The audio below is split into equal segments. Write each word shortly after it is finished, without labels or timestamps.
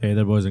Hey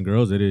there, boys and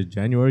girls. It is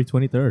January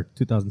 23rd,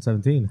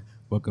 2017.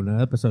 Welcome to an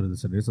episode of the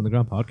Salinas on the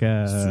Ground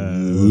podcast.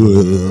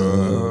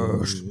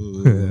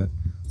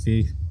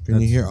 See?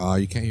 Can you hear? Oh,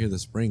 you can't hear the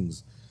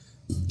springs.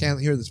 Can't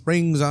hear the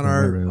springs on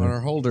our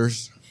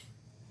holders.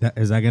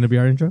 Is that going to be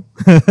our intro?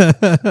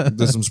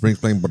 There's some springs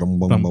playing.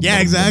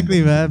 Yeah,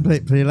 exactly, man.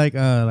 Play like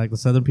the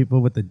Southern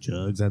people with the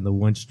jugs and the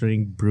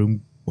one-string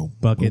broom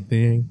bucket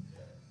thing.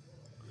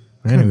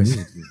 Anyways.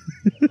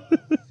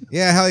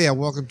 Yeah, hell yeah.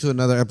 Welcome to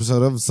another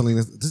episode of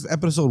Salinas. This is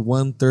episode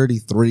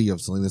 133 of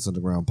Salinas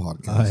Underground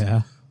Podcast. Oh,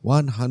 yeah.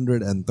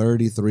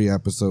 133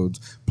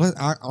 episodes. Plus,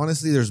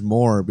 honestly, there's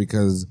more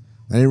because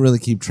I didn't really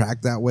keep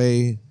track that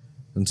way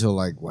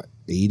until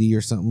 80 or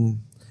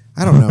something.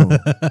 I don't know.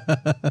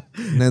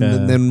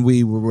 And then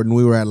when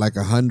we were at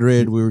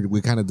 100,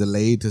 we kind of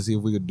delayed to see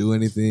if we could do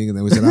anything, and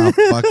then we said, "Oh,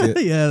 fuck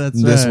it." Yeah, that's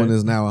and right. This one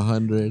is now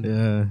 100.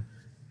 Yeah.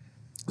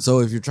 So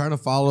if you're trying to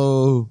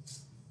follow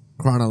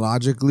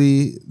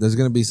chronologically, there's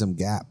going to be some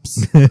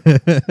gaps.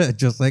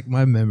 Just like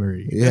my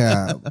memory.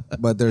 Yeah,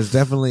 but there's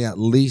definitely at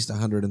least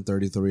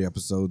 133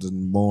 episodes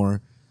and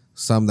more.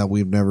 Some that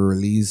we've never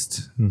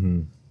released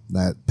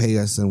that pay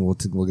us, and we'll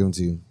give them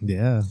to you.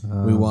 Yeah.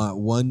 We want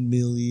 $1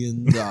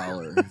 million.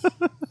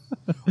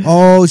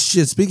 Oh,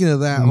 shit. Speaking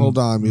of that, hold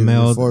on.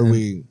 Before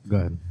we... Go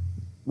ahead.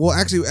 Well,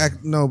 actually,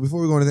 no,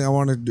 before we go anything, I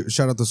want to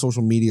shout out the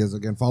social medias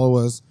again. Follow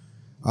us.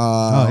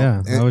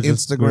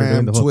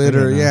 Instagram,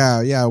 Twitter.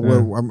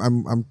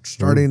 I'm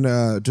starting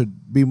to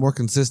be more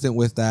consistent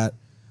with that.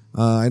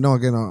 I know,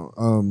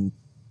 again,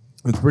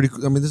 it's pretty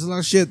cool. I mean, there's a lot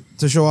of shit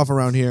to show off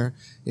around here.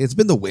 It's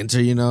been the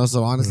winter,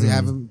 so honestly, I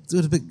haven't. Dude,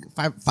 it's been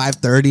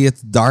 5:30.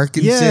 It's dark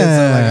and shit. So I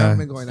haven't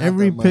been going out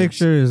every that much.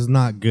 picture is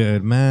not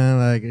good,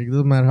 man. It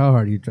doesn't matter how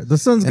hard you try. The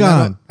sun's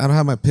gone. I don't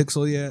have my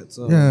Pixel yet.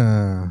 So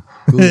Yeah,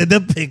 Cool. The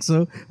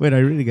Pixel. Wait, are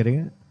you really getting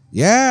it?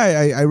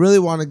 Yeah, I really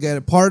want to get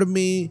it. Part of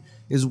me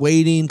is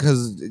waiting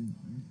because,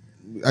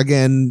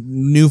 again,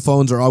 new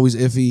phones are always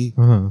iffy.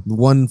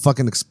 One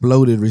fucking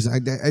exploded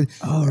recently.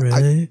 Oh,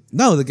 really?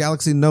 No, the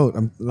Galaxy Note.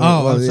 I'm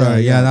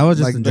sorry. Yeah, that was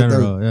just in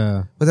general.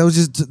 Yeah, but that was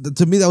just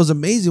to me that was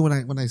amazing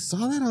when I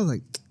saw that. I was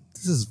like,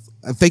 this is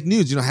fake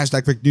news.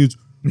 Hashtag fake news.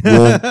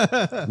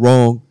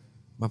 Wrong.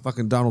 My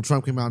fucking Donald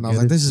Trump came out and I was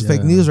like, this is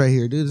fake news right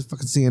here, dude. It's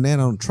fucking CNN. I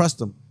don't trust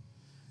them.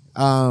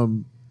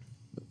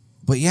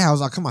 But yeah, I was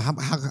like, come on,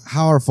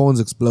 how are phones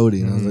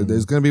exploding? I was like,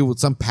 there's going to be with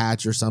some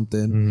patch or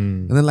something.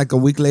 And then a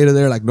week later,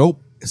 they're like,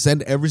 nope,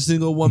 send every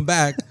single one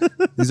back.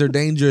 These are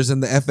dangerous.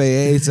 And the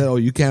FAA said, oh,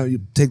 you can't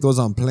take those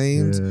on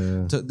planes.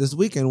 Yeah. This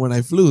weekend when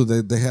I flew,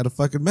 they had a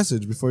fucking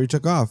message before you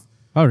took off.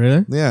 Oh,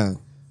 really? Yeah.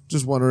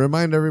 Just want to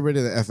remind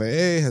everybody the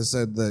FAA has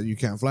said that you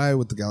can't fly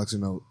with the Galaxy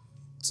Note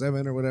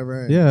 7 or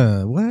whatever.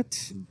 Yeah, what?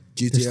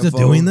 GTFO. They're still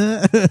doing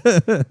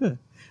that?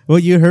 Well,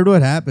 you heard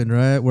what happened,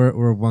 right?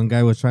 Where one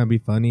guy was trying to be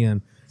funny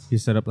and he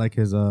set up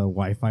his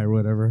Wi-Fi or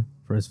whatever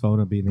for his phone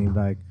to be named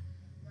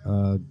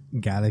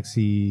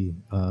Galaxy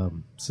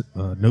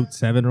Note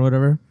 7 or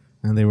whatever,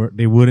 and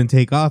they wouldn't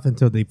take off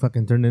until they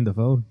fucking turned in the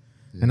phone.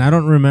 Yeah. And I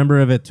don't remember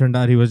if it turned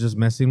out he was just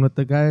messing with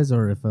the guys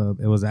or if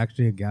it was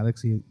actually a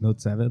Galaxy Note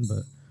 7.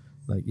 But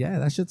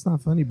that shit's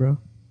not funny, bro.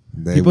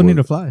 People need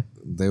to fly.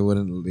 They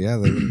wouldn't. Yeah,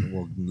 they wouldn't.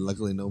 Well,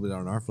 luckily nobody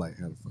on our flight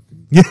had a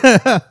fucking.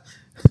 Yeah,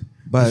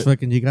 but just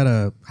fucking, you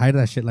gotta hide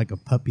that shit like a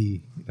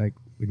puppy,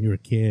 when you were a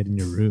kid in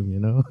your room,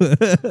 Dude,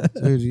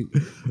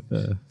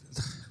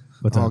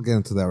 I'll get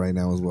into that right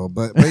now as well.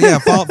 But yeah,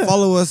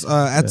 follow us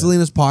at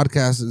Salinas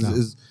Podcast.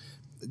 Is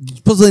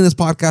put Salinas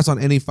Podcast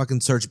on any fucking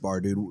search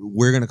bar, dude.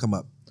 We're gonna come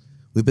up.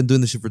 We've been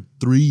doing this shit for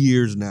 3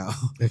 years now.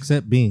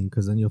 Except Bing,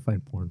 because then you'll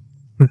find porn.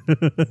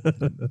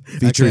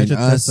 Featuring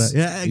us.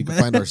 Yeah, you can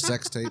find our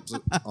sex tapes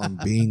on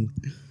Bing.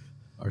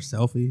 Our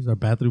selfies, our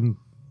bathroom.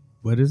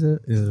 What is it?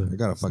 I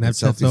got a fucking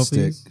Snapchat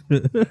selfie stick.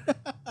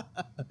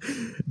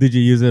 Did you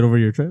use it over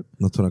your trip?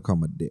 That's what I call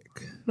my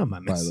dick. No, my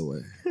by the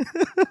way.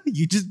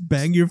 You just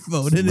bang your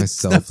phone and my it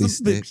snaps selfie a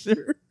stick.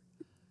 picture.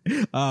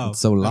 Oh, it's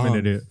so long. I'm an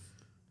idiot.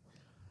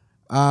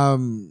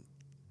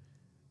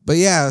 But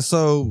yeah,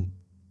 so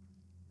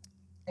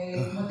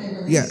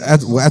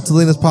at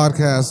Salinas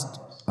Podcast.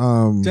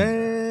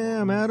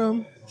 Damn,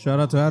 Adam! Shout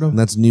out to Adam.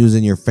 That's news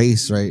in your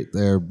face right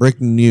there.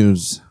 Breaking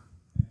news.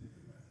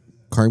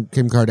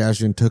 Kim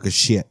Kardashian took a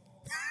shit.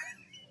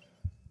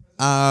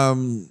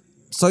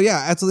 So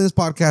yeah, at Salinas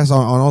Podcast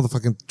on all the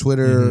fucking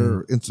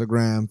Twitter,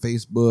 Instagram,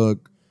 Facebook,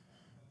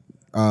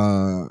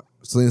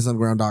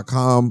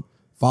 SalinasUnderground.com.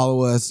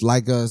 Follow us,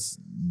 like us,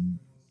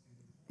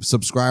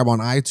 subscribe on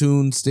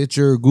iTunes,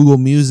 Stitcher, Google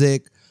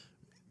Music,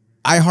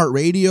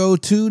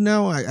 iHeartRadio too.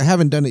 Now I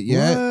haven't done it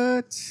yet. What?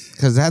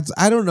 Because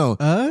I don't know.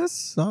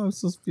 Us? Oh,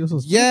 so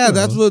yeah,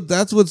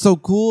 that's what's so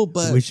cool.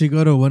 But we should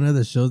go to one of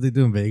the shows they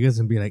do in Vegas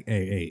and be like,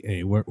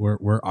 hey,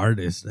 we're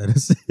artists.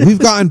 We've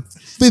gotten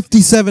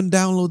 57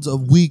 downloads a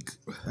week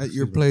at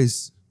your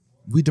place.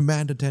 We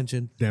demand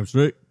attention. Damn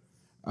straight.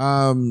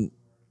 But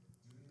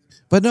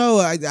no,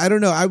 I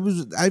don't know.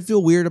 I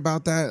feel weird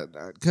about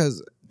that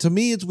because to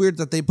me it's weird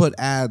that they put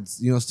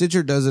ads.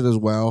 Stitcher does it as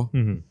well.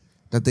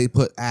 That they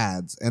put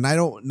ads, and I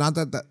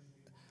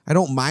I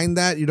don't mind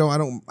that. You know, I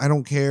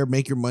don't care.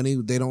 Make your money.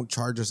 They don't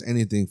charge us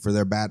anything for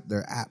their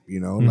app.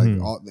 You know,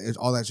 like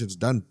all that shit's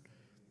done.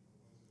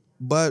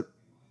 But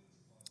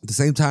at the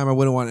same time, I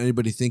wouldn't want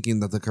anybody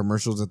thinking that the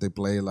commercials that they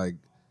play like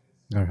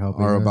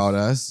are about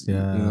us.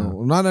 Yeah, you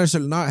know, not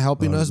necessarily not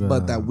helping us,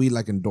 but that we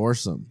like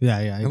endorse them. Yeah.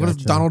 And what if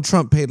Donald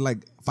Trump paid like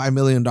 $5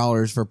 million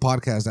for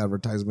podcast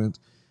advertisements,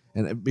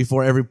 and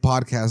before every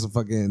podcast,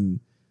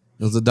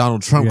 it was a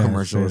Donald Trump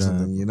commercial or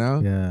something, you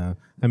know? Yeah.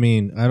 I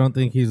mean, I don't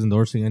think he's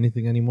endorsing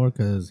anything anymore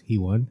because he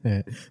won.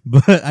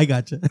 But I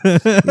gotcha.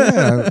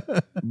 Yeah.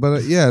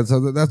 But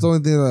so that's the only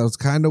thing that was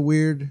kind of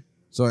weird.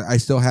 So I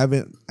still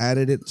haven't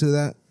added it to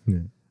that. Yeah.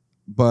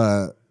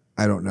 But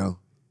I don't know.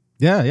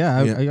 Yeah.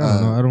 I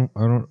don't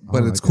know.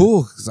 But it's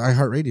cool because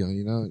iHeartRadio,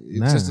 you know?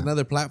 It's just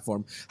another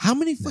platform. How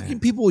many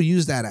fucking people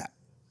use that app?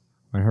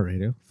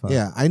 iHeartRadio? Fuck.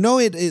 Yeah. I know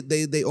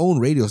they own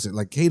radio stations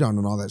like K-Don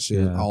and all that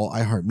shit. Yeah. All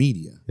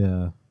iHeartMedia.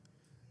 Yeah.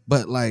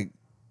 But like,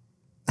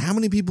 how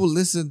many people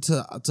listen to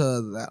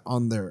that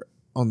on their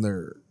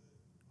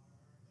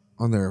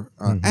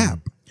app?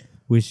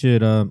 We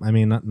should. I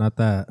mean, not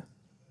that.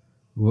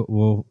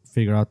 We'll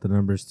figure out the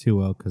numbers too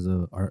well because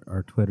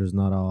our Twitter's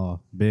not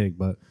all big,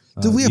 but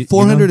dude, we have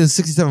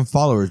 467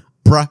 followers,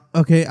 bruh.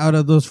 Okay, out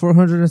of those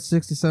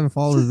 467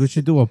 followers, we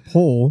should do a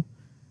poll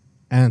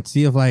and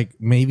see if like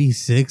maybe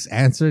 6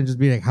 answer and just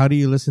be like, how do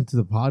you listen to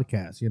the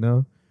podcast? You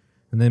know,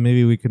 and then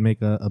maybe we could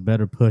make a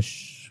better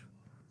push.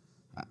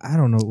 I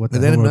don't know what.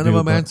 And then if none of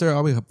them answer,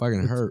 I'll be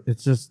fucking hurt.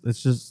 It's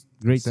just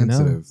great to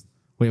know.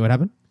 Wait, what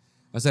happened?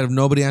 I said if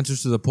nobody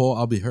answers to the poll,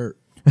 I'll be hurt.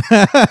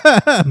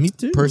 Me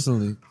too.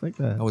 Personally, like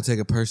that. I would take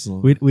it personal.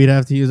 We'd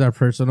have to use our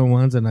personal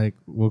ones, and like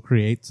we'll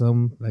create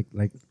some like.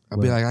 I'll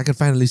be like, I could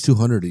find at least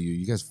 200 of you.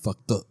 You guys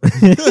fucked up.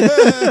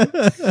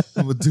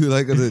 I'm gonna do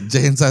like a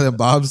Jay and Silent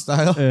Bob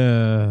style.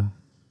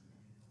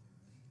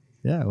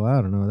 Yeah. Well,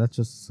 I don't know. That's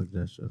just a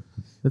suggestion.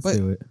 Let's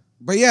do it.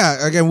 But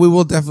yeah, again, we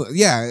will definitely.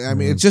 Yeah, I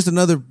mean, it's just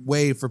another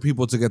way for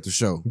people to get the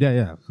show.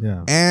 Yeah.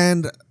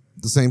 And at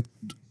the same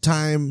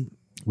time,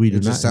 we do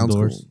not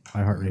endorse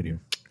iHeartRadio.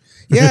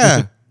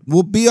 Yeah,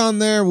 we'll be on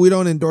there. We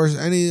don't endorse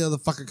any of the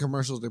fucking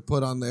commercials they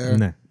put on there.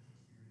 Nah.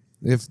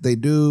 If they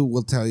do,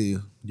 we'll tell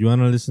you. Do you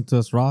want to listen to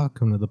us raw?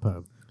 Come to the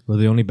pub. We're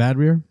the only bad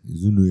beer.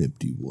 Is an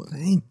empty one.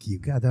 Thank you.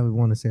 God, that we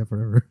want to say it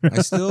forever.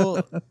 I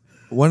still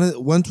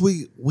once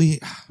we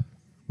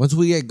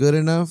get good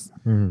enough,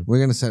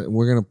 we're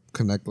gonna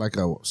connect like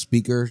a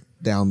speaker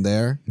down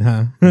there.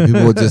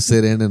 People will just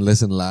sit in and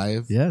listen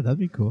live. Yeah, that'd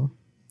be cool.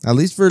 At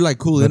least for like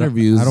cool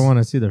interviews. I don't want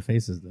to see their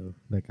faces though.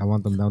 Like I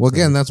want them down. Well,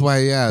 again, that's why.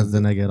 Yeah,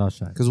 then I get all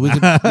shy because we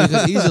could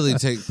easily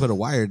get a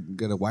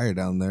wire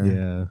down there.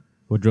 Yeah,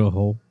 we'll drill a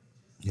hole.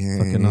 Yeah,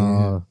 fucking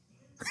no,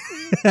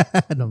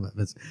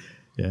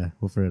 yeah,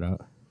 we'll figure it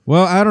out.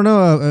 Well, I don't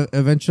know.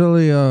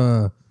 Eventually,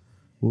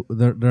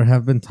 there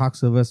have been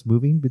talks of us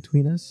moving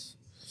between us.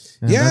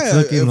 And that's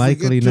looking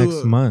likely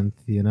next month,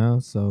 you know.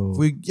 So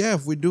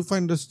if we do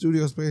find a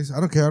studio space, I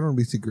don't care. I don't want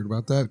to be secret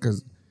about that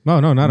because no,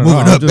 not at all.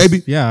 Moving up,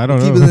 baby. Yeah, I don't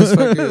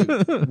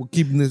know. We're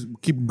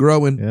keep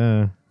growing.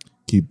 Yeah,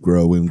 keep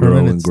growing,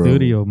 permanent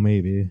studio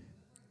maybe.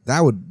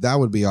 That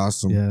would be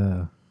awesome.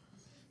 Yeah.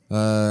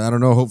 I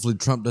don't know. Hopefully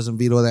Trump doesn't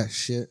veto that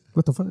shit.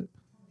 What the fuck?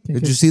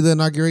 Did you see the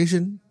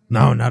inauguration?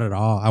 No, not at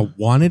all. I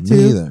wanted to,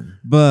 either.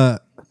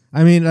 But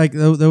I mean, like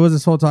there was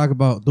this whole talk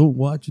about don't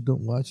watch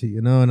it,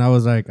 you know. And I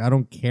was like, I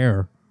don't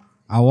care.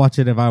 I'll watch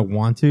it if I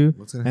want to.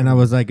 And I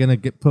was like gonna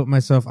put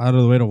myself out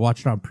of the way to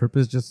watch it on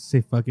purpose just to say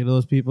fuck it to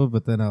those people.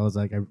 But then I was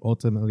like, I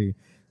ultimately.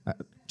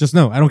 Just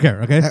no, I don't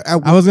care. Okay,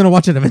 I was gonna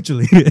watch it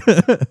eventually.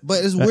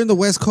 But we're in the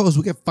West Coast.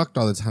 We get fucked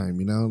all the time.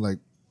 You know, like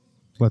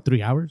what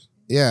 3 hours?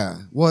 Yeah.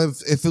 Well,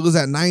 if it was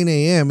at 9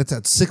 a.m., it's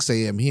at 6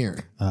 a.m.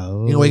 here.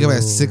 Oh. You know, wake up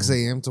at 6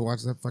 a.m. to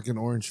watch that fucking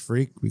orange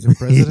freak become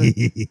president?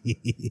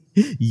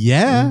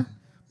 Yeah.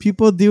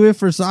 People do it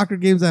for soccer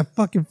games at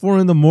fucking 4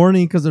 a.m.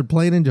 because they're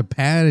playing in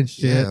Japan and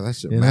shit. Yeah, that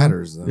shit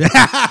matters, though.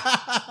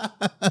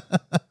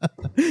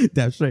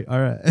 Damn straight.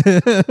 All right.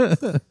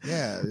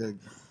 Yeah.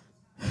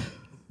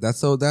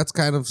 That's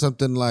kind of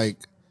something like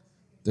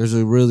there's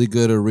a really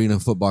good arena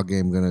football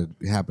game going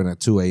to happen at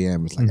 2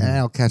 a.m. It's like,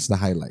 I'll catch the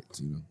highlights,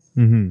 you know.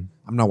 Mm-hmm.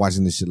 I'm not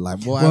watching this shit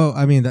live. Well,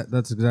 I mean,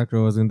 that's exactly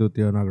what I was going to do with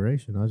the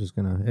inauguration. I was just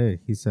going to, hey,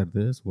 he said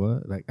this,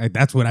 what? Like,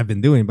 that's what I've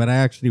been doing, but I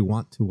actually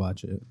want to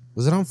watch it.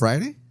 Was it on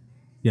Friday?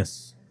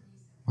 Yes.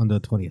 On the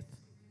 20th,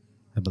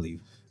 I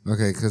believe.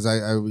 Okay, because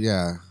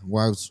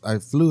I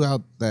flew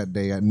out that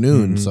day at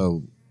noon,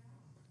 so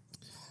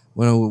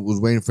when I was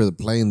waiting for the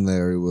plane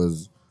there, it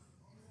was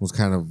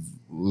kind of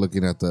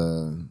looking at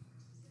the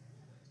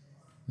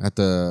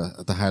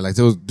highlights.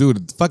 It was,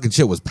 dude, the fucking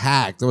shit was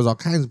packed. There was all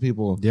kinds of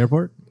people. The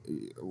airport?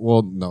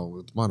 Well, no,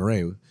 it's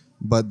Monterey.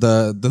 But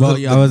I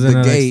wasn't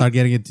going to start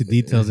getting into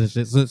details and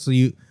shit. So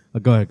you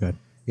go ahead.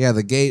 Yeah,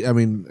 the gate. I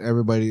mean,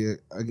 everybody.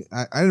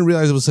 I didn't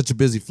realize it was such a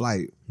busy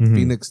flight,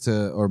 Phoenix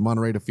or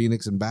Monterey to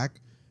Phoenix and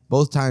back.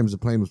 both times the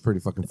plane was pretty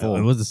fucking full.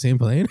 It was the same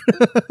plane.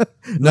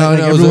 No, like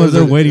everyone's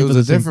there waiting it for was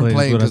the a same different plane.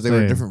 plane because That's they what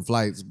were I'm saying. different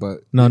flights. But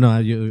No,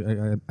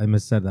 I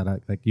missaid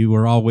that. Like you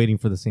were all waiting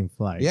for the same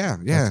flight. yeah.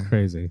 That's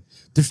crazy.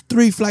 There's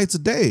 3 flights a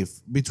day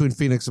between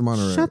Phoenix and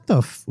Monterey. Shut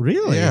the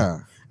really? Yeah.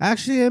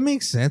 Actually, it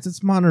makes sense.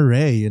 It's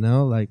Monterey, you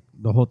know, like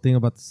the whole thing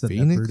about the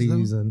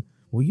celebrities and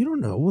well, you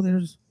don't know.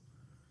 There's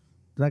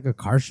like a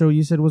car show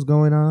you said was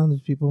going on.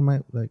 There's people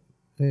might like,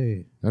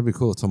 hey, That'd be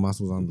cool if Tomas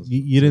was on this.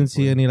 you didn't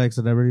see any like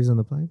celebrities on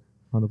the plane?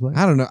 On the plane?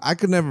 I don't know. I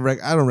could never.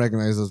 I don't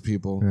recognize those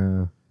people.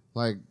 Yeah,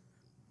 Like,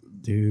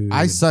 dude,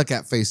 I suck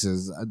at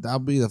faces. I'll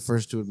be the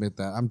first to admit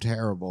that. I'm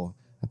terrible.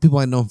 People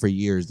I know for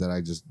years that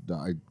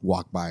I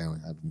walk by and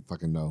like, I don't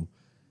fucking know.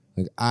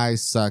 Like, I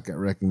suck at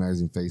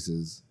recognizing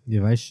faces.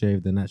 If I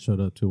shaved and not showed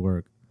up to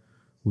work,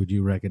 would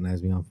you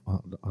recognize me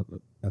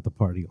at the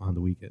party on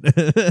the weekend?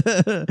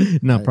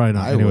 No, probably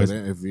not. I Anyways,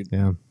 wouldn't if you.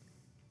 yeah.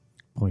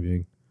 Point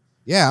being,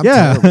 Yeah, I'm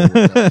yeah.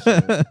 terrible with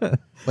that shit.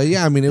 But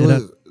yeah, I mean,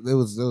 there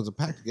was a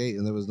packed gate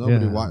and there was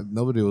nobody. Yeah.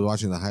 Nobody was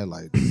watching the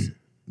highlights.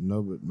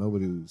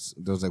 Nobody was.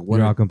 There was like one.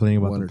 you're all complaining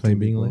about one the or plane two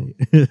being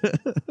people.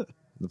 late.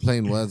 The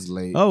plane was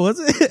late. Oh, was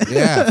it?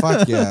 Yeah,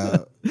 fuck yeah.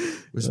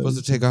 We're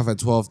supposed to take off at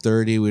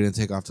 12:30. We didn't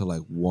take off till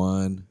like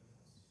 1.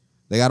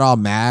 They got all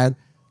mad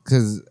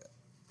because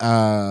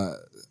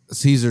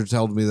Caesar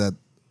told me that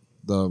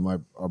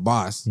our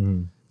boss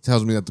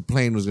tells me that the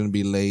plane was going to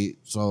be late.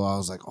 So I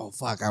was like, oh,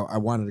 fuck. I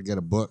wanted to get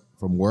a book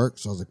from work.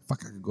 So I was like,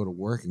 fuck, I could go to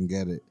work and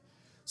get it.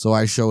 So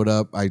I showed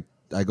up. I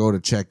go to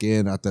check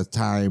in at the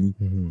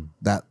time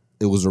that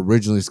it was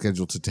originally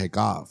scheduled to take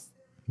off.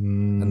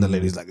 And the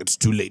lady's like, it's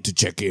too late to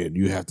check in.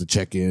 You have to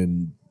check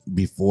in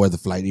before the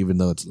flight, even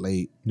though it's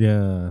late. Yeah.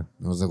 And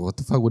I was like, what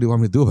the fuck? What do you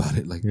want me to do about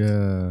it? Like,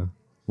 Yeah.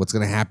 what's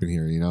going to happen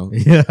here, you know?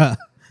 Yeah.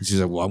 And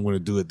she's like, well, I'm going to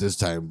do it this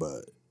time,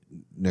 but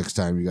next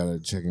time you got to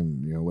check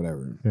in, you know,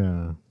 whatever.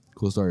 Yeah.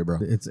 Cool story, bro.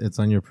 It's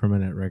on your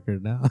permanent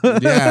record now.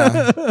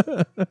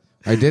 Yeah.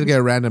 I did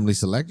get randomly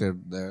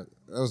selected there.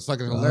 That was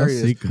fucking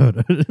hilarious.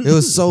 It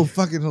was so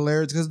fucking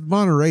hilarious because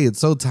Monterey, it's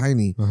so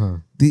tiny. Uh-huh.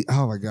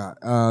 Oh my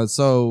God.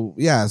 So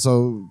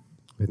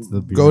It's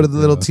the go to the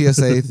little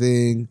TSA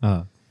thing.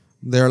 Uh,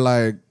 They're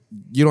like,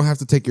 you don't have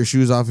to take your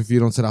shoes off if you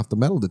don't set off the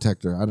metal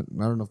detector. I don't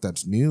know if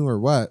that's new or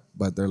what,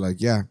 but they're like,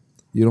 yeah,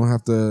 you don't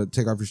have to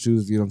take off your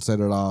shoes if you don't set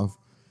it off.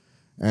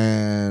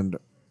 And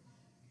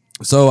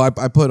so I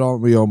put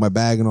on my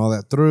bag and all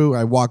that through.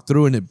 I walked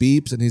through and it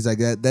beeps, and he's like,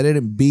 that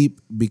didn't beep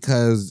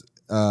because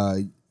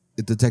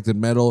it detected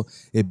metal.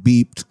 It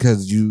beeped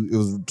because it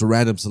was a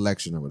random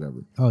selection or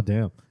whatever. oh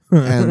damn.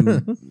 And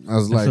I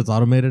was like, it's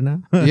automated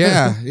now.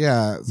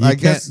 yeah. I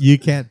guess you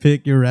can't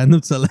pick your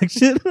random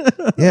selection.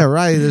 yeah,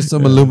 right. There's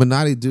some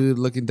Illuminati dude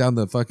looking down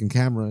the fucking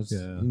cameras. Yeah.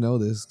 You know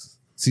this.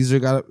 Caesar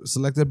got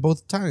selected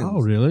both times.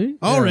 Oh really?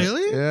 Oh Yeah.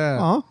 really? Yeah.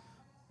 Oh,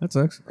 that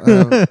sucks.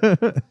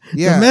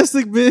 Yeah.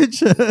 Domestic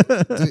bitch.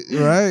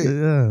 Right.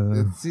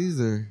 Yeah. It's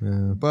Caesar.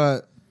 Yeah.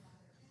 But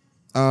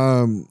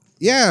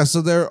yeah,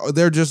 so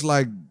they're just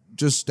like,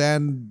 just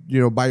stand,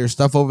 by your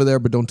stuff over there,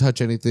 but don't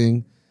touch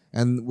anything.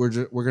 And we're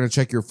gonna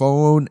check your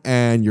phone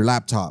and your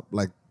laptop,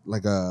 like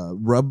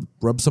rub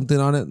something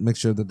on it, make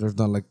sure that there's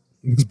not like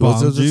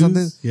explosives or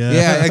something.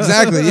 Yeah,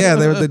 exactly. Yeah,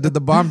 they did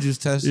the bomb juice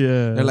test.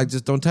 Yeah. They're like,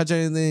 just don't touch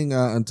anything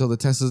until the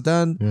test is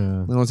done.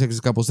 Yeah. It'll take us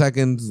a couple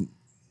seconds.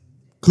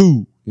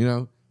 Cool,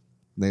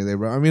 They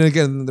rub. I mean,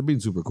 again, they're being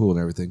super cool and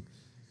everything.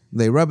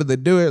 They rub it, they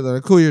do it. They're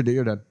like, cool, you're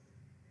done.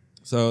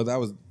 So that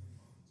was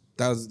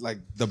like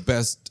the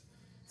best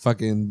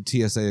fucking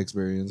TSA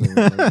experience.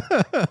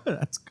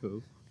 That's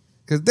cool.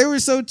 Because they were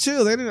so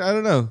chill. I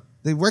don't know.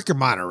 They work in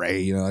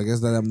Monterey, I guess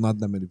that not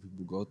that many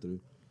people go through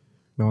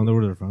I wonder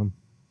where they're from.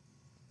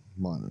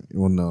 Monterey.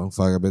 Well, no.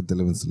 Fuck, I bet they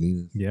live in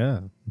Salinas.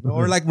 Yeah.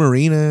 Or like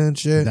Marina and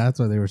shit. That's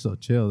why they were so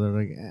chill. They're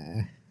like,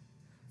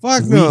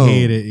 Fuck we no.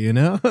 hate it,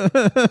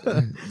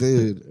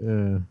 Dude.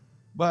 Yeah.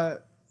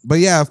 But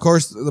yeah, of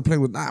course, the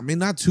plane was,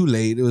 not too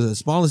late. It was the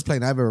smallest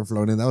plane I've ever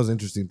flown in. That was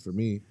interesting for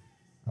me.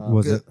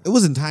 Was it? It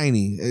wasn't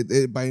tiny.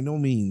 It by no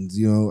means,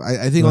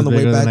 I think Was on the way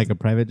bigger than back. like a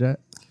private jet?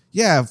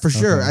 Yeah, for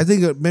sure. Okay. I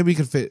think maybe it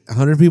could fit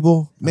 100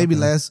 people, maybe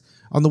less.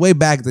 On the way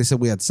back, they said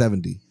we had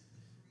 70.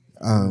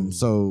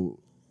 So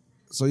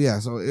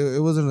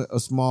it wasn't a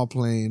small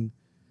plane.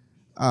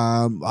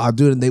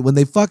 Dude, and when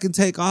they fucking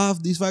take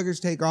off, these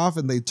fuckers take off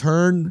and they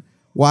turn.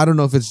 Well, I don't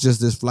know if it's just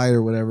this flight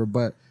or whatever,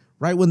 but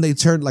right when they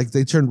turned,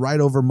 they turned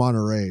right over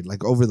Monterey,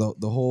 like over the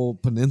whole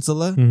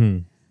peninsula. Mm-hmm.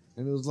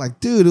 And it was like,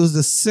 dude, it was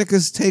the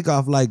sickest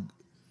takeoff,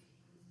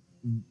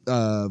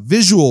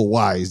 visual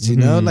wise,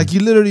 like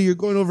you're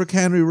going over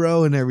Cannery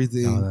Row and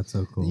everything. Oh, that's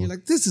so cool. And you're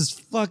like, this is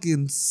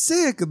fucking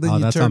sick. And then you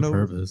that's turn on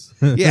over. purpose.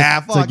 Yeah,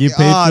 It's fuck. like you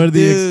paid for the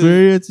dude.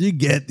 experience, you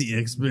get the Dude,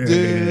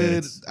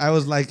 experience. I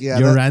was like, yeah,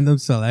 Your random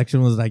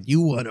selection was like,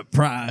 you won a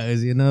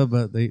prize,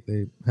 but they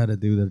had to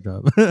do their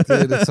job.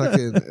 dude, it's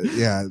fucking,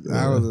 yeah,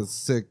 that was a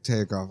sick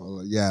takeoff. I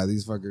was like, yeah,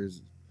 these fuckers.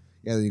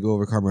 Yeah, then you go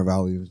over Carmel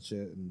Valley and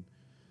shit. And,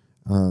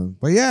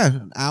 but yeah,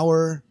 an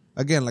hour.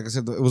 Again, like I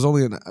said, it was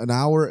only an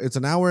hour. It's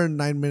an hour and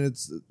 9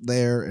 minutes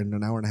there and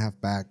an hour and a half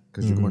back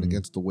because you're going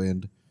against the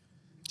wind.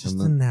 Just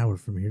And then- an hour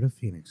from here to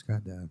Phoenix.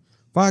 Goddamn.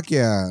 Fuck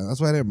yeah. That's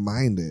why I didn't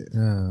mind it.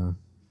 Yeah.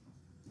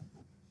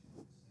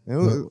 It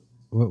was-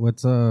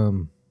 What's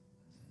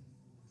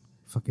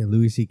fucking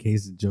Louis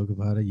C.K.'s joke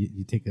about it?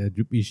 You take a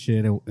droopy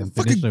shit and finish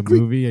fucking a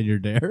movie and you're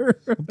there.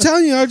 I'm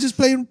telling you, I was just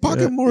playing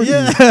Pocket Morty.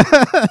 Yeah.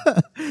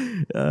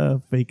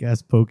 Fake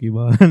ass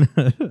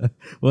Pokemon.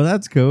 Well,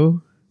 that's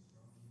cool.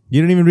 You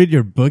don't even read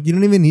your book. You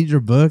don't even need your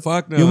book.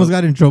 Fuck no. You almost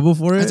got in trouble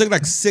for I it. took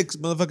like 6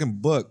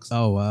 motherfucking books.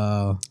 Oh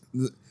wow.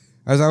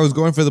 As I was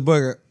going for the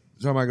book,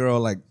 I told my girl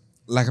like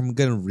I'm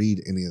gonna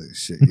read any of this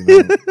shit. You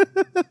know,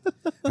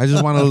 I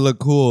just want to look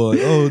cool. Like,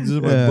 oh, these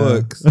are my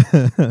books.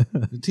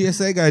 The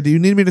TSA guy, do you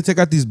need me to take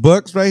out these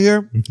books right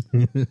here?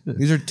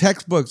 These are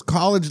textbooks,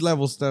 college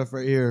level stuff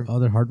right here. Oh,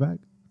 they're hardback?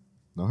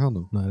 No, hell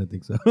no. No, I didn't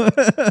think so.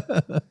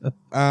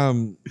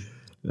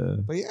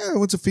 But yeah, I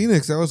went to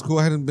Phoenix. That was cool.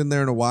 I hadn't been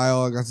there in a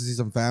while. I got to see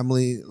some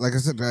family. Like I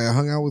said, I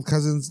hung out with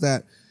cousins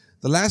that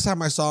the last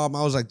time I saw them,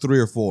 I was like 3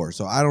 or 4.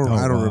 So I don't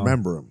wow.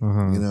 remember them.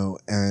 Uh-huh. You know,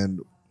 and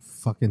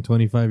Fucking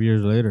 25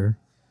 years later.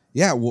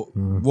 yeah, well,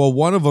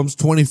 one of them's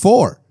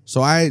 24.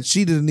 So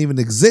she didn't even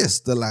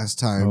exist the last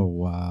time. Oh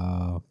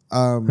wow.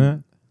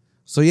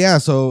 So yeah,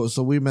 so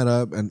we met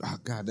up and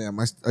goddamn,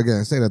 I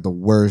stayed at the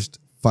worst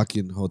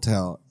fucking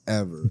hotel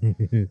ever.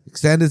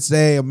 Extended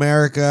stay,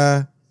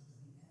 America.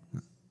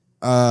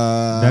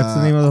 That's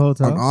the name of the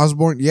hotel? On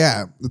Osborne.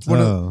 Yeah, it's one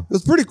Oh. it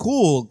was pretty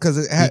cool because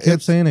You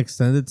kept saying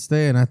extended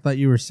stay, and I thought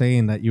you were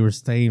saying that you were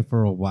staying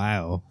for a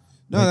while.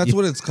 No, Like that's you-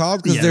 what it's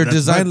called because Yeah, they're that's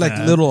designed my like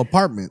bad. little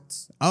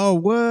apartments. Oh,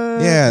 what?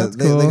 Yeah, That's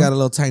they cool. got a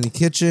little tiny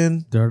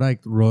kitchen. They're like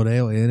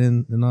Rodeo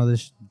Inn and all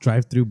this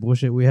drive-through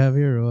bullshit we have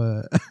here.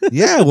 Or what?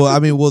 Yeah, well, I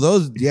mean,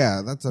 those,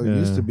 yeah, that's how it Yeah.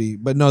 used to be.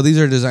 But no, these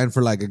are designed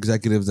for like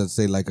executives that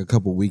stay like a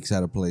couple weeks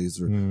at a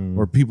place,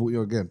 or people,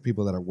 again,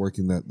 people that are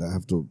working that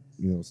have to,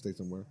 stay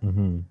somewhere.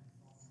 Mm-hmm.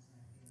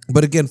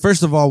 But again,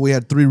 first of all, we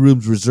had 3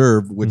 rooms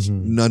reserved, which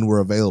none were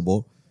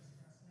available.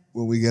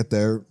 When we get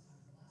there,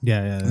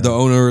 Yeah. the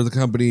owner of the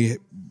company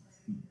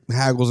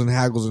haggles and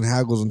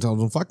tells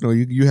them, "Fuck no,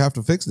 you have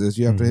to fix this.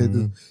 You have to hit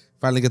this."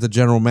 Finally, get the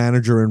general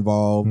manager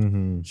involved.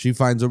 She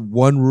finds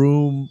one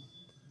room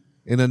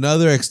in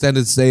another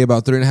extended stay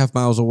about 3.5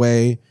 miles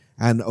away,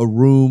 and a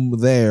room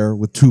there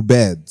with 2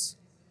 beds.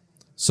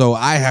 So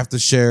I have to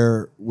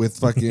share with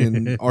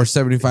fucking our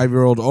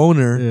 75-year-old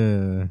owner.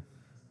 Yeah.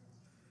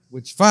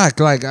 Which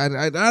fuck, like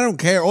I don't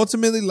care.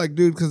 Ultimately, like,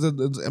 dude, because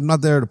I'm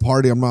not there to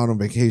party. I'm not on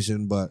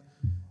vacation, but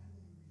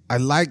I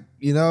like,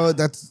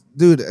 that's,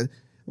 dude. I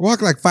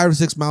walk like 5 or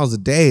 6 miles a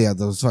day at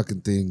those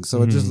fucking things.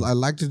 So I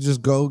like to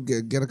just go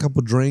get a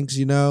couple drinks,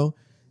 and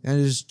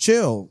just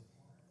chill.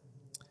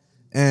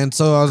 And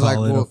so I was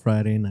Call it like, a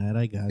Friday night.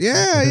 I got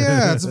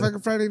yeah, it's a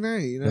fucking Friday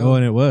night, Oh,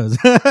 and it was.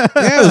 Yeah,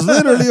 it was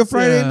literally a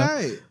Friday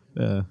night.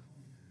 Yeah.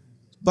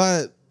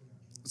 But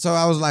so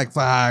I was like,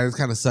 fuck, it's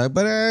kind of sucked.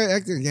 But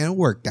it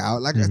worked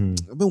out. Like,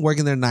 I've been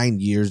working there 9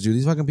 years, dude.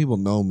 These fucking people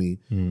know me.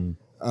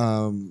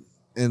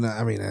 And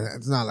I mean,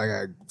 it's not like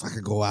I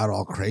fucking go out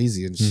all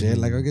crazy and shit.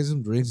 Like, I get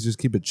some drinks, just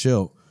keep it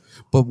chill.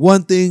 But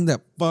one thing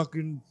that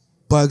fucking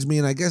bugs me,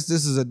 and I guess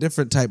this is a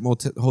different type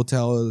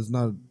hotel. It's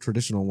not a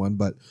traditional one,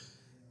 but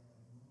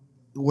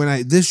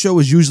this show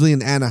is usually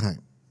in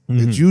Anaheim.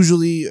 It's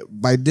usually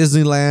by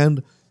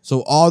Disneyland.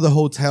 So all the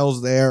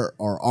hotels there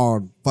are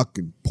on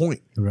fucking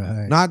point.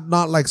 Right.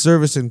 Not like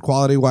service and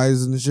quality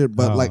wise and shit,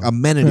 but like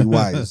amenity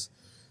wise.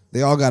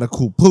 They all got a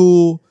cool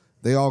pool.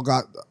 They all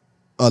got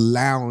a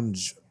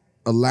lounge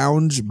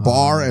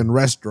bar and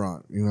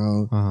restaurant,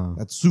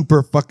 That's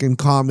super fucking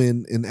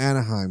common in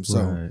Anaheim.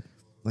 So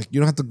like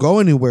you don't have to go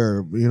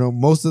anywhere.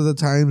 Most of the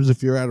times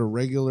if you're at a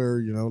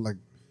regular, like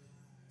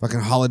fucking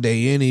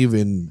Holiday Inn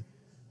even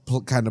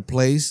kind of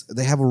place,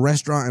 they have a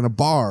restaurant and a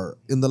bar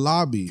in the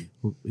lobby.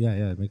 Yeah,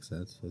 it makes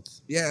sense.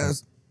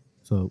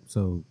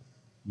 So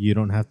you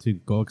don't have to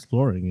go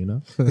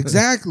exploring,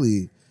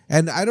 Exactly.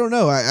 And I don't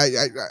know.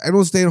 I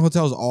don't stay in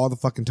hotels all the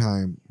fucking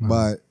time,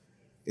 but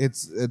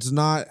it's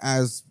not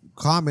as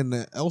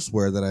common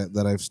elsewhere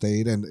that I've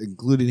stayed, and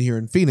including here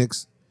in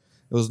Phoenix.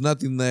 There was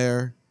nothing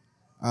there.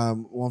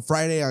 On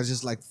Friday I was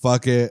just like,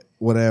 fuck it,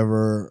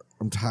 whatever.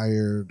 I'm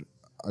tired.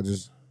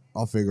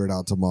 I'll figure it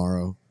out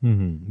tomorrow.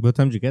 What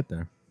time did you get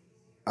there?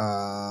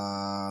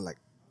 Like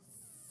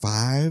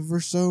 5 or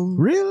so.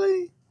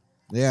 Really?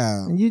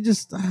 Yeah. And you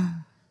just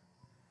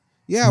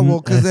Yeah,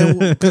 well, because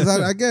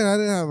I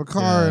didn't have a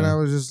car, and I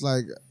was just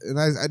like, and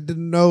I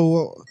didn't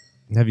know.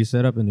 Have you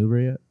set up an Uber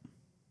yet?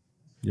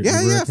 Your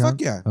Uber account?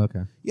 Fuck yeah.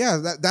 Okay.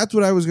 Yeah, that's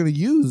what I was gonna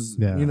use.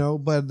 Yeah.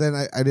 But then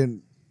I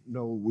didn't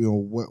know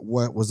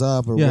what was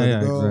up or where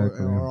to go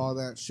or all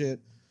that shit.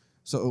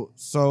 So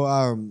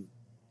I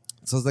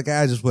was like,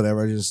 just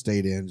whatever. I just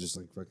stayed in, just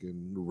like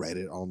fucking read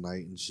it all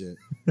night and shit.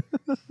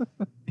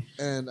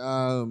 And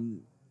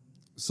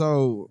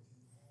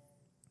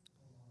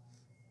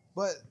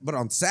but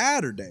on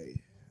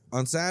Saturday,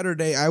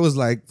 I was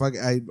like, fuck,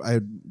 I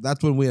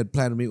that's when we had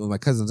planned to meet with my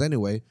cousins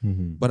anyway.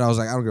 But I was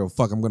like, I don't give a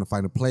fuck. I'm gonna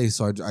find a place.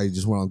 So I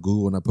just went on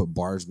Google and I put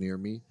bars near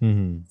me.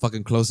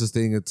 Fucking closest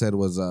thing it said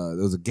was there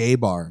was a gay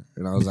bar,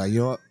 and I was like, you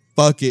know what?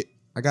 Fuck it.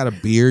 I got a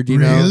beard, you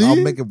Really? know. I'll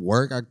make it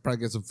work. I could probably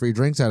get some free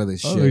drinks out of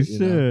this shit. Oh shit!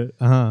 You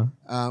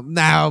Uh-huh.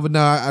 know? No,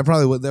 I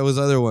probably would. There was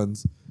other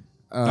ones.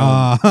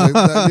 Oh.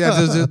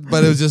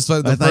 But it was just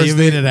like the I thought first you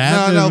made thing- it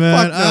happen, no, man.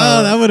 fuck no.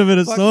 Oh, that would have been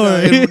a Fuck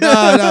story.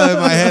 No, in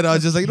my head I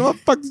was just like, you know what,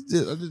 fuck this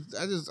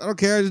shit. I don't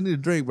care. I just need a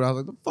drink. But I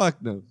was like, the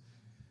fuck no.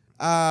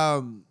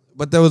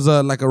 But there was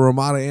a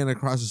Ramada Inn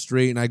across the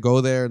street, and I go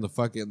there, and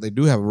they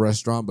do have a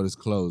restaurant, but it's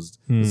closed.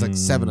 It's like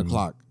 7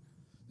 o'clock,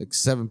 like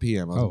 7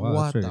 p.m. I was Oh, like, wow,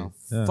 what that's the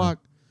pretty- yeah. fuck?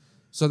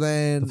 So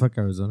then The fuck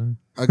Arizona.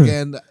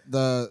 again,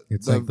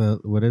 It's like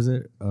what is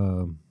it?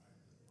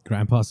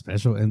 Grandpa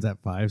special ends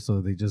at 5,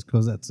 so they just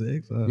close at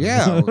 6.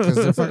 yeah, because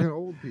they're fucking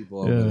old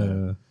people over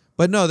there. Yeah.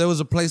 But no, there was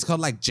a place called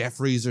like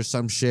Jeffrey's or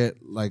some shit,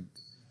 like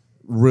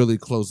really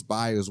close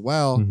by as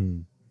well.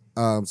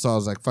 Mm-hmm. So I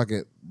was like, fuck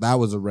it. That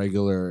was a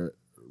regular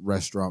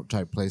restaurant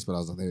type place, but I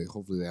was like,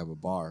 hopefully they have a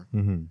bar.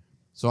 Mm-hmm.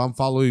 So I'm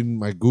following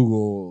my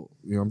Google,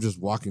 I'm just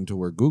walking to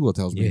where Google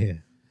tells me. Yeah.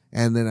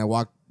 And then I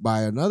walked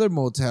by another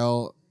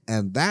motel,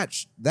 and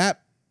that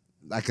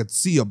I could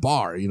see a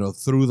bar,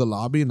 through the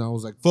lobby, and I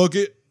was like, fuck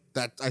it.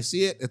 That I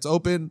see it. It's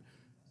open.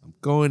 I'm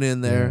going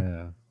in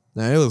there.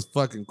 Yeah. Now it was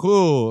fucking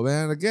cool,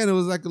 man. Again, it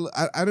was like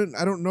I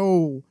don't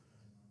know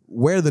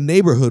where the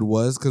neighborhood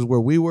was, because where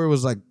we were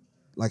was like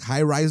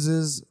high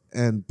rises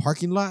and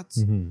parking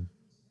lots. Mm-hmm.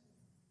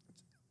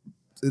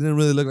 It didn't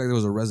really look like there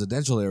was a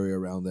residential area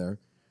around there.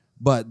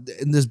 But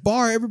in this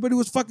bar, everybody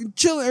was fucking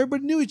chilling.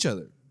 Everybody knew each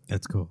other.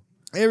 That's cool.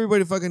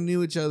 Everybody fucking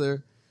knew each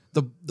other.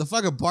 The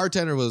fucking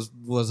bartender was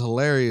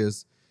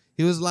hilarious.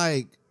 He was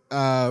like, you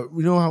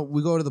know how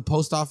we go to the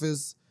post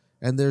office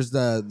and there's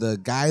the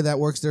guy that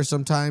works there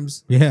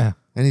sometimes, Yeah.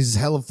 and he's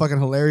hella fucking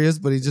hilarious,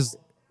 but he's just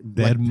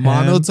like Deadpan?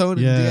 monotone.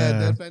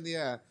 Yeah. Deadpan,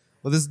 yeah.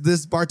 Well,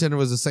 this bartender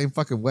was the same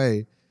fucking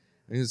way.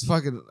 And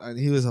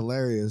he was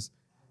hilarious.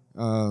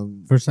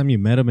 First time you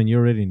met him and you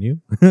already knew?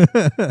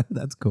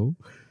 That's cool.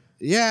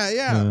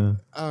 Yeah.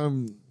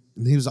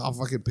 He was all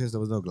fucking pissed there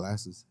was no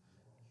glasses.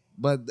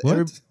 But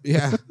What?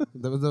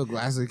 there was no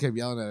glasses. He kept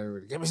yelling at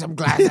everybody, "Give me some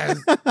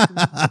glasses!"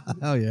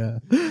 Oh yeah.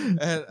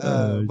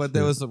 And, but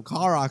there was some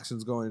car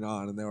auctions going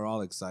on, and they were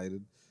all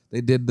excited.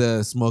 They did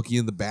the Smokey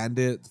and the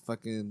Bandit, the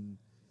fucking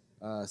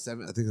I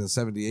think it's a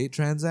 '78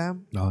 Trans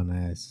Am. Oh,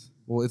 nice.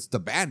 Well, it's the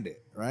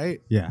Bandit,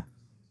 right? Yeah.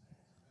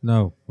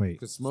 No, wait.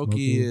 Because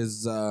Smokey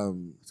is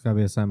It's gotta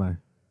be a semi.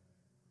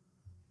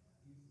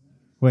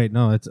 Wait,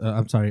 no, it's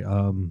I'm sorry.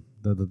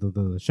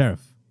 The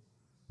sheriff.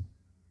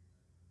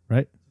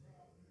 Right?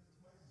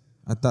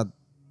 I thought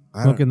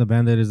Smoking the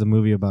Bandit is a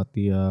movie about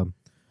the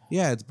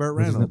it's Burt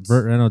what's his name? Reynolds.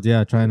 Burt Reynolds,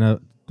 yeah, trying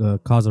to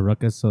cause a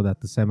ruckus so that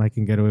the semi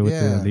can get away with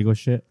Yeah. the illegal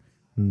shit.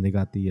 And they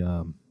got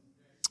the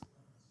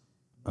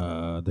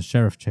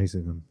sheriff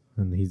chasing him,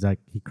 and he's like,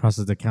 he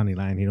crosses the county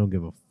line. He don't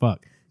give a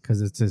fuck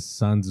because it's his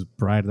son's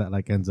bride that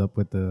like ends up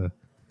with the.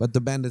 But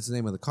the Bandit's the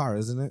name of the car,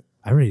 isn't it?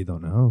 I really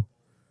don't know.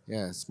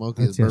 Yeah,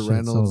 Smokey That's is Burt shit so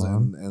Reynolds,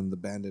 long. and the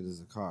Bandit is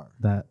a car.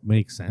 That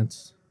makes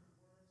sense.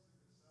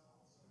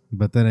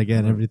 But then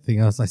again, everything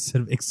else I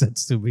said makes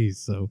sense to me.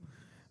 So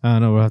I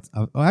don't know.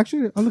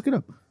 Actually, I'll look it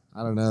up.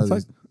 I don't know.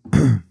 Fuck.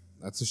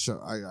 That's a show.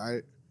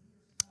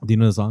 Do you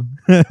know the song?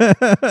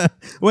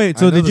 Wait, I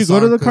so know did the you go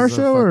to song the car 'cause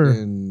of show or?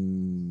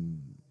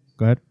 fucking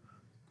Go ahead.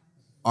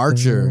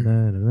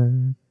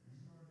 Archer?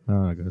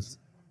 Oh, I guess.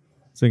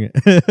 Sing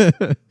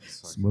it.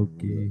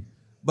 Smokey.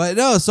 But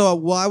no,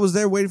 so I was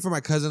there waiting for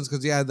my cousins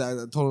because I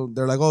told them,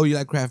 they're like, "Oh, you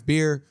like craft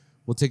beer?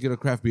 We'll take you to a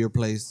craft beer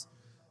place."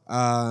 So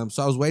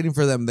I was waiting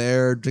for them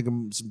there,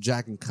 drinking some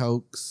Jack and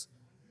Cokes.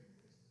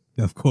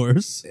 Of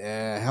course.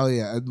 Yeah, hell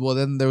yeah. Well,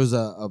 then there was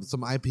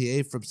some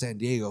IPA from San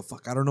Diego.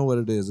 Fuck, I don't know what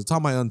it is. It's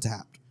on my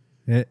Untapped.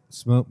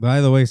 By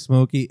the way,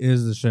 Smokey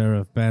is the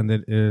sheriff.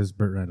 Bandit is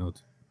Burt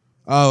Reynolds.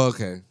 Oh,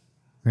 okay.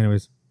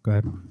 Anyways, go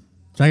ahead.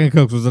 Jack and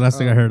Cokes was the last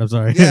thing I heard. I'm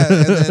sorry. Yeah,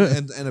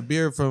 and a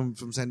beer from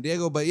San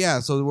Diego. But yeah,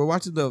 so we're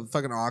watching the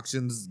fucking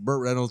auctions.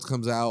 Burt Reynolds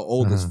comes out,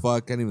 old as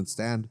fuck, can't even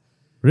stand.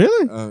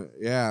 Really?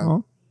 Yeah.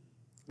 Oh.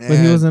 But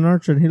he was an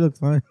archer and he looked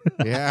fine.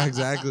 Yeah,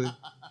 exactly.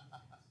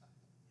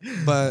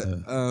 But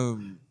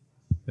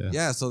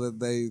yeah. so that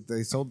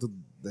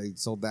they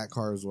sold that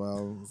car as well.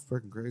 It was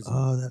freaking crazy.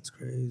 Oh, that's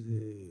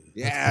crazy.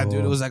 Yeah, That's cool.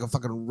 dude, it was like a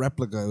fucking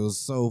replica. It was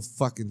so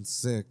fucking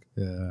sick.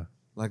 Yeah.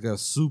 Like a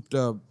souped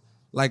up,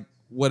 like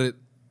what it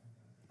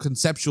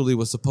conceptually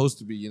was supposed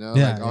to be, Yeah,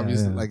 like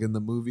obviously, yeah. like in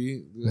the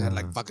movie, it had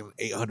like fucking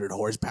 800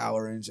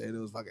 horsepower and shit. It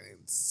was fucking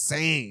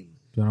insane.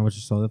 Do you know how much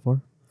you sold it for?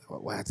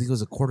 What, I think it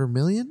was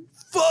 $250,000.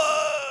 Fuck.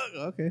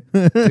 Okay.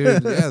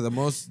 Dude, yeah, there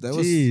was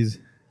Jeez.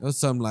 there was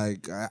some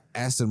like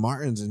Aston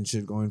Martins and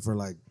shit going for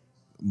like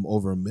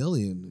over $1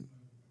 million.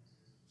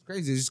 It's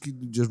crazy.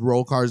 Just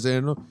roll cars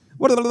in.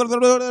 They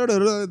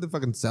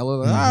fucking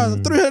sell it.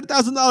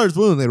 $300,000.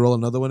 Boom. They roll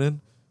another one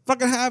in.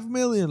 Fucking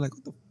 $500,000. Like,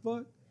 what the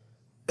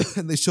fuck?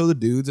 And they show the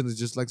dudes, and it's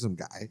just like some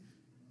guy.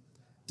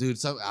 Dude,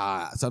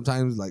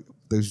 sometimes like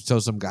they show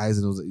some guys,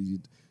 and it was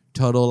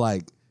total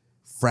like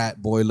frat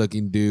boy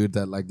looking dude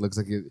that like looks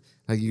like it.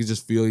 Like you can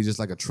just feel he's just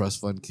like a trust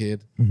fund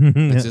kid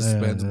that just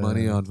spends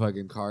money on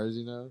fucking cars,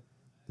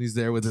 He's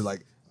there with his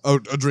like a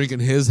drink in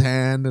his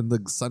hand and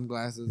the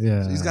sunglasses.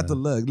 Yeah. He's got the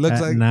look. Looks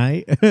At like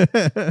night.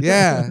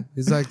 yeah.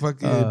 He's like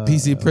fucking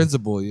PC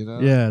principal, you know?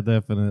 Yeah,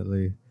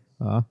 definitely.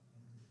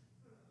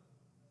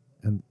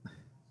 And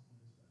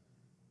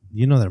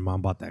you know their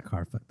mom bought that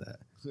car. Fuck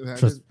that.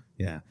 Trust.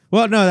 Yeah.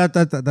 Well, no,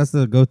 that's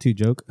the go-to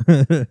joke.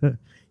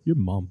 Your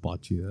mom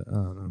bought you that. I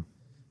don't know.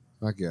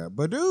 Fuck yeah.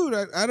 But dude,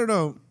 I don't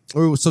know.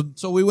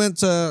 So we went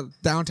to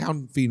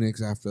downtown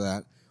Phoenix after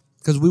that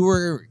because we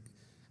were,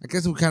 I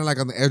guess we were kind of like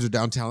on the edge of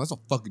downtown. That's a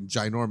fucking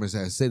ginormous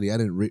ass city. I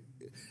didn't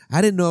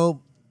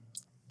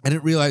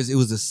realize it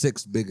was the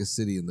sixth biggest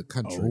city in the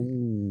country.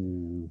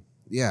 Oh.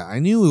 Yeah, I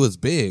knew it was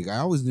big. I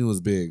always knew it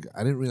was big. I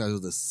didn't realize it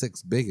was the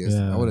sixth biggest.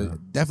 Yeah. I would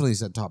have definitely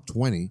said top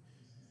 20,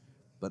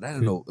 but I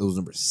didn't know it was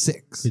number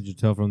 6. Did you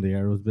tell from the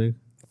air it was big?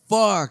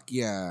 Fuck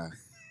yeah.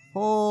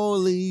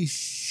 Holy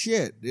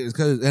shit.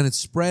 And it's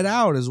spread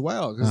out as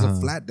well because it's a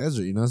flat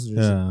desert, you know? So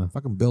just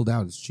fucking build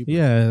out. It's cheaper.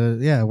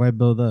 Yeah. Why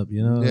build up,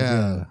 you know?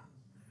 Yeah.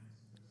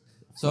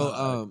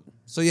 So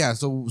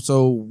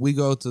we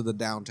go to the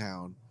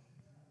downtown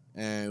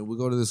and we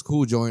go to this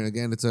cool joint.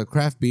 Again, it's a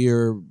craft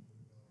beer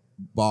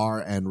bar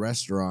and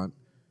restaurant.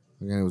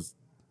 Again, it was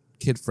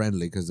kid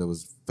friendly because there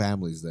was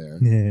families there.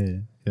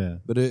 Yeah.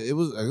 But it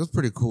was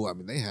pretty cool. I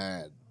mean, they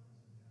had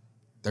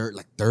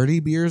 30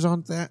 beers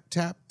on that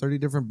tap, 30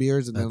 different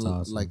beers, and That's then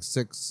awesome. like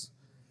 6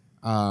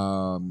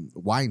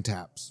 wine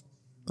taps.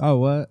 Oh,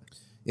 what?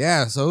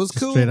 Yeah, so it was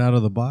cool. Straight out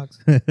of the box.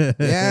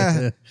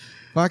 Yeah.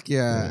 Fuck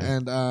yeah.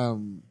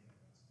 And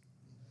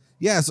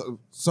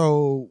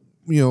so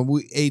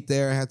we ate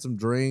there, had some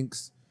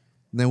drinks,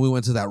 and then we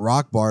went to that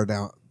rock bar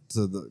down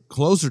to the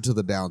closer to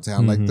the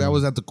downtown. Like that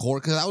was at the core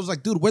because I was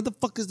like, dude, where the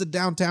fuck is the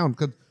downtown?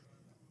 Because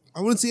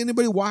I wouldn't see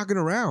anybody walking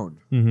around.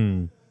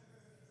 Mm-hmm.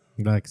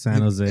 Like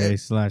San Jose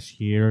 /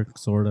 here,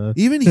 sort of.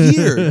 Even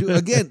here, dude,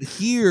 again,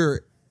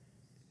 here,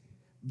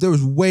 there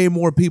was way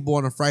more people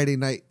on a Friday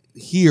night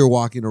here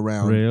walking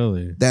around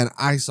Really? than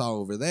I saw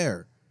over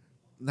there.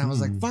 And I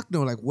was like, fuck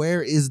no, like,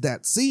 where is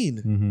that scene?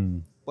 Mm-hmm.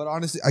 But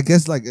honestly, I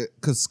guess like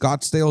because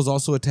Scottsdale is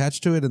also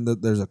attached to it, and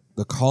there's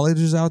the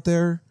colleges out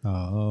there.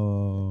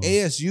 Oh.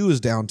 ASU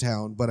is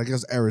downtown, but I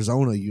guess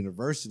Arizona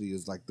University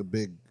is like the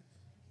big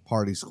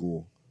party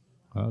school.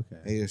 Okay.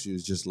 ASU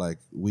is just like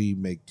we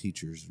make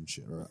teachers and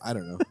shit. Or I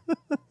don't know.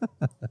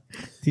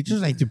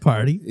 Teachers like to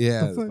party.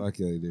 Yeah, fuck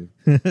yeah, they do.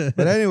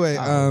 But anyway,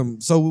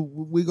 so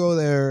we go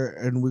there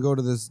and we go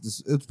to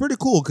this. It's pretty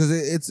cool because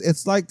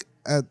it's like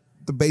at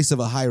the base of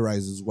a high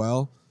rise as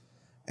well,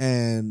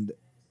 and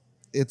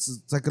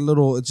it's like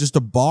it's just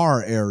a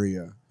bar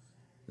area.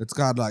 It's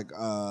got like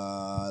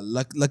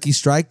Lucky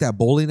Strike, that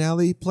bowling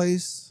alley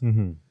place.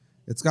 Mm-hmm.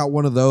 It's got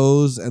one of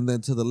those, and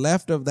then to the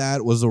left of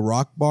that was a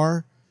rock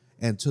bar,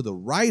 and to the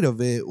right of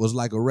it was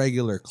like a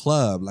regular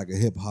club, like a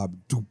hip hop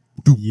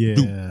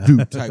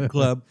type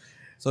club.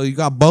 So you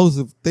got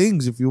both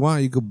things if you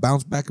want. You could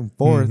bounce back and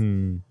forth.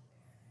 Mm-hmm.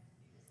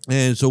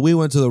 And so we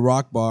went to the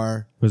rock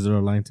bar. Was there a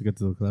line to get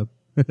to the club?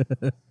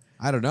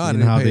 I don't know. I You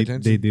didn't know how pay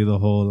attention. they do the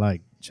whole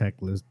like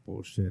checklist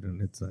bullshit,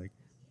 and it's like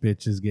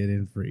bitches get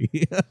in free.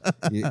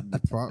 I mean,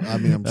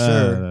 I'm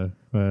sure.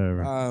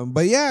 Whatever.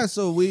 But yeah,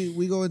 so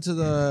we go into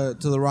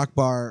the rock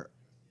bar,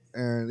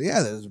 and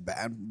yeah,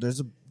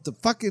 the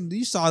fucking,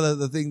 you saw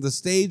the thing. The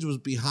stage was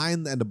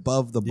behind and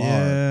above the bar.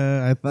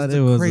 Yeah, I thought It's it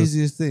the was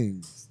craziest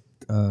thing.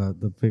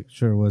 the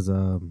picture was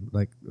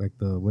like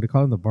the, what do you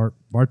call them, the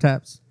bar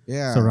taps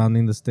Yeah,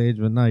 surrounding the stage,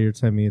 but now you're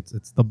telling me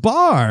it's the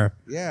bar.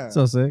 yeah.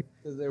 So sick.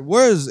 It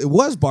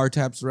was bar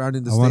taps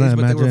surrounding the I wanna stage,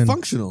 but they were imagine-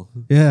 functional.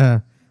 Yeah,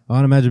 I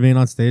want to imagine being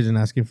on stage and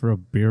asking for a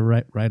beer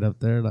right up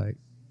there. Like,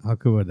 how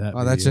cool would that? Oh,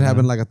 be, that should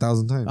happen like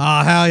 1,000 times.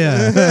 Oh, hell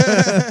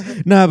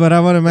yeah. No, but I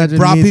want to imagine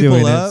brought me people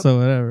doing up. it, so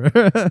whatever.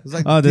 It was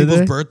like did people's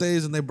they?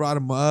 birthdays, and they brought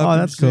them up. Oh,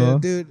 and that's shit. cool.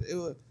 Dude.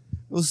 It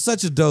was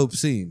such a dope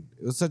scene.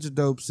 Was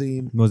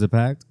it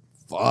packed?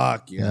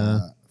 Fuck yeah.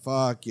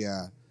 Fuck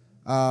yeah.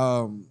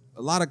 A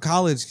lot of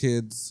college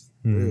kids.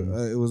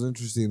 It was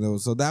interesting though.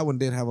 So that one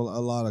did have a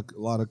lot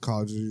of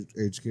college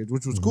age kids,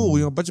 which was cool.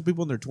 You know, a bunch of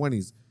people in their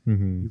 20s.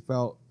 Mm-hmm. You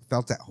felt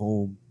at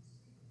home.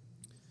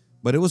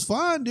 But it was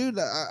fun, dude.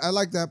 I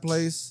like that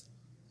place.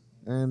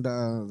 And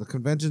the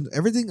convention,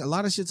 everything, a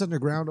lot of shit's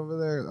underground over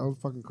there. That was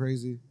fucking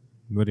crazy.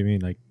 What do you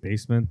mean, like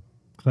basement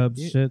club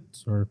shit,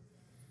 or?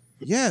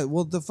 Yeah,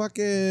 well, the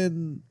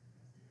fucking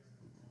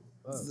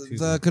Excuse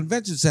the me.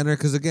 convention center,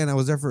 because again, I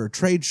was there for a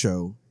trade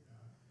show.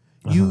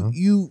 Uh-huh.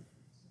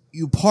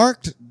 You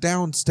parked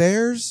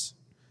downstairs,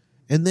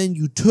 and then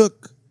you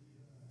took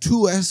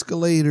 2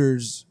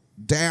 escalators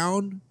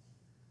down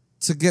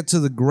to get to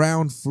the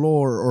ground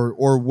floor,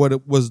 or what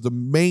it was, the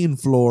main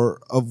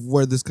floor of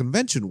where this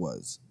convention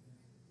was.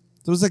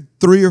 So it was like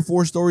 3 or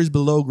 4 stories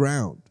below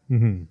ground.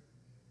 Mm-hmm.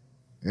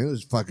 It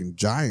was fucking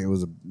giant. It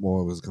was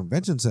a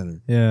convention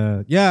center.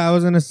 Yeah. I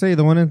was gonna say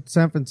the one in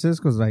San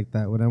Francisco's like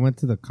that. When I went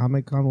to the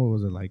Comic-Con, what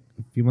was it, like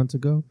a few months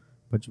ago?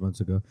 A bunch of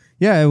months ago.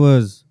 Yeah, it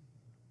was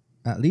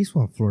at least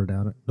 1 floor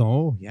down.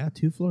 No, yeah,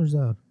 2 floors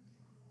down.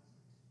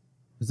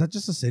 Is that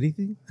just a city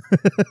thing?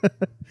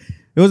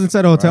 It was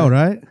inside a hotel,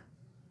 right?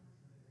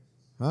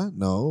 Huh?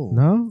 No.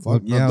 No?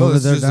 Fuck Yeah, no. over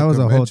This there, is that a was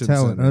a convention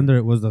hotel. center. Under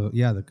it was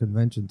the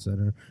convention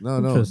center. No.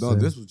 Interesting.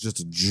 This was just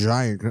a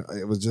giant.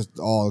 It was just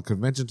all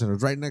convention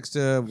centers right next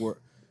to,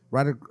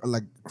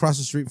 like across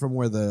the street from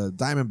where the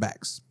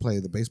Diamondbacks play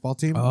the baseball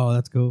team. Oh,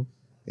 that's cool.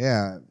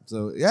 Yeah.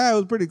 So yeah, it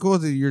was pretty cool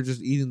that you're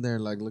just eating there,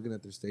 like looking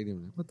at their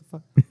stadium. Like, what the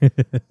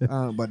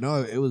fuck? But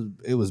no, it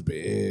was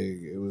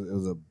big. It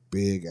was a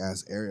big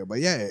ass area. But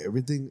yeah,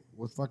 everything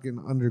was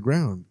fucking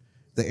underground.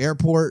 The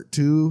airport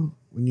too.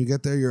 When you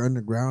get there, you're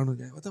underground.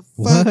 What the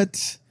fuck?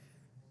 What?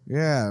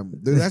 Yeah,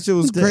 dude, that shit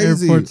was The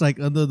crazy. airport's like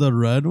under the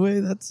runway.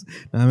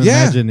 I'm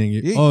imagining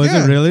it. Oh, is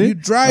it really? You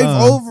drive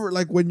over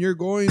like when you're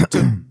going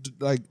to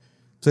like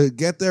to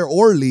get there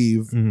or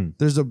leave. Mhm.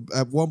 There's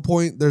at one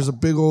point there's a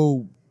big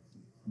old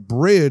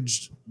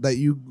bridge that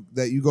you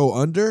go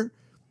under,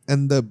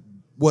 and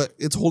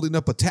it's holding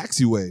up a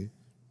taxiway.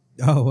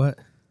 Oh, what?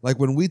 Like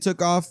when we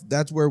took off,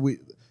 that's where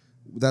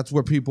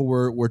people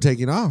were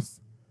taking off.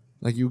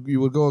 Like you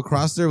would go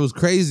across there. It was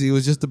crazy. It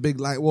was just a big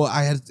line. Well,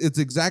 it's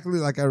exactly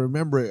like I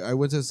remember it. I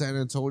went to San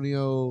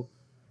Antonio,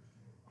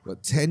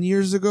 10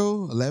 years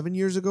ago, 11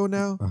 years ago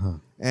now. Uh-huh.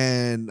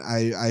 And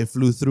I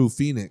flew through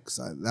Phoenix.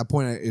 At that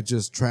point, it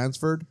just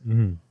transferred.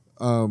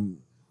 Mm-hmm.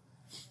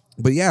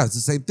 But yeah, it's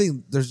the same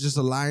thing. There's just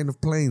a line of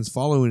planes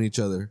following each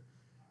other.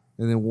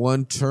 And then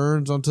one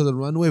turns onto the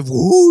runway.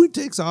 Whoo, he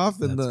takes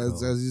off. And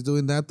That's cool. as he's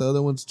doing that, the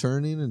other one's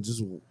turning and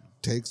just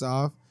takes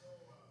off.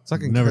 It's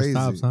fucking Never crazy.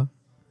 stops, huh?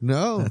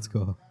 No. That's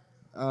cool.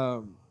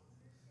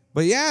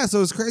 But yeah,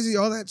 so it's crazy.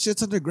 All that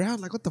shit's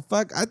underground. Like, what the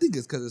fuck? I think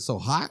it's because it's so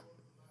hot.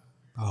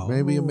 Oh.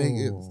 Maybe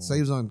it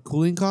saves on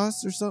cooling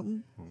costs or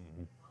something.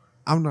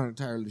 I'm not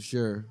entirely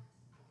sure.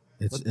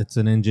 It's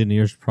an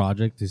engineer's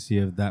project to see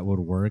if that would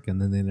work, and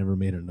then they never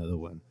made another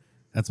one.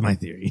 That's my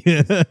theory. Nah,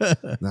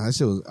 that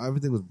shit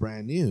everything was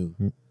brand new.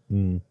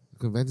 Mm. The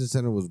convention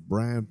center was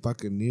brand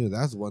fucking new.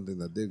 That's one thing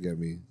that did get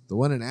me. The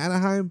one in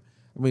Anaheim,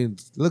 I mean,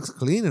 it looks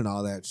clean and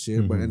all that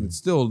shit, but and it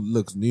still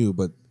looks new.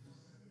 But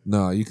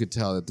no, you could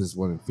tell that this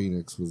one in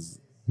Phoenix was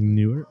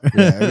Newer.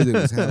 yeah, everything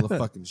was hella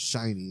fucking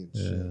shiny and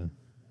shit. Yeah.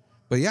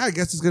 But yeah, I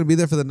guess it's gonna be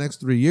there for the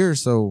next 3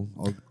 years. So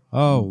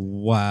Oh,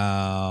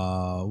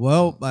 wow.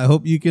 Well, I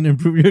hope you can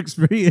improve your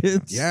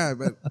experience. yeah,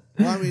 but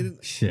well, I mean,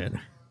 Shit.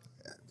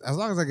 as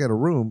long as I get a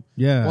room.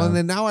 Yeah. Well, and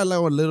then now I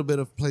know a little bit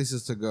of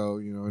places to go.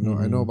 You know,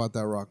 I know about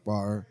that rock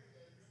bar.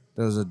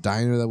 There was a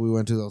diner that we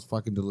went to that was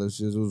fucking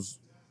delicious. It was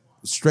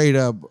straight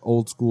up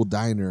old school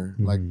diner,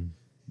 like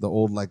the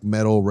old like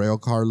metal rail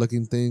car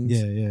looking things.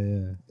 Yeah, yeah,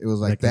 yeah. It was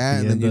like Like at that, the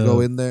and then end you go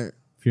of in there.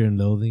 Fear and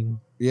Loathing.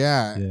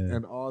 Yeah, Yeah.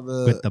 and all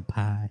the With the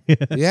pie.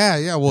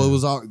 yeah. Well, it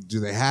was all.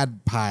 Dude, they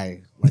had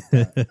pie like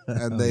that,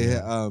 and they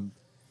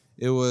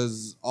it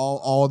was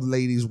all the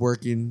ladies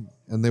working,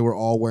 and they were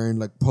all wearing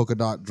like polka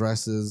dot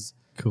dresses,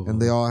 Cool.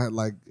 and they all had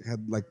like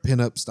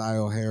pinup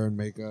style hair and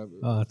makeup.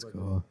 Oh, that's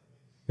cool.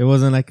 It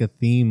wasn't like a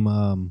theme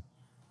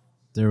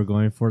they were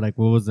going for. Like,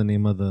 what was the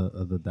name of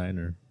the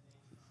diner?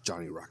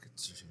 Johnny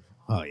Rockets.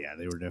 Oh, yeah,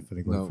 they were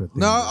definitely going No, for a theme.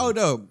 no, oh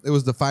no, it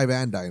was the 5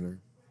 and Diner.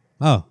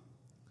 Oh.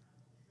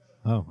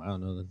 Oh, I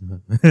don't know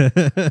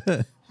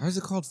that. How is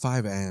it called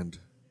 5 and?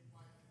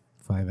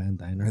 5 and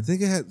Diner. I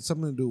think it had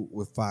something to do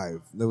with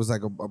 5. There was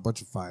like a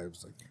bunch of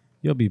 5s. Like,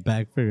 You'll be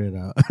back. Figure it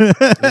out.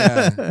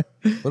 yeah,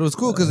 but it was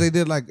cool because they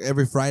did like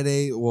every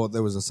Friday. Well,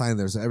 there was a sign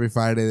there, so every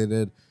Friday they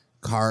did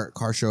car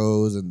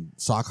shows and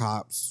sock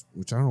hops,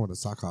 which I don't know what a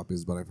sock hop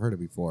is, but I've heard it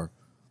before.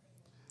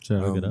 Should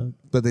I look it up?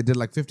 But they did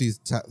like 50s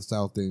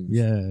style things.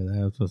 Yeah,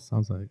 that's what it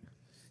sounds like.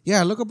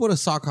 Yeah, look up what a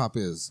sock hop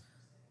is.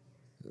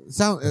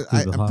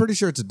 I'm pretty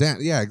sure it's a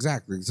dance. Yeah,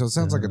 exactly. So it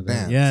sounds like a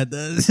dance. Yeah, it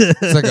does.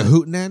 It's like a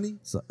hootenanny.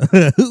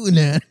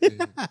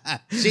 Hootenanny.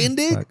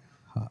 Shindig.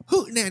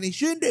 Hootenanny.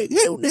 Shindig.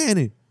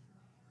 Hootenanny.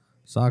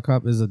 Sock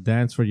hop is a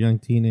dance for young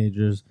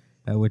teenagers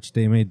at which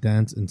they may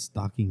dance in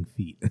stocking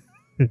feet.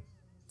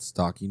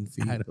 Stocking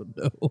feet. I don't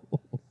know.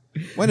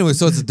 Well, anyway,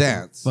 so it's a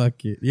dance.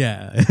 Fuck it.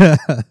 Yeah.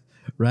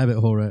 Rabbit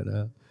hole right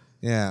now.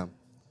 Yeah.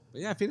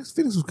 But yeah, Phoenix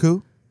was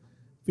cool.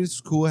 Phoenix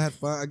was cool. I had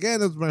fun.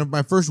 Again, it was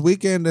my first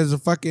weekend as a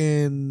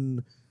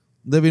fucking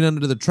living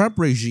under the Trump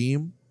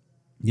regime.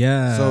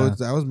 Yeah. So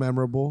that was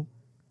memorable.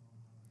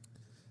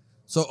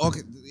 So,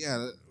 okay.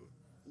 Yeah.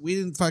 We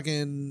didn't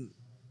fucking...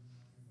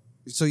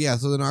 So, yeah.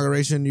 So, the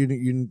inauguration,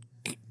 you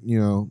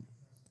know,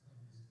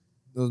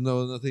 there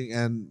was nothing.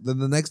 And then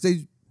the next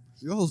day,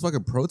 you know those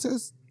fucking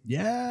protests?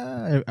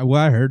 Yeah.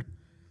 Well, I heard.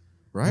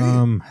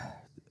 Right?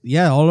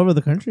 Yeah, all over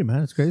the country,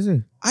 man. It's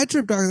crazy. I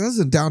tripped out. That was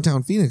in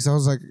downtown Phoenix. I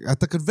was like, at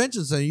the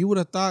convention center, you would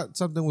have thought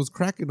something was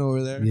cracking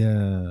over there.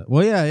 Yeah.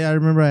 Well, yeah. I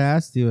remember I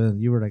asked you,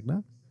 and you were like,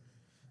 "No."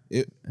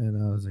 It,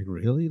 And I was like,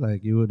 "Really?"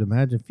 Like you would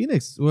imagine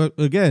Phoenix. Well,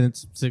 again,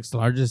 it's 6th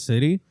largest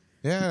city.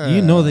 yeah.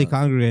 You know they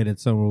congregated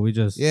somewhere. We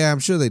just Yeah, I'm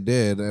sure they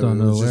did.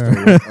 Don't It was know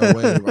just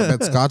away. I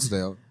bet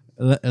Scottsdale.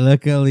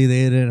 Luckily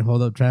they didn't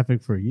hold up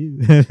traffic for you.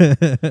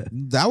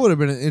 That would have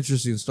been an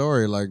interesting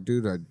story. Like,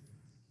 dude,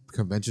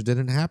 convention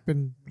didn't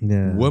happen.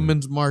 Yeah.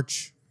 Women's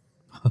March.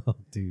 Oh,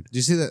 dude. Do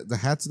you see the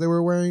hats they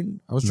were wearing?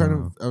 I was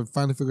trying to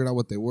finally figure out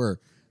what they were.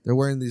 They're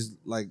wearing these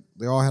like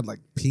they all had like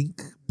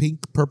pink,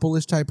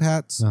 purplish type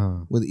hats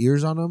with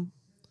ears on them.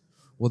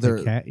 Well,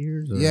 they're cat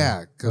ears. Or?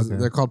 Yeah, because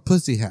they're called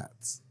pussy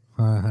hats.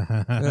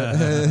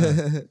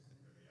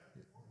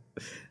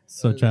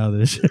 So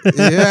childish.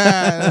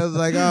 Yeah, I was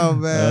like, oh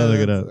man, look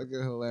it up.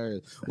 Fucking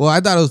hilarious. Well, I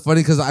thought it was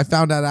funny because I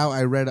found that out.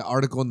 I read an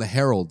article in the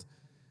Herald,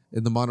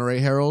 in the Monterey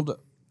Herald,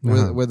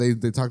 where they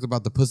talked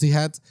about the pussy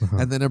hats,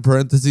 and then in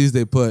parentheses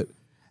they put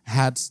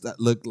hats that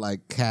look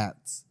like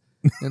cats.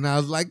 And I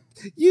was like,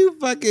 you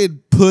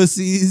fucking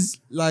pussies,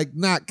 like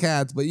not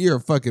cats, but you're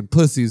fucking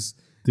pussies.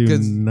 Do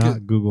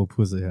not Google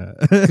pussy hat.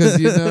 Because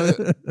you know,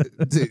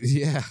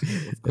 yeah,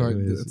 of course,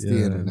 it's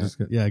the internet.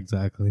 Yeah,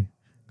 exactly.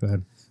 Go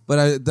ahead. But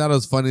I thought it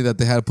was funny that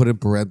they had to put in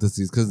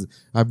parentheses because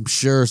I'm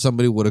sure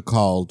somebody would have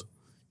called,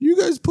 you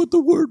guys put the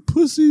word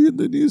pussy in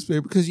the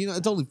newspaper. Because, you know,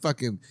 it's only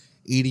fucking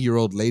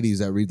 80-year-old ladies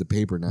that read the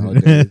paper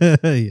nowadays.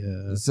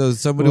 Yeah. So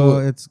somebody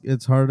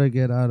it's hard to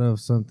get out of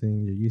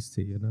something you're used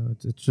to, you know?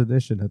 It's a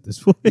tradition at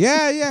this point.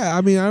 Yeah.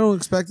 I mean, I don't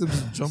expect them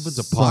to jump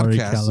into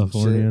podcasts.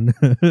 Californian.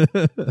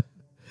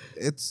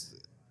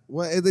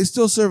 They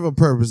still serve a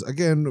purpose.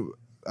 Again,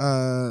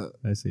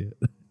 I see it.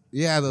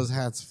 Yeah, those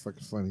hats are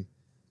fucking funny.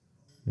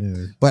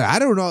 Yeah. But I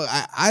don't know.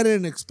 I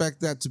didn't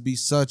expect that to be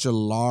such a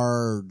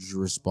large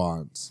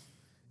response.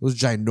 It was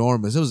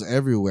ginormous. It was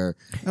everywhere.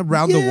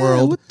 Around the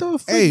world. What the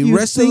fuck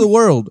Rest of the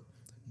world.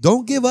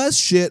 Don't give us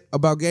shit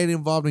about getting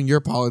involved in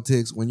your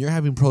politics when you're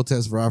having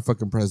protests for our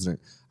fucking president.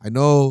 I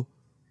know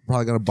we're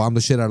probably going to bomb the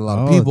shit out of a lot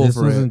of people this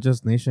for it. This wasn't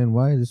just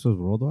nationwide. This was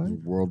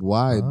worldwide?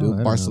 Worldwide,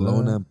 dude.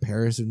 Barcelona and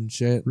Paris and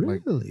shit.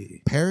 Really?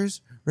 Like,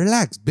 Paris?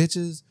 Relax,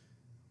 bitches.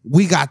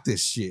 We got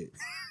this shit.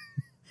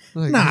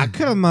 Like, nah,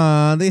 come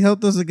on. They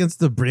helped us against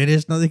the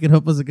British. Now they can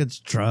help us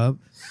against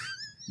Trump.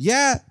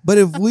 Yeah, but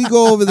if we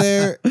go over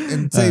there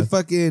and say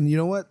fucking, you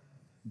know what?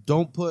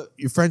 Don't put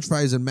your French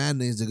fries and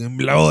mayonnaise. They're going to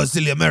be like, oh,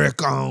 silly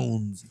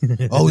Americans.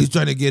 Oh, he's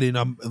trying to get in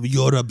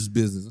Europe's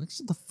business. Like,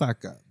 shut the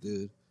fuck up,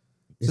 dude.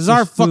 This is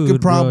our fucking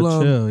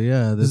problem. Bro,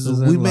 yeah,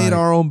 we made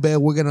our own bed.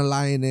 We're going to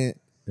lie in it.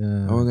 Yeah.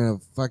 And we're going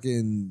to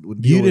fucking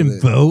deal You didn't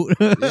vote.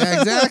 Yeah,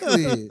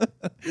 exactly.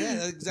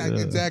 Yeah,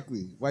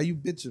 exactly. Why you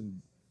bitching?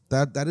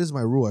 That is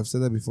my rule. I've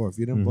said that before. If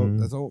you didn't vote,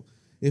 that's all.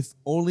 If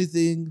only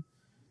thing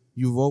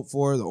you vote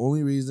for, the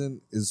only reason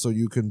is so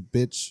you can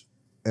bitch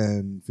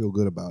and feel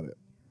good about it.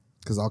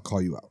 Because I'll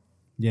call you out.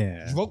 Yeah.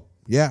 Did you vote?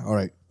 Yeah. All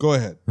right. Go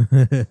ahead.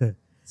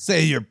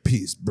 Say your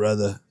piece,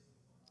 brother.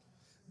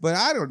 But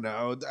I don't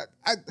know.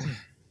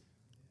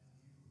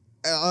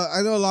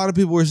 I know a lot of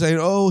people were saying,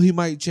 "Oh, he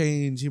might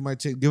change. He might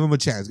change. Give him a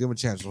chance. Give him a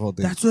chance." The whole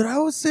thing. That's what I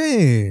was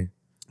saying.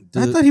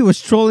 Dude, I thought he was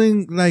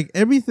trolling like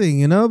everything,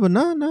 you know, but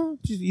no.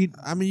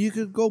 I mean, you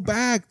could go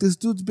back. This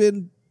dude's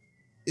been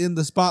in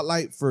the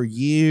spotlight for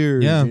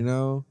years. Yeah. You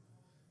know,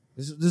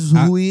 this is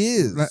who he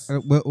is.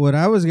 What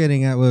I was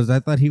getting at was I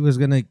thought he was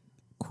gonna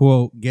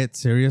quote get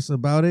serious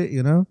about it,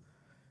 you know,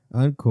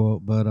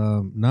 unquote. But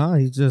nah,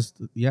 he's just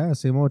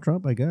same old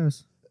Trump, I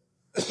guess.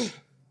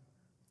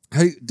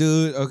 Hey,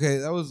 dude. Okay,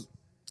 that was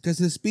because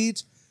his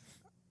speech.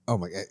 Oh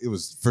my god! It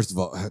was first of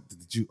all.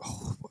 Did you?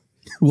 Oh,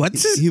 what?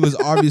 He was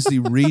obviously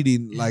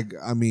reading. Like,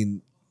 I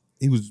mean,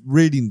 he was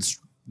reading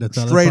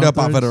straight up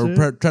off at a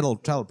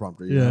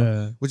teleprompter. You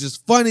know? Which is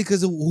funny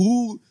because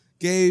who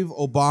gave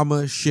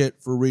Obama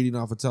shit for reading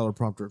off a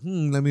teleprompter?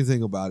 Let me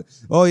think about it.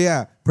 Oh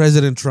yeah,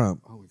 President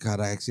Trump. Oh my god,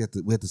 we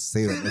have to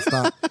say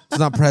that. It's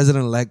not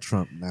President-elect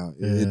Trump now.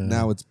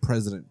 Now it's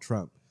President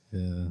Trump.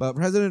 Yeah. But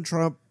President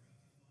Trump.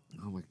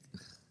 Oh my.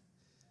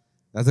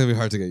 That's gonna be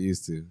hard to get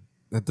used to.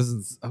 That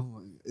doesn't.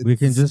 We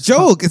can just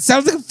joke. It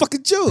sounds like a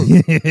fucking joke.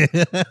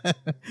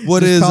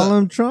 Call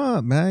him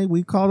Trump, man?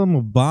 We called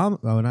him Obama.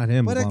 Oh, not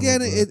him. But Obama,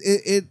 again,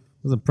 it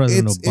wasn't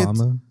President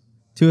Obama.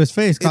 To his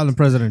face, called him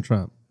President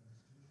Trump.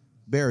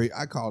 Barry,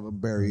 I called him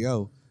Barry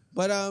O.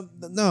 But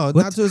no,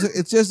 not to.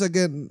 It's just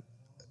again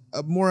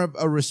more of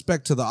a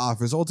respect to the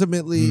office.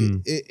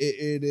 Ultimately,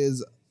 it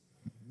is.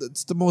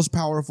 It's the most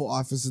powerful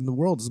office in the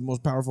world. It's the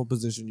most powerful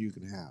position you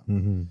can have.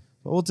 Mm-hmm.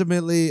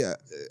 Ultimately,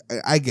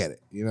 I get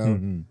it. You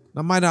know,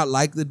 I might not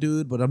like the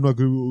dude, but I'm not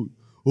going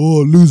to,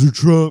 loser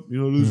Trump. You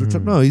know, loser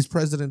Trump. No, he's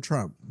President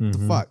Trump. What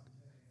the fuck?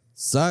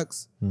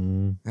 Sucks.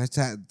 That's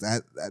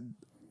that.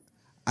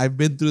 I've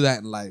been through that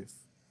in life.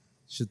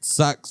 Shit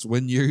sucks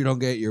when you don't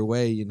get your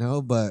way, you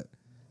know, but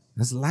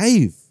that's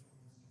life.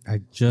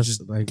 I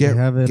just like get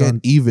on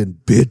even,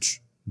 bitch.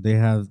 They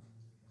have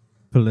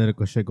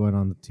political shit going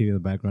on the TV in the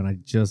background. I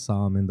just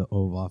saw him in the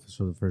Oval Office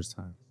for the first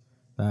time.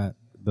 That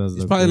does.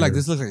 It's probably weird. Like,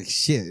 this looks like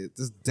shit.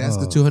 This desk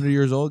is 200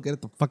 years old. Get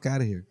it the fuck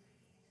out of here.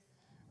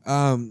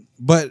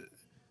 But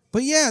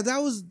yeah, that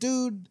was,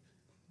 dude,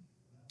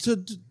 to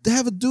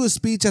do a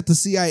speech at the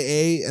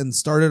CIA and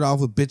started off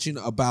with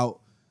bitching about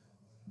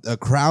a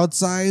crowd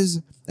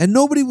size, and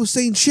nobody was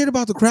saying shit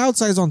about the crowd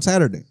size on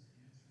Saturday.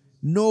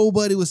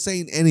 Nobody was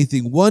saying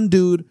anything. One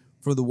dude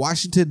for the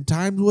Washington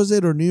Times, was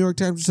it, or New York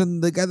Times or something,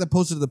 the guy that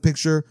posted the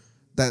picture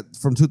that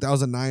from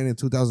 2009 and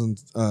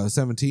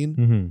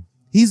 2017,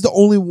 he's the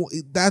only one.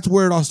 That's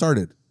where it all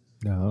started.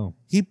 No,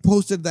 he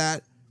posted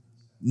that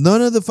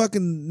None of the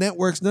fucking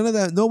networks, none of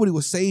that, nobody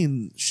was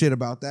saying shit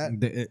about that.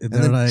 And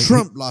then like,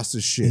 Trump lost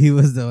his shit. He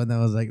was the one that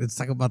was like, let's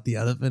talk about the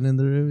elephant in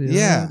the room.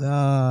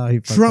 Yeah.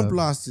 Trump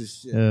lost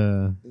his shit.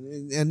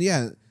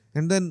 Yeah.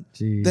 And then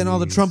all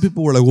the Trump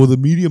people were like, well, the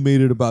media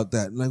made it about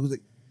that. And I was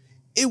like,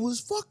 it was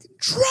fucking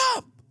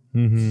Trump.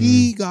 Mm-hmm.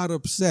 He got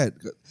upset.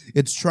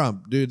 It's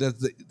Trump, dude. That's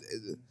the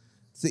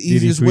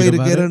easiest way to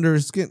get under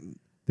his skin.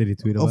 Did he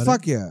tweet about it? Oh,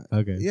 fuck yeah.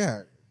 Okay.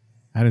 Yeah.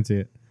 I didn't see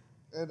it.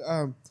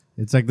 And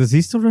it's like, does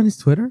he still run his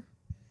Twitter?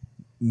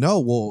 No,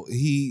 well,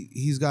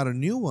 he's got a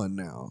new one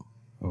now.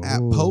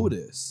 At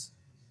POTUS.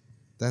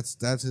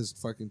 That's his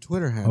fucking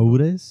Twitter handle.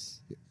 POTUS?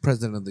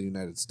 President of the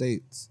United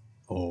States.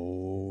 Oh.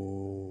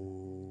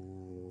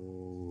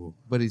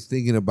 But he's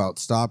thinking about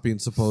stopping,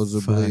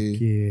 supposedly.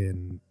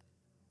 Fucking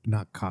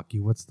not cocky.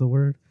 What's the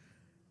word?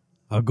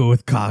 I'll go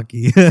with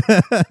cocky.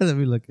 Let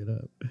me look it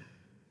up.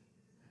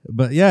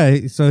 But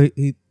yeah, so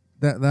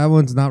that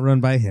one's not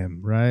run by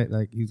him, right?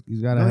 Like he's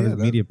got to have his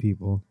media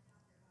people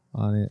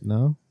on it.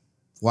 No.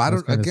 Well, I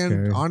don't. Again,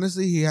 scary.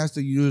 Honestly, he has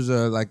to use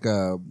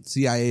a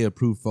CIA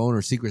approved phone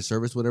or Secret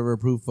Service whatever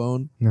approved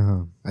phone.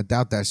 Uh-huh. I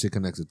doubt that shit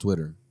connects to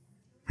Twitter.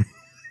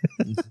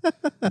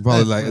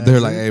 Probably like they're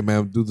like, hey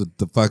man, do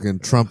the fucking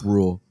Trump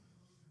rule.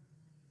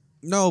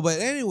 No, but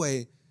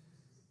anyway,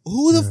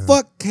 who the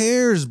fuck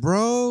cares,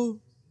 bro?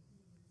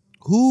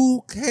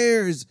 Who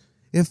cares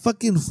if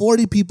fucking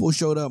 40 people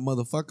showed up,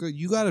 motherfucker?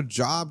 You got a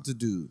job to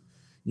do.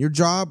 Your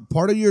job,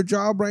 part of your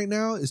job right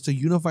now is to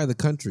unify the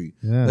country.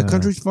 Yeah. The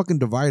country's fucking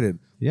divided.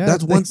 Yeah,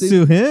 that's one thing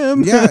to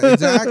him. Yeah,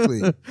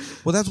 exactly.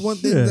 Well, that's one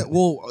thing that.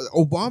 Well,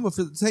 Obama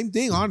for the same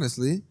thing.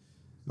 Honestly,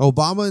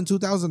 Obama in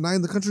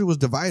 2009, the country was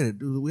divided.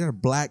 Dude, we had a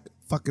black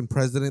fucking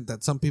president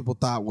that some people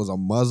thought was a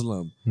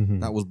Muslim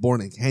that was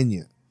born in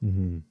Kenya.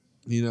 Mm-hmm.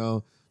 You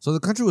know, so the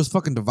country was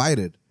fucking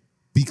divided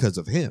because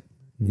of him.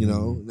 You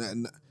know,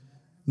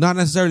 not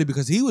necessarily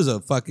because he was a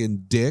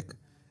fucking dick.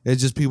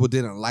 It's just people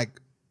didn't like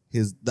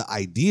the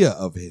idea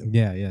of him.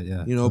 Yeah.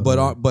 You know,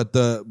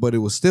 but it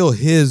was still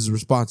his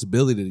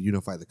responsibility to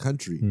unify the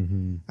country,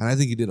 and I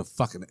think he did a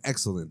fucking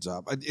excellent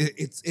job.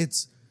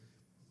 It's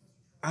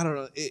I don't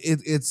know.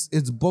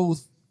 It's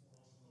both,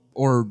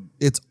 or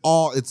it's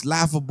all. It's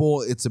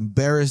laughable. It's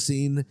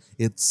embarrassing.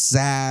 It's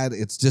sad.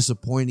 It's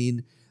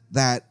disappointing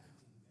that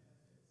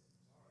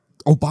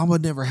Obama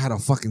never had a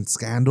fucking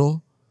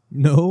scandal.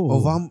 No,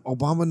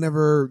 Obama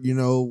never,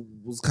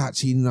 was caught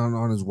cheating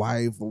on his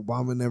wife.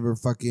 Obama never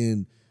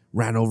fucking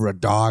ran over a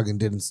dog and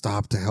didn't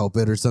stop to help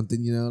it or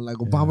something. Like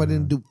Obama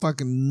didn't do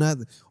fucking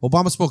nothing.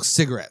 Obama smoked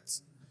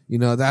cigarettes.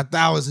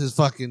 That was his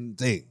fucking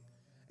thing.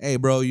 Hey,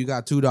 bro, you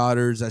got 2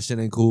 daughters. That shit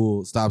ain't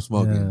cool. Stop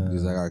smoking. Yeah.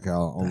 He's like, all right,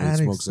 Cal, only that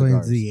smoke explains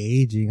cigars.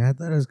 The aging. I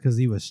thought it was because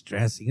he was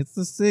stressing. It's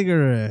the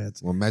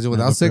cigarettes. Well, imagine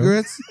without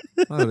cigarettes.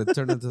 I would have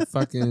turned into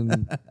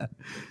fucking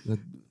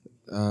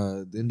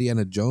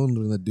Indiana Jones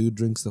when the dude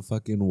drinks the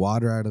fucking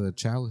water out of the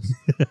chalice.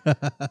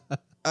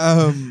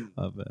 Not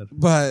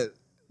bad.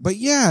 But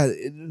yeah,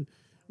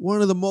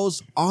 one of the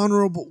most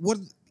honorable,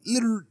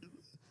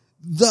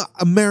 the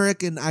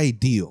American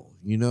ideal,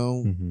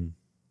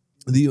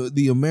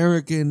 the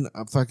American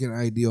fucking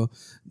ideal.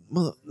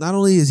 Not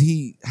only is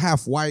he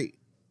half white,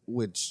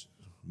 which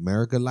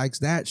America likes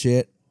that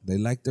shit. They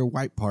like their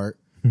white part,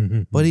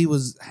 but he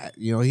was,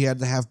 he had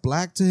to have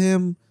black to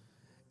him,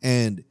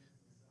 and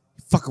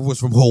fucker was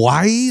from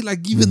Hawaii.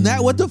 Like even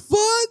that, what the fuck?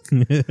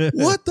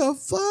 What the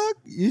fuck?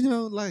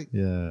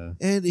 Yeah.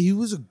 And he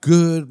was a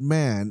good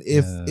man.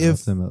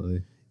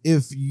 Ultimately.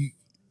 If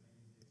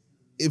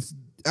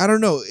I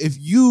don't know, if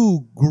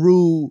you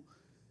grew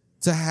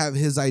to have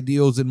his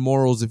ideals and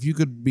morals, if you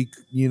could be,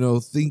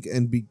 think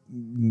and be,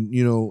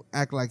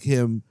 act like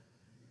him,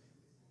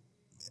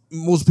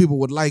 most people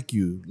would like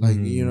you. Like,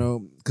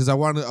 because I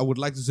would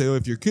like to say,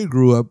 if your kid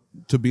grew up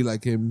to be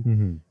like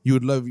him, you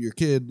would love your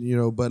kid,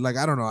 but like,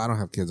 I don't know. I don't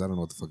have kids. I don't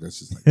know what the fuck that's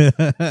just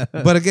like.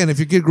 But again, if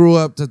your kid grew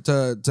up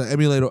to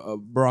emulate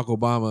Barack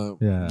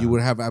Obama, you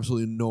would have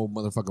absolutely no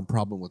motherfucking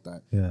problem with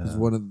that. Yeah. He's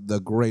one of the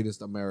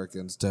greatest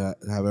Americans to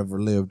have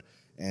ever lived.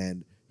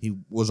 And he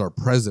was our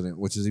president,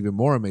 which is even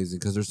more amazing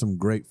because there's some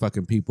great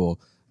fucking people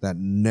that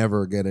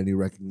never get any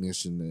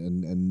recognition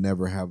and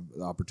never have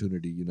the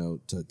opportunity,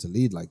 to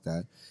lead like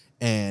that.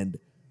 And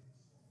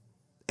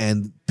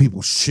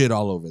people shit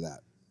all over that.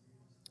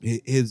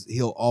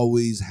 He'll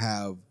always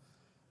have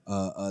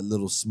a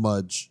little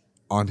smudge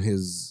on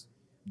his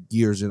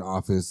years in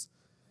office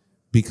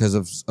because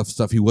of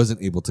stuff he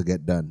wasn't able to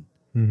get done,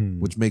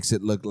 which makes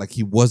it look like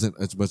he wasn't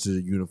as much as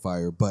a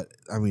unifier. But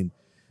I mean,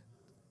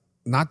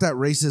 not that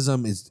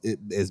racism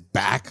is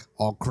back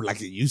all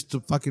like it used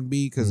to fucking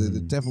be, because it's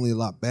definitely a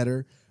lot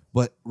better.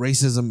 But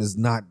racism is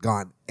not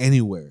gone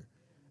anywhere,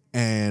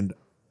 and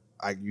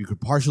you could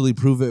partially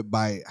prove it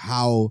by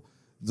how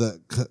the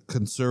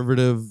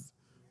conservative,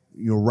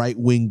 right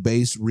wing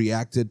base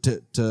reacted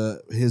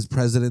to his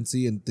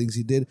presidency and things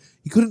he did.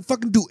 He couldn't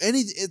fucking do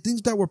any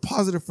things that were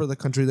positive for the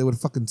country. They would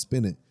fucking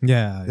spin it.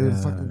 Yeah, they would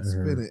fucking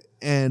spin it,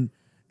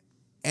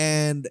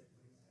 and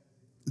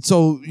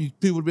so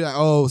people would be like,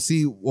 oh,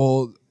 see,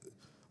 well,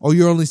 oh,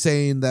 you're only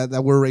saying that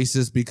we're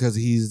racist because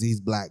he's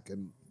black,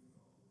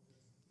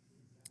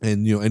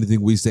 and you know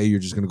anything we say, you're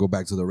just gonna go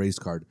back to the race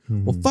card.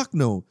 Well, fuck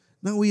no.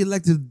 Now we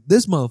elected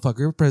this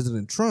motherfucker,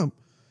 President Trump,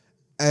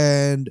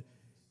 and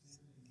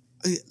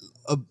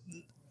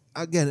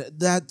again,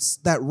 that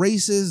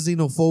racist,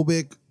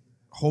 xenophobic,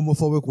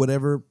 homophobic,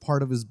 whatever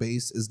part of his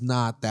base is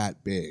not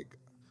that big.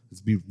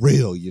 Let's be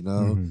real, you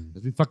know.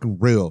 Let's be fucking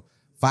real.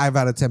 5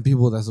 out of 10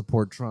 people that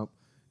support Trump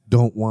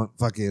don't want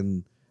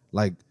fucking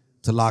like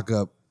to lock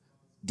up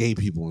gay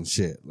people and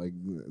shit. Like,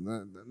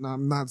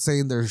 I'm not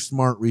saying they're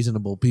smart,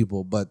 reasonable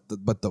people, but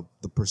the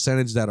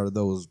percentage that are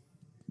those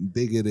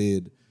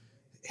bigoted,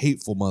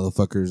 hateful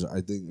motherfuckers, I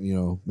think, you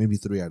know, maybe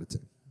 3 out of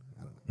 10.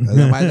 I don't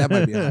know. That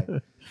might be high.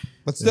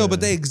 But still,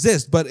 but they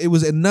exist. But it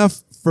was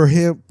enough for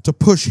him to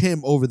push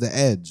him over the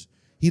edge.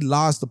 He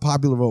lost the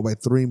popular vote by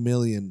 3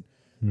 million,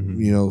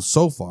 you know,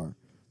 so far.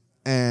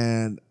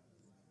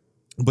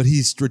 But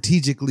he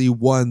strategically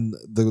won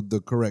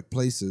the correct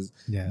places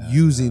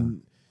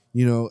using,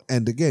 you know,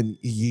 and again,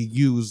 he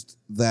used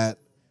that.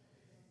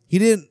 He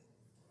didn't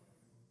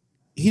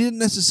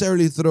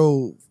necessarily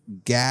throw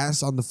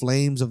gas on the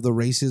flames of the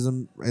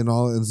racism and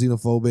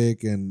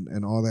xenophobic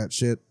and all that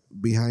shit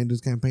behind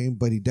his campaign,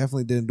 but he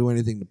definitely didn't do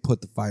anything to put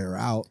the fire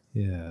out.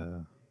 Yeah.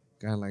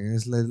 Kind of like,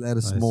 just let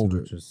it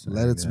smolder.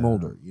 Let it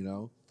smolder, you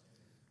know?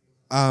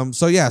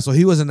 So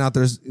he wasn't out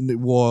there.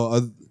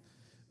 Well,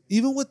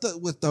 even with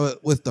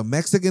the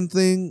Mexican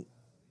thing,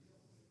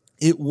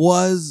 it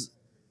was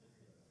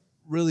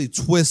really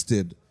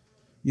twisted.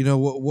 You know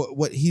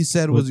what he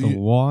said with was the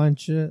wall and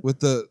shit. With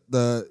the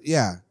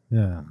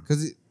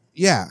because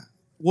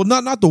well,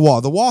 not the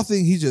wall. The wall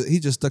thing, he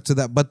just stuck to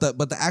that. But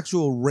the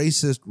actual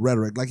racist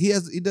rhetoric, like he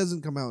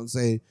doesn't come out and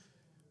say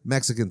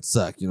Mexicans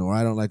suck. You know, or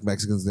I don't like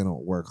Mexicans. They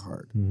don't work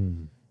hard.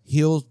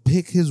 He'll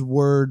pick his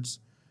words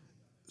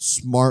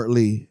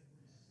smartly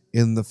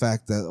in the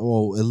fact that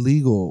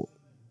illegal.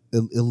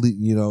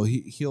 You know,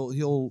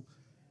 he'll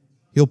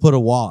put a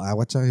wall.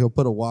 Watch out, he'll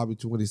put a wall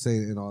between what he's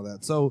saying and all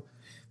that.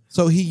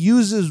 So he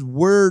uses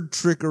word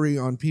trickery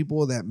on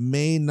people that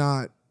may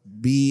not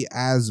be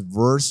as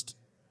versed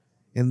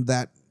in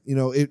that. You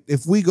know,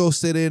 if we go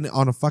sit in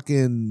on a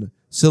fucking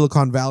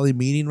Silicon Valley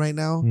meeting right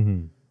now,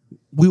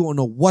 we won't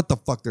know what the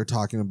fuck they're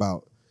talking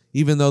about.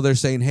 Even though they're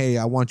saying, "Hey,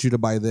 I want you to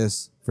buy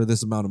this for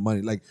this amount of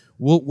money," like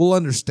we'll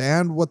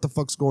understand what the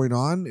fuck's going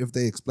on if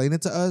they explain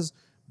it to us.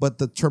 But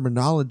the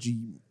terminology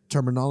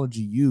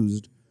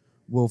used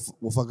will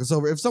fuck us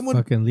over. If someone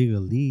fucking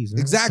legalese, right?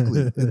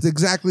 Exactly, it's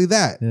exactly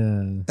that.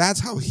 Yeah, that's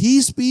how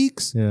he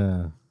speaks.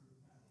 Yeah,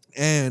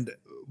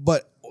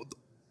 but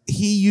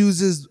he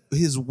uses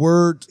his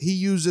words. He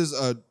uses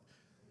a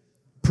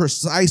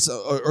precise,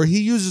 or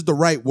he uses the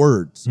right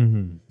words.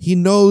 He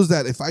knows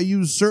that if I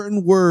use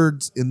certain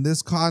words in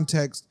this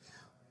context,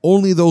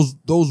 only those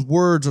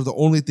words are the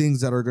only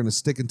things that are going to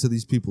stick into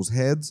these people's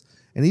heads.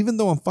 And even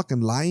though I'm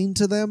fucking lying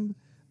to them,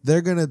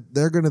 they're gonna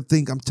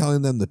think I'm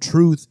telling them the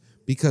truth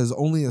because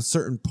only a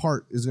certain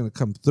part is gonna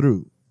come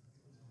through.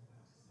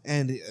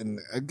 And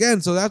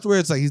again, so that's where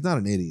it's like he's not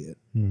an idiot.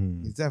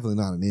 He's definitely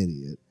not an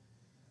idiot.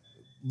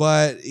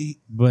 But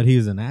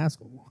he's an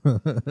asshole.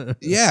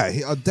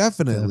 Yeah,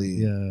 definitely.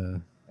 Yeah.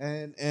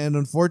 And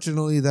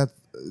unfortunately, that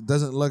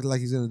doesn't look like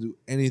he's gonna do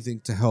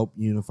anything to help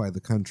unify the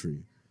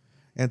country.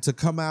 And to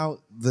come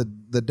out the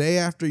day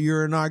after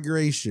your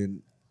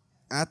inauguration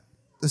at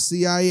the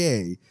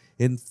CIA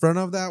in front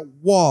of that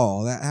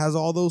wall that has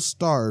all those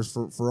stars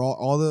for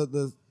all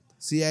the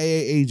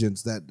CIA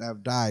agents that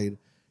have died,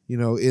 you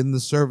know, in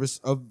the service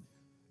of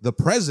the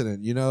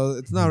president. You know,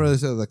 it's not really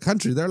the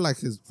country. They're like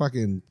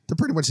they're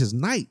pretty much his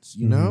knights,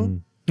 you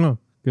know? Oh,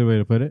 good way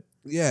to put it.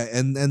 Yeah,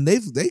 and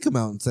they come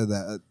out and said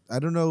that. I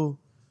don't know.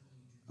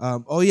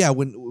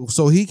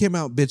 So he came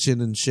out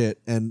bitching and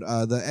shit, and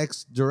the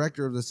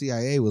ex-director of the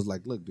CIA was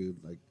like, "Look, dude,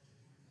 like,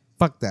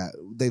 fuck that."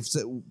 They've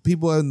said,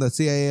 people in the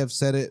CIA have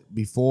said it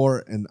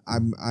before, and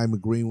I'm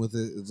agreeing with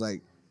it. It's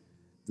like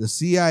the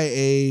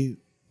CIA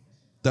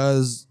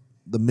does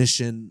the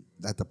mission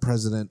that the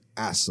president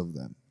asks of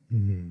them,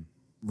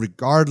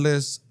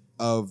 regardless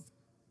of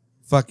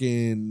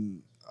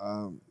fucking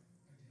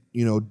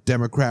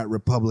Democrat,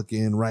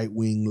 Republican, right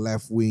wing,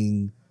 left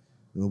wing.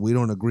 We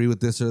don't agree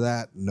with this or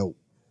that. Nope.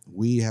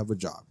 We have a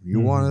job.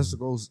 You want us to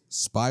go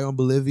spy on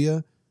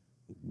Bolivia?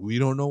 We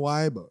don't know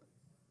why, but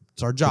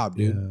it's our job,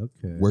 dude. Yeah,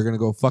 okay. We're going to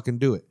go fucking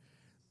do it.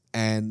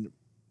 And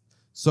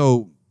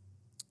so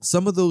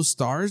some of those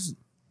stars,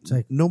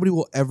 like, nobody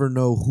will ever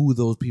know who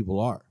those people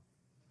are.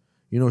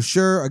 You know,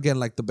 sure, again,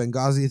 like the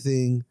Benghazi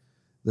thing,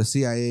 the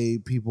CIA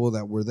people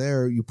that were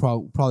there, you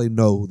probably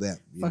know them.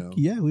 Fuck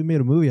yeah, we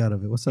made a movie out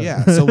of it. What's up?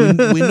 Yeah, so we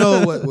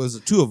know what was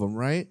the two of them,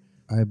 right?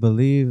 I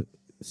believe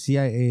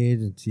CIA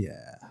agents,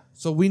 yeah.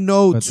 So we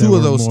know two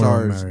of those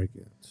stars.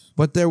 Americans.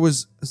 But there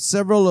was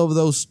several of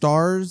those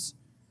stars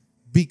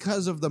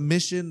because of the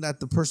mission that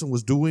the person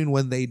was doing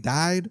when they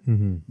died.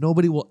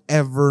 Nobody will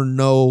ever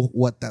know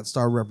what that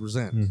star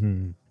represents.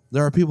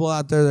 There are people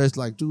out there that's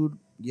like, dude,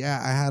 yeah,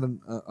 I had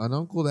an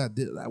uncle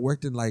that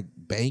worked in like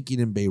banking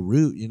in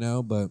Beirut, you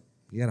know, but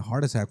He had a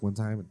heart attack one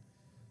time. And,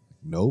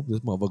 nope, this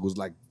motherfucker was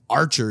like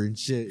Archer and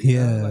shit.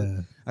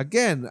 Yeah.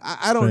 Again,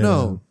 I don't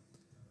know.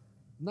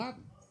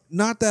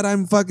 Not that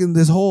I'm fucking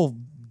this whole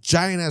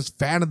giant ass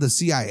fan of the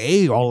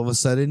CIA all of a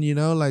sudden, you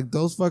know, like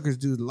those fuckers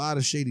do a lot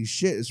of shady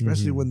shit,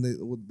 especially when they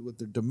with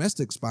their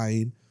domestic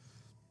spying.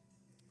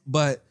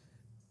 But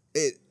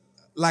it,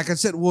 like I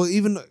said, well,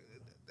 even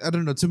I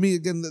don't know. To me,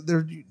 again,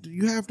 there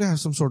you have to have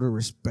some sort of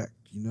respect,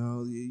 you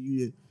know,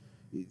 you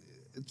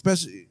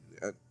especially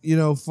you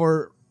know,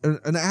 for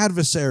an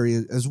adversary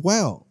as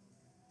well.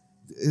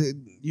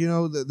 You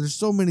know, there's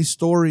so many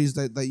stories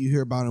that you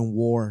hear about in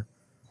war,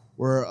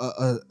 where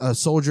a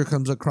soldier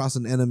comes across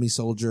an enemy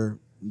soldier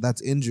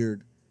that's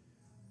injured,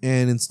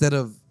 and instead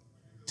of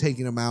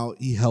taking him out,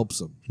 he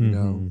helps him, you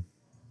know?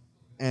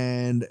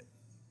 And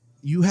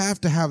you have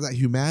to have that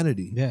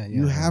humanity. Yeah.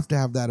 You have to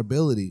have that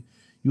ability.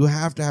 You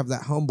have to have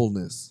that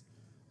humbleness.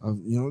 Of,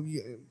 you know,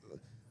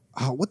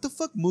 what the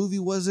fuck movie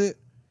was it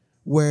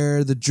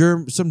where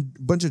some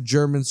bunch of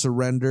Germans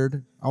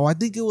surrendered? Oh, I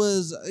think it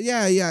was,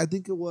 I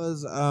think it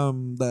was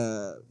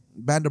the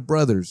Band of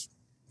Brothers.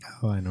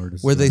 Oh, I know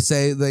where they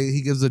say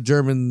he gives the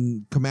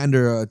German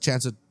commander a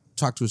chance to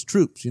talk to his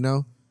troops, you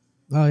know?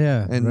 Oh,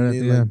 yeah. And right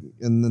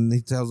and then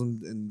he tells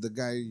him, and the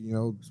guy, you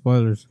know...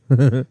 Spoilers.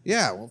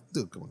 Yeah, well,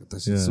 dude, come on,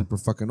 that's super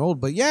fucking old.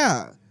 But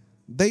yeah,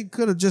 they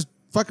could have just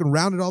fucking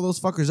rounded all those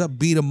fuckers up,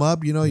 beat them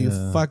up, you know? You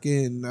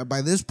fucking...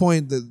 by this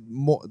point,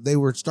 they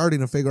were starting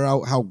to figure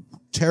out how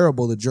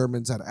terrible the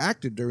Germans had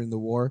acted during the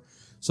war.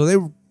 So they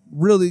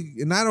really...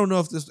 And I don't know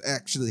if this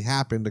actually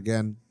happened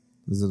again.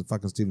 This is a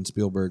fucking Steven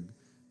Spielberg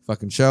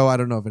fucking show. I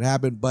don't know if it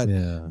happened, but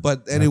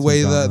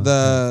anyway,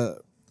 the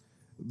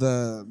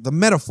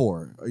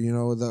metaphor, you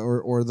know,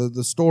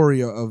 the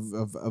story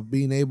of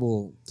being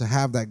able to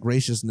have that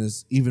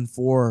graciousness even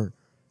for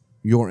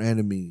your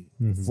enemy,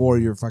 for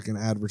your fucking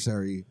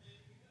adversary,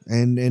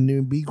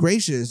 and be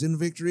gracious in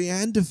victory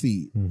and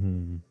defeat.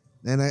 And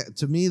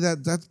to me,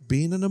 that's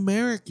being an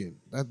American.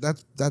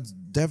 That's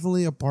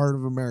definitely a part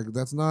of America.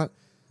 That's not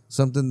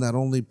something that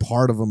only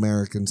part of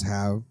Americans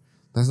have.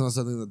 That's not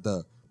something that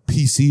the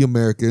PC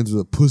Americans or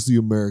the pussy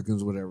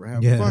Americans, whatever,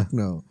 have. Fuck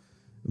no.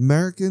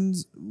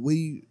 Americans,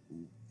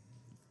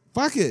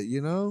 fuck it,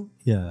 you know?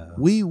 Yeah.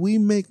 We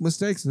make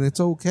mistakes and it's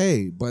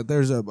okay. But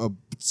there's a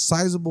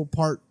sizable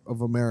part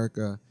of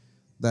America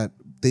that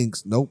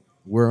thinks, nope,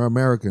 we're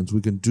Americans.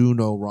 We can do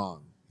no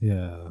wrong.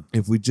 Yeah.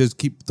 If we just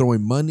keep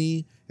throwing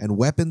money and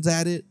weapons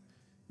at it,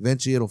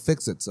 eventually it'll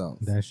fix itself.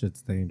 That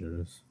shit's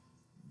dangerous.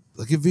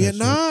 Look at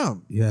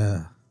Vietnam.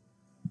 Yeah.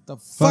 The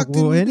fuck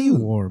well, any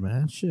war,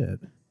 man. Shit.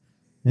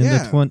 In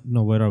the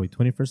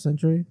 21st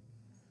century?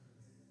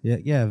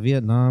 Yeah,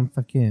 Vietnam,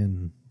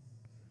 fucking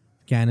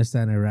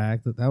Afghanistan,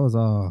 Iraq. That was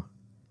all.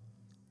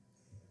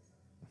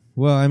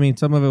 Well, I mean,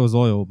 some of it was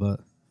oil,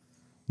 but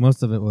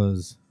most of it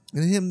was.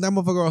 And that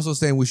motherfucker also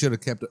saying we should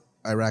have kept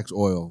Iraq's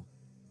oil.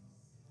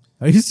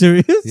 Are you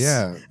serious?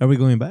 Yeah. Are we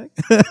going back?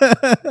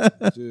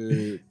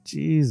 Dude.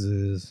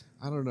 Jesus.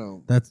 I don't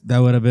know. That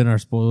would have been our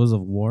spoils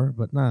of war,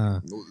 but nah.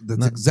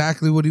 That's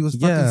exactly what he was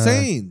fucking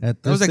saying.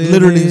 That was like stage,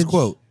 literally his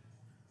quote.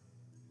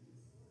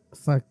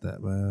 Fuck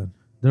that, man.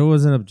 There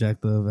was an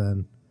objective,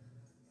 and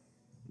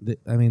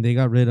they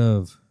got rid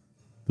of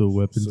the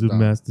weapons of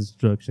mass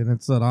destruction.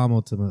 It's Saddam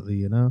ultimately,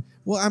 you know.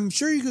 Well, I'm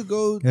sure you could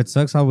go. It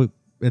sucks how it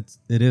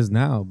is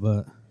now,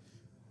 but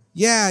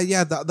yeah.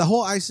 The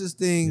whole ISIS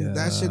thing,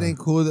 that shit ain't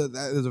cool.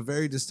 That is a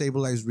very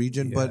destabilized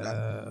region,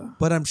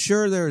 but I'm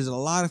sure there's a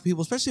lot of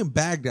people, especially in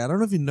Baghdad. I don't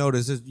know if you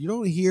noticed this. You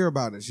don't hear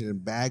about it shit in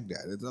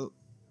Baghdad. It's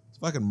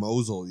fucking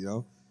Mosul, you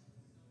know.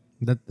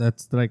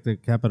 That's like the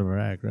capital of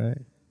Iraq, right?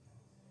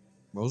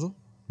 Mosul?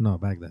 No,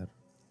 Baghdad.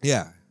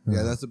 Yeah,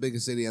 that's the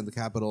biggest city and the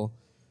capital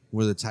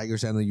where the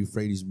Tigris and the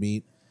Euphrates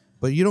meet.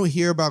 But you don't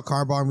hear about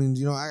car bombings.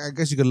 You know, I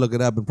guess you could look it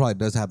up. It probably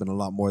does happen a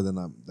lot more than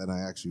I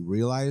actually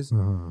realize.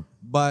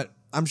 But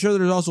I'm sure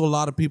there's also a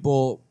lot of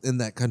people in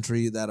that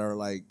country that are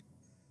like,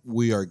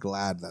 we are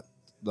glad that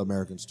the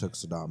Americans took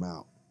Saddam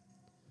out.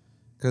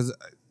 Because,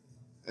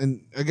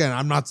 and again,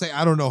 I'm not saying,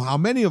 I don't know how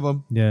many of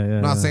them.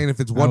 I'm not saying if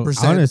it's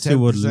 1%. I honestly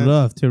would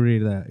love to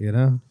read that, you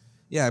know?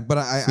 Yeah, but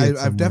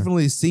I've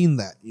definitely seen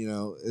that, you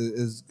know,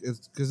 it's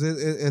because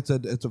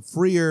it's a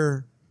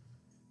freer,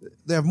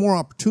 they have more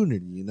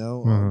opportunity, you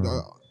know,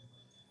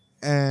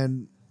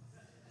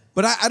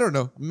 but I don't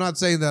know. I'm not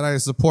saying that I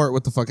support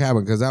what the fuck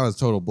happened because that was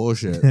total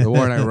bullshit. The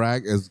war in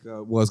Iraq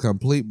was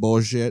complete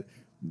bullshit.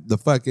 The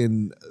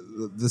fucking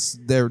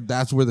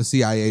that's where the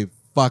CIA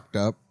fucked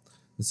up.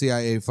 The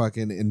CIA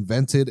fucking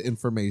invented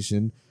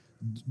information.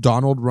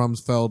 Donald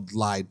Rumsfeld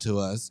lied to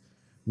us.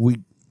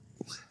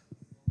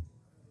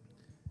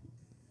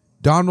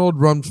 Donald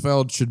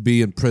Rumsfeld should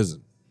be in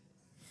prison.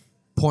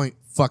 Point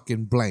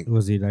fucking blank.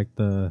 Was he like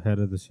the head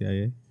of the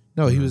CIA?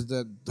 No, he was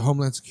the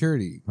Homeland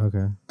Security.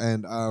 Okay.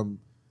 And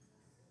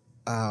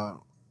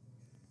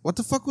what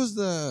the fuck was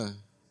the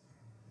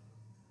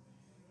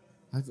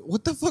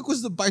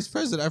vice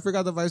president? I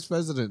forgot the vice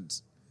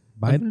president.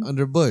 Biden?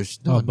 Under Bush.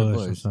 No, under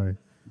Bush. I'm sorry.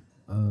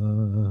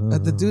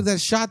 The dude that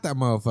shot that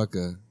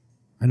motherfucker.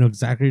 I know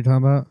exactly what you're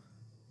talking about.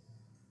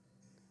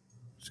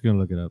 Just gonna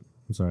look it up.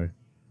 I'm sorry.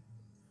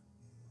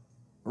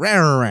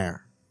 Rabble.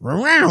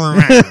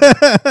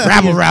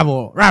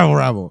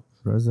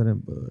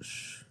 President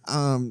Bush.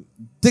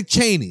 Dick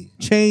Cheney.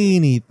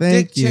 Cheney.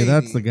 Thank you. Cheney.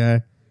 That's the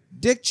guy.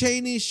 Dick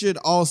Cheney should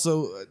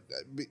also.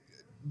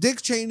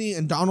 Dick Cheney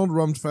and Donald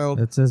Rumsfeld.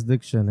 It says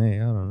Dick Cheney.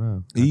 I don't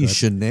know.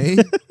 Cheney?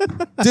 Dude,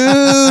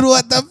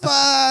 what the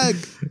fuck?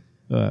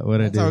 What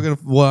I do?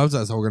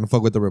 That's how we're gonna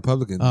fuck with the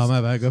Republicans. Oh, my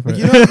bad. Go for it.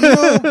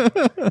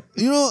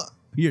 You know.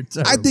 You're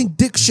terrible. I think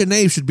Dick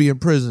Cheney should be in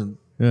prison.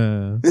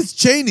 Yeah. It's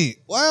Cheney.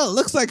 Well, it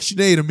looks like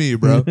Cheney to me,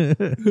 bro.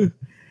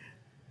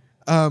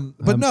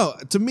 But no,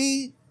 to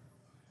me,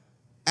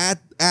 at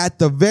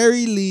the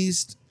very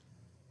least,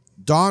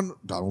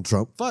 Donald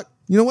Trump. Fuck.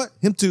 You know what?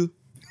 Him too.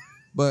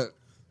 But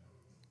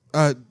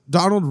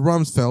Donald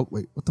Rumsfeld.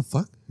 Wait, what the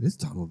fuck? It is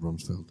Donald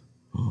Rumsfeld.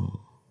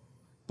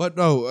 But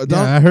no,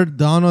 I heard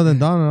Donald and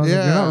Donald. Like,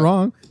 you're not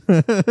wrong.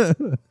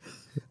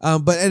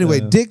 But anyway,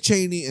 Dick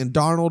Cheney and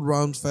Donald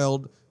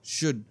Rumsfeld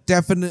should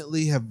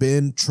definitely have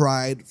been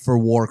tried for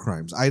war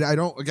crimes. I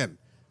don't, again,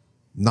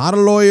 not a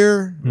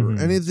lawyer or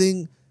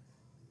anything.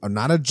 I'm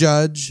not a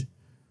judge,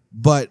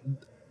 but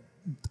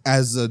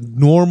as a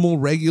normal,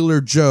 regular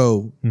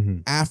Joe,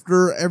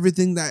 after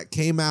everything that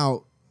came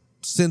out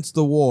since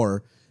the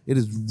war, it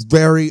is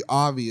very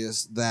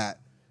obvious that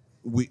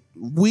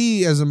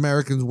we as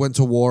Americans went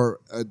to war,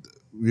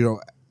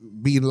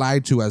 being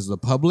lied to as the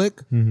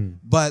public,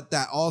 but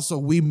that also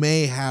we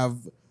may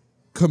have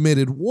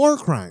committed war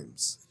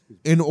crimes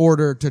in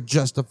order to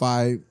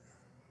justify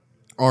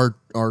our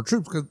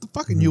troops, because the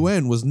fucking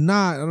UN was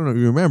not. I don't know if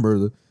you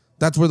remember.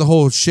 That's where the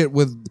whole shit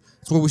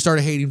that's where we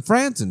started hating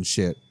France and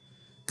shit,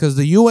 because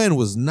the UN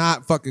was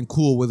not fucking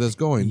cool with us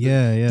going.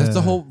 Yeah. That's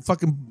the whole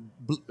fucking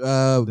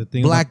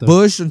thing Black about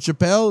Bush and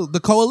Chappelle,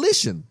 the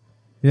coalition.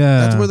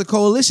 Yeah. That's where the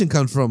coalition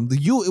comes from.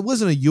 It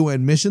wasn't a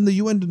UN mission. The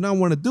UN did not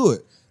want to do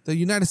it. The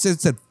United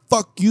States said,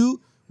 "Fuck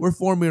you. We're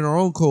forming our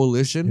own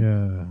coalition."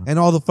 Yeah. And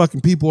all the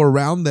fucking people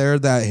around there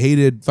that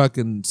hated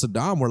fucking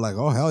Saddam were like,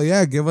 "Oh hell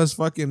yeah, give us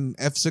fucking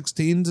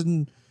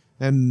F-16s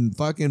and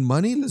fucking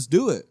money. Let's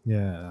do it."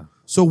 Yeah.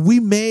 So we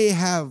may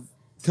have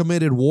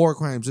committed war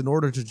crimes in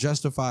order to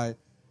justify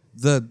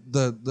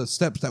the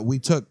steps that we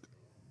took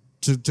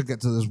to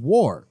get to this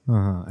war.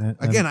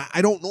 Again,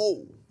 I don't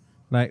know.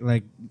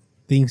 Like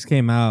things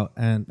came out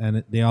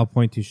and they all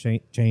point to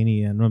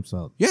Cheney and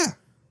Rumsfeld. Yeah.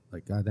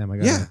 Like, goddamn, I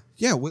gotta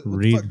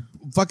Read.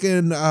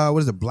 Fucking what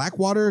is it?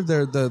 Blackwater,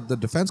 they're the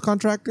defense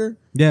contractor.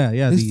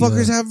 Yeah. These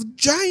fuckers have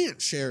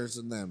giant shares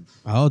in them.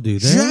 Oh,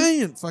 dude,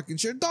 giant fucking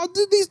shares. Dog,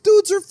 dude, these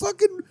dudes are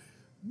fucking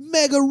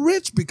mega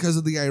rich because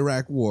of the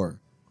Iraq War.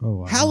 Oh,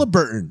 wow.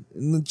 Halliburton,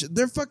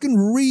 they're fucking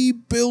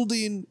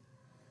rebuilding.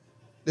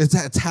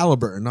 It's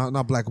Halliburton,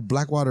 not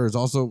Blackwater is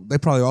also. They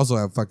probably also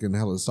have fucking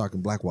hella stock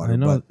in Blackwater. I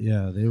know.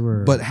 They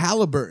were. But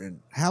Halliburton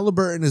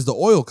is the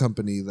oil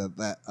company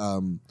that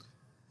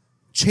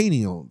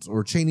Cheney owns,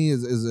 or Cheney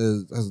is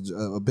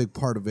a big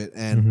part of it,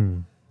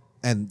 and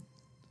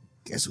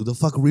guess who the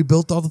fuck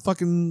rebuilt all the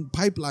fucking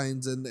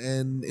pipelines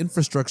and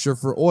infrastructure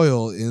for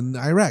oil in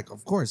Iraq?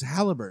 Of course,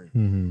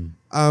 Halliburton.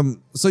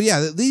 So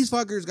yeah, these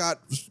fuckers got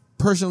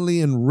personally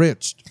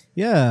enriched.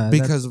 Yeah,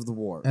 because of the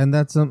war, and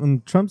that's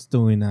something Trump's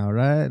doing now,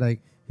 right?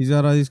 Like he's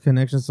got all these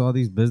connections to all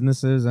these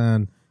businesses,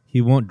 and he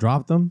won't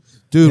drop them.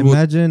 Dude,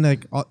 imagine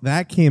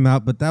that came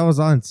out, but that was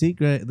all in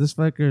secret. This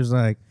fucker's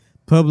like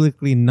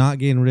publicly not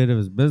getting rid of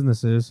his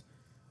businesses.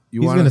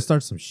 He's gonna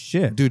start some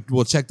shit, dude.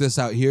 Well, check this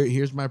out.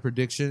 Here's my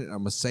prediction. I'm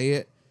gonna say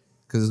it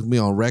because it's gonna be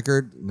on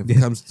record, and if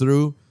it comes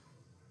through,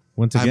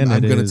 once again,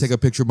 I'm gonna take a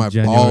picture of my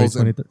January balls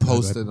 23rd. and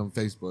post it on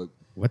Facebook.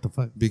 What the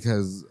fuck?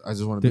 Because I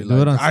just want to be do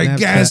it like, on I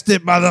guessed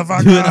it,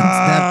 motherfucker. Do it on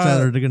Snapchat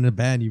or they're gonna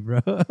ban you,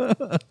 bro.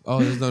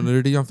 Oh, there's no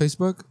nudity on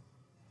Facebook?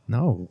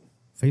 No.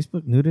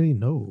 Facebook nudity?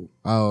 No.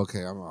 Oh,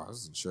 okay. I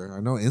wasn't sure.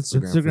 I know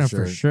Instagram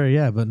for sure.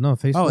 Yeah, but no,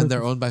 Facebook. Oh, and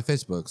they're owned by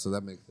Facebook, so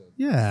that makes sense.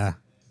 Yeah.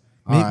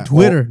 Right.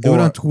 Twitter. Do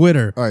it on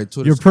Twitter. All right,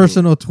 Twitter. Your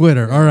personal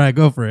Twitter. Yeah. All right,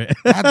 go for it.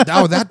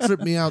 that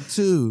tripped me out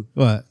too.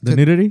 What? The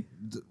nudity?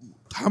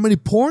 How many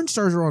porn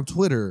stars are on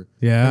Twitter?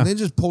 Yeah. And they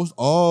just post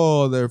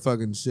all their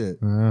fucking shit.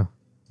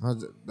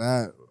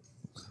 That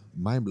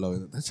mind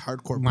blowing. That's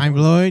hardcore. Mind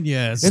blowing.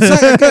 Yes.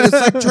 It's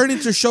like turning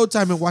to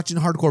Showtime and watching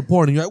hardcore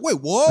porn, and you're like, wait,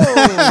 whoa.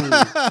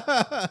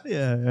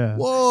 Yeah.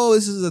 Whoa,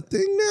 this is a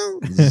thing now.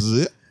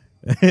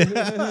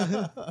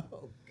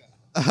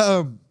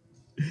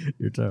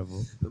 You're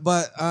terrible.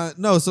 But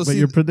no. So,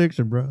 your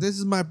prediction, bro. This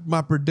is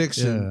my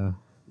prediction. Yeah.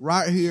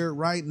 Right here,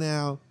 right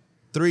now.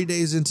 3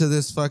 days into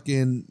this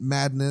fucking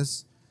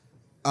madness,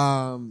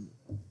 Donald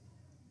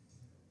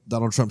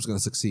Trump's going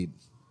to succeed.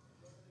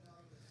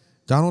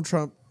 Donald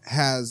Trump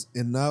has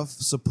enough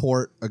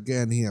support.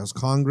 Again, he has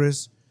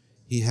Congress.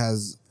 He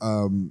has.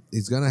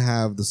 He's going to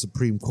have the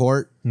Supreme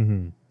Court,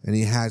 and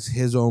he has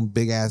his own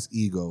big ass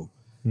ego,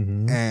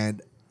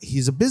 and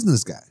he's a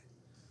business guy.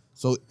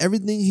 So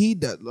everything he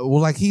does, well,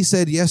 like he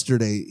said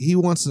yesterday, he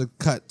wants to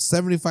cut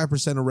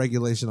 75% of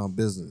regulation on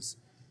business,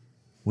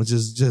 which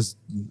is just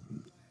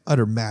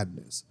utter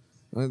madness.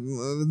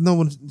 No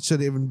one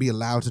should even be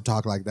allowed to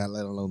talk like that,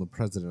 let alone the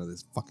president of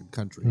this fucking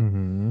country.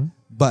 Mm-hmm.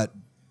 But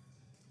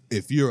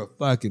if you're a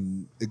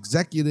fucking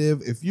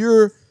executive, if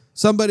you're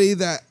somebody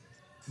that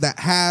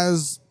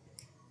has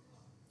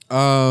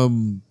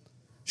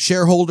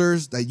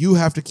shareholders that you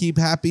have to keep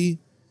happy,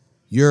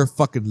 you're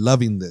fucking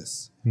loving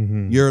this.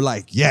 Mm-hmm. You're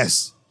like,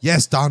 yes,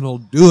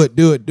 Donald, do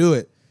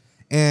it.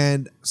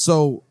 And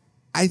so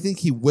I think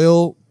he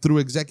will, through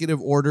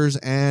executive orders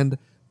and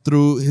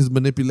through his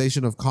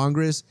manipulation of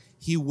Congress,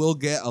 he will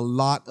get a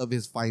lot of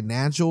his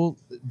financial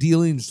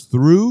dealings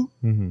through.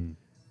 Mm-hmm.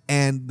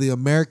 And the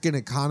American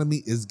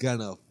economy is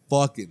gonna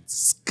fucking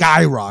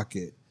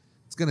skyrocket.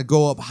 It's gonna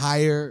go up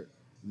higher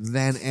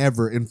than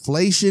ever.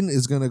 Inflation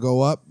is gonna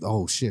go up.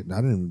 Oh shit! I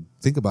didn't even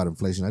think about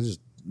inflation. I just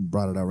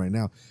brought it out right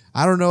now.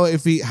 I don't know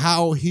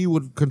how he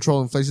would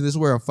control inflation. This is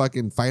where a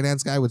fucking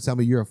finance guy would tell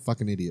me you're a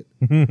fucking idiot.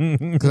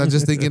 Because I'm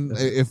just thinking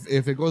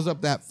if it goes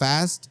up that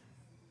fast,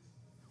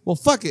 well,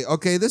 fuck it.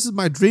 Okay, this is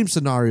my dream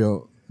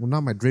scenario. Well,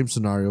 not my dream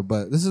scenario,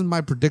 but this is my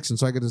prediction.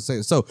 So I get to say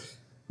it. So,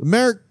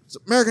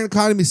 American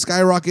economy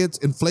skyrockets,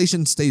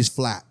 inflation stays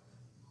flat,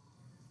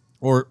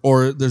 or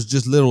there's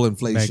just little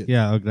inflation.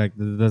 Like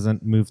it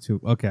doesn't move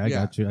too. Okay, I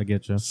got you. I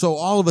get you. So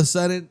all of a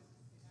sudden,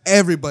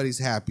 everybody's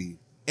happy.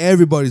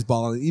 Everybody's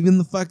balling. Even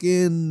the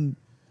fucking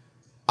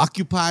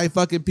Occupy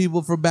fucking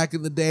people from back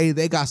in the day,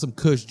 they got some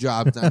cush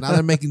jobs now. Now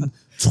they're making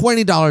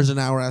 $20 an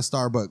hour at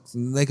Starbucks,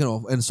 and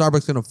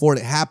Starbucks can afford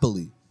it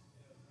happily.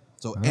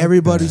 So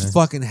everybody's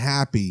fucking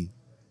happy,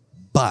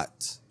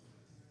 but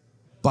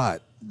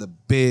the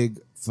big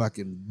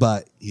fucking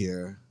butt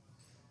here,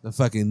 the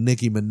fucking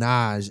Nicki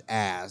Minaj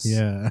ass,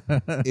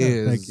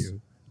 is thank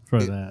you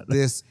for that.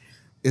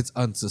 It's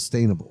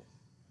unsustainable.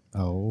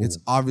 Oh, It's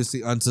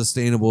obviously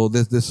unsustainable.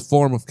 This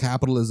form of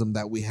capitalism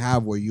that we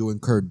have, where you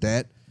incur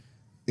debt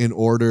in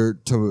order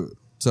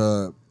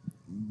to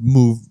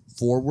move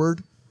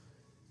forward,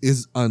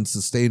 is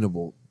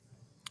unsustainable.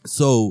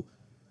 So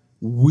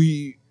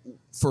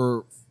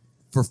for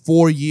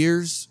 4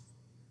 years,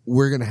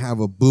 we're gonna have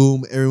a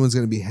boom. Everyone's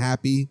gonna be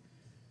happy.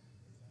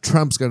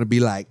 Trump's gonna be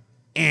like,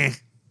 I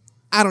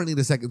don't need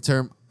a second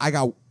term. I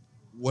got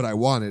what I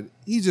wanted.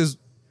 It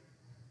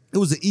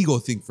was an ego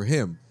thing for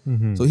him.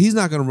 Mm-hmm. So he's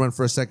not going to run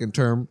for a second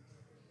term.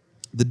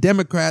 The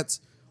Democrats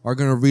are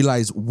going to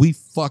realize we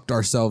fucked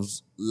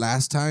ourselves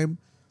last time,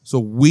 so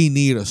we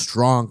need a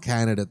strong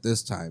candidate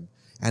this time.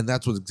 And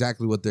that's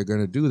exactly what they're going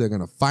to do. They're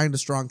going to find a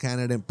strong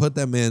candidate and put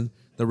them in.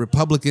 The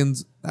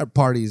Republicans, that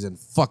party is in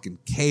fucking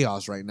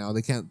chaos right now.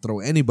 They can't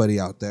throw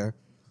anybody out there.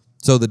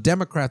 So the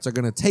Democrats are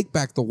going to take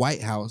back the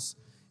White House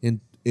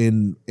in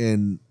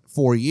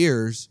 4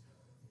 years,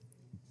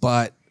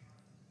 but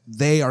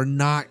they are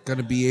not going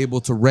to be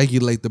able to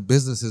regulate the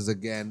businesses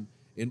again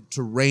and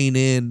to rein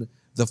in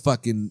the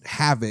fucking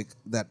havoc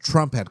that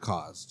Trump had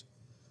caused.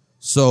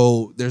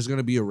 So there's going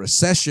to be a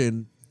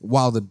recession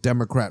while the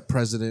Democrat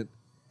president,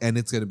 and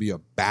it's going to be a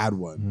bad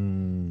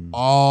one.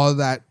 All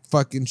that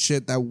fucking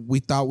shit that we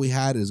thought we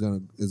had is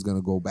going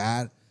to go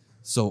bad.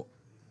 So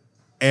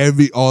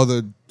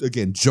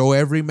Joe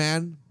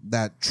Everyman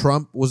that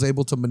Trump was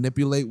able to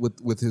manipulate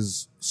with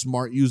his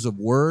smart use of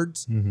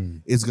words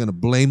is going to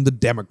blame the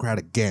Democrat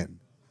again.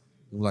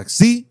 Like,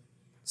 see,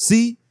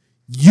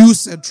 you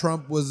said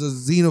Trump was a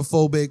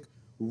xenophobic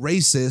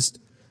racist,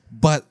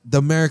 but the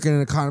American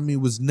economy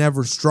was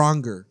never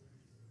stronger.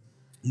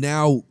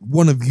 Now,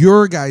 one of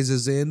your guys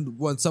is in,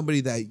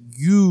 somebody that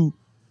you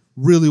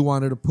really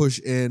wanted to push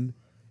in,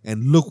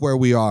 and look where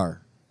we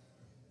are.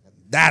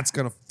 That's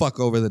going to fuck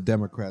over the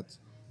Democrats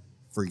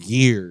for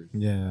years.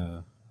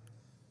 Yeah.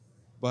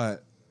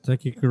 But it's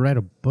like you could write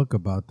a book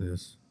about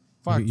this.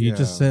 Fuck you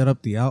just set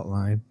up the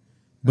outline,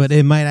 but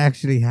it might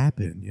actually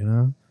happen, you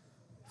know?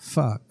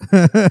 Fuck.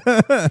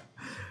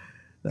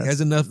 He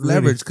has enough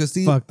leverage because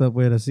fucked up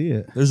way to see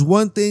it. There's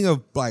one thing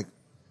of like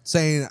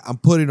saying I'm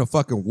putting a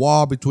fucking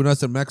wall between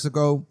us and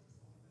Mexico.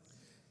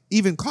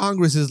 Even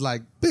Congress is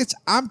like, bitch,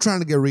 I'm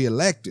trying to get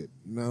reelected.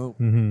 You know,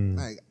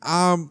 like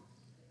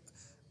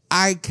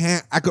I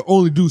could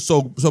only do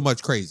so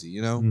much crazy.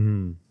 You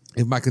know,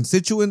 if my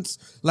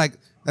constituents, like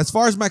as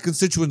far as my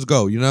constituents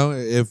go, you know,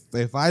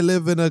 if I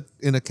live in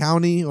a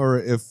county, or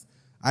if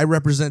I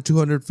represent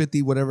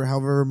 250,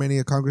 however many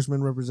a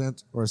congressman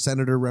represents or a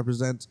senator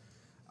represents.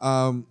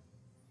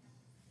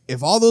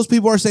 If all those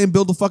people are saying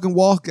build a fucking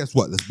wall, guess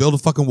what? Let's build a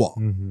fucking wall.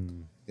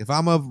 If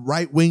I'm a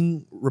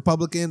right-wing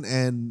Republican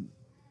and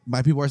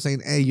my people are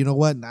saying, hey, you know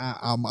what?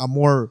 I'm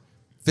more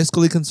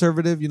fiscally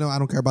conservative. You know, I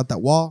don't care about that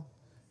wall.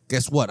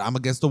 Guess what? I'm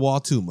against the wall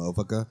too,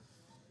 motherfucker.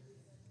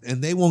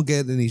 And they won't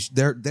get any.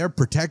 They're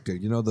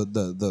protected. You know,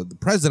 the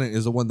president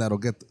is the one that'll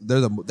get. They're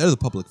the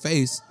public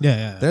face.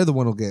 Yeah. They're the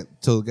one who'll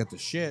get the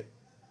shit.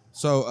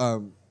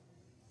 So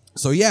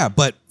yeah,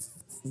 but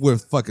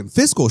with fucking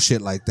fiscal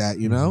shit like that,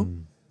 you know,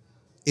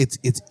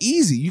 it's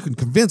easy. You can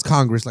convince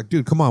Congress, like,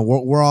 dude, come on,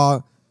 we're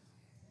all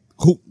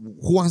who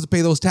wants to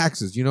pay those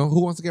taxes, you know,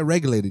 who wants to get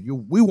regulated.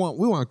 We want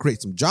to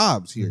create some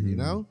jobs here, you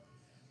know.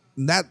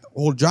 that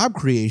whole job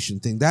creation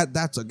thing,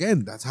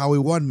 that's how we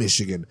won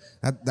Michigan.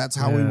 That's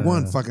how we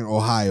won fucking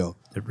Ohio.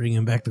 They're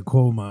bringing back the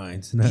coal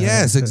mines.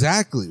 Yes,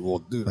 exactly. Well,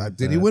 dude,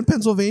 did he win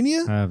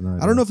Pennsylvania? I have no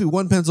idea. I don't know if he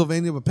won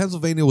Pennsylvania, but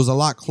Pennsylvania was a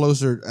lot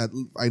closer,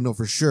 I know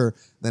for sure,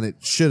 than it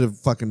should have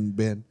fucking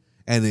been.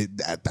 And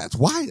that's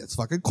why. It's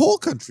fucking coal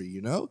country,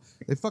 you know?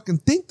 They fucking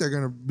think they're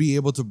going to be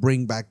able to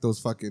bring back those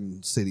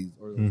fucking cities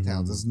or those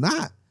towns. It's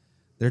not.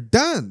 They're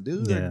done,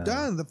 dude. Yeah. They're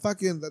done.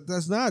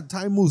 That's not.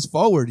 Time moves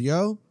forward,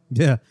 yo.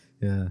 Yeah.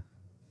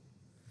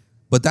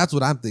 But that's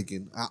what I'm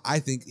thinking. I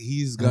think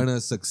he's going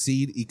to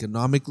succeed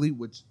economically,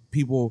 which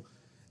people,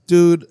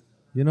 dude.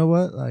 You know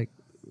what? Like,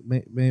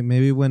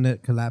 maybe when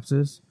it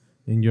collapses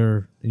in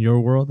your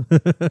world,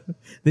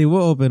 they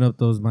will open up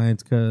those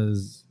mines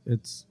because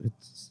it's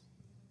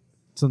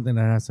something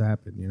that has to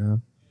happen, you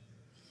know?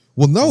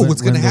 Well, no,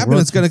 what's going to happen?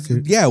 It's going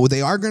to, well,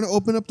 they are going to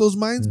open up those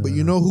mines, but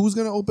you know who's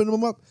going to open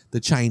them up? The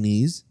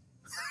Chinese.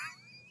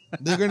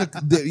 They're going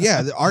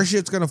to, our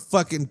shit's going to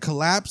fucking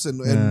collapse,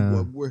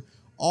 and we're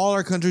all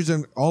our countries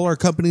and all our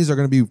companies are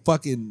going to be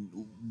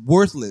fucking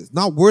worthless.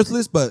 Not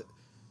worthless, but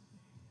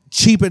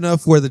cheap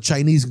enough where the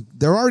Chinese,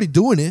 they're already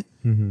doing it.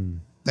 Mm-hmm.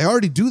 They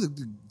already do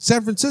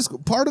San Francisco.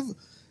 Part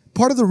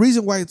of the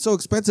reason why it's so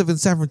expensive in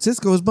San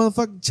Francisco is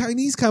motherfucking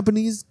Chinese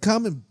companies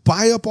come and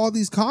buy up all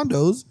these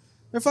condos.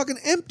 They're fucking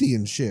empty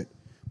and shit.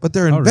 But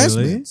they're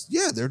investments.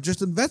 Really? Yeah, they're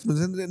just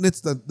investments. And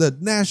it's the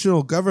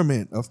national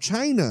government of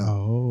China.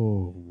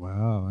 Oh,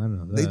 wow. I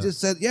know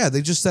that.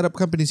 They just set up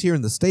companies here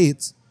in the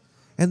States.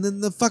 And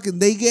then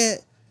they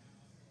get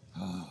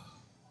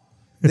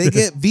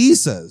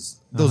visas.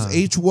 Those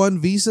H1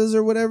 visas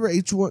or whatever.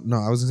 H1. No,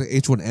 I was going to say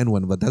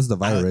H1N1, but that's the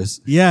virus.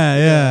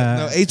 Yeah.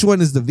 No,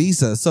 H1 is the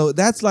visa. So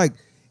that's like,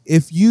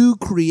 if your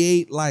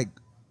company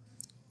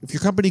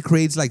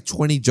creates like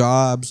 20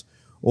 jobs,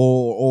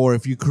 or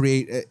if you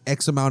create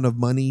X amount of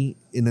money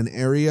in an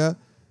area,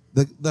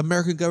 the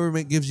American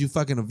government gives you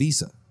fucking a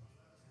visa.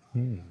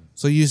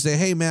 So you say,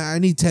 hey man, I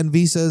need 10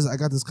 visas. I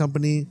got this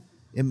company.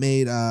 It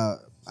made, I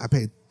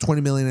paid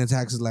 $20 million in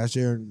taxes last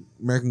year. And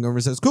American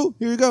government says, cool,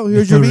 here you go.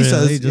 Here's your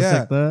visas. Really? Just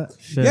like that?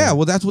 Shit. Yeah,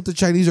 well, that's what the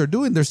Chinese are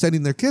doing. They're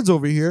sending their kids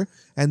over here,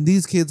 and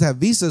these kids have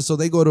visas, so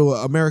they go to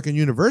American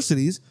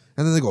universities,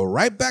 and then they go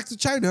right back to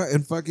China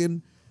and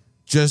fucking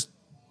just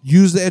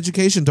use the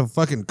education to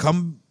fucking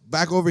come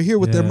back over here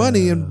with their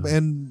money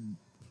and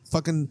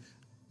fucking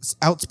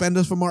outspend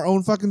us from our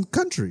own fucking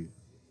country.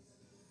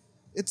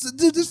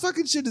 Dude, this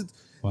fucking shit is...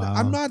 Wow.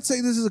 I'm not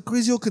saying this is a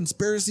crazy old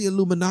conspiracy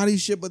Illuminati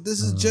shit, but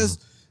this is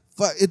just...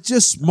 It's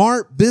just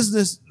smart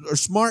business or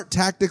smart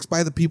tactics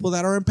by the people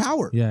that are in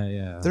power.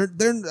 Yeah.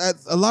 They're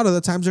a lot of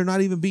the times they're not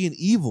even being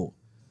evil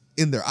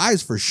in their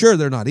eyes. For sure,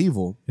 they're not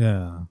evil.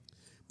 Yeah,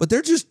 but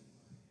they're just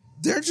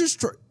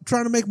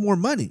trying to make more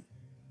money.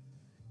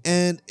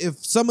 And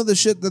if some of the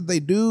shit that they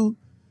do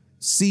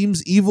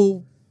seems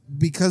evil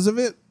because of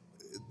it,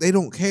 they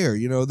don't care.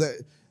 You know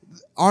that.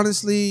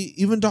 Honestly,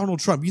 even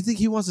Donald Trump, you think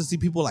he wants to see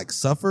people like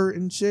suffer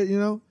and shit? You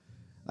know,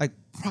 like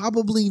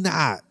probably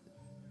not.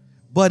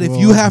 But if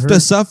you have to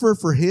suffer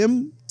for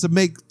him to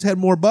make 10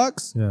 more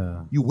bucks,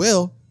 you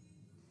will.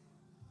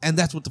 And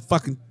that's what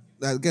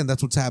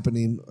that's what's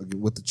happening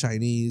with the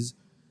Chinese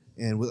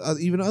and with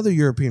even other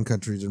European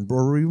countries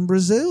or even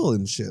Brazil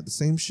and shit. The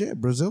same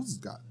shit. Brazil's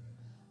got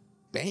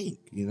bank,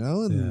 you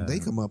know, and they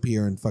come up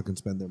here and fucking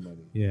spend their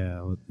money.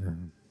 Yeah.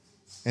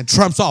 And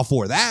Trump's all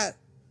for that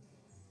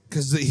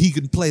because he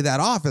can play that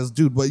off as,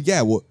 dude, but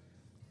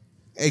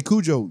hey,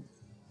 Cujo,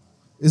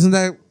 isn't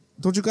that...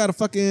 Don't you got a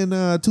fucking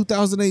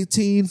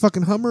 2018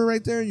 fucking Hummer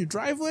right there in your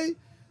driveway?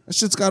 That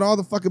shit's got all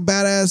the fucking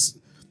badass.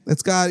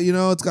 It's got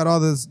all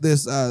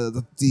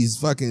these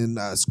fucking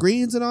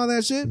screens and all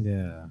that shit.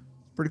 Yeah,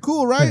 pretty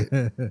cool, right?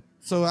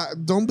 So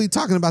don't be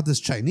talking about this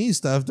Chinese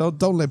stuff.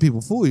 Don't let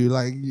people fool you.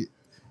 Like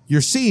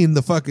you're seeing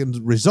the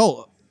fucking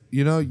result.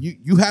 You know,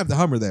 you have the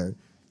Hummer there.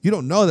 You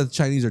don't know that the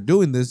Chinese are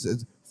doing this.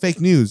 It's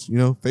fake news. You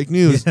know, fake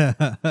news. Yeah.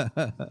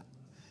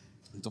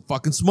 It's a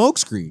fucking smoke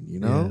screen. You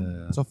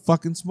know, it's a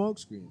fucking smoke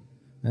screen.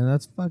 And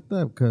that's fucked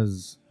up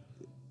because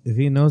if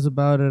he knows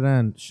about it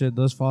and shit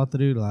does fall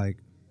through, like,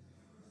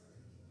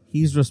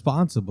 he's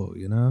responsible,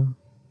 you know?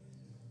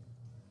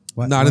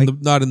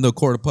 Not in the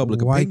court of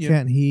public opinion. Why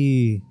can't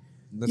he?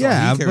 But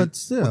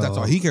still. Well, that's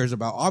all he cares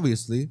about,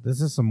 obviously. This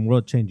is some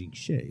world-changing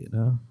shit, you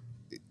know?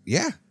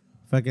 Yeah.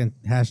 Fucking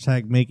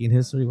hashtag making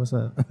history. What's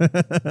up?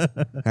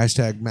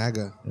 Hashtag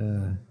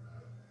MAGA.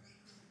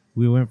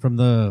 We went from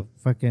the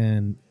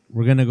fucking...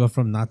 We're going to go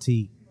from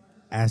Nazi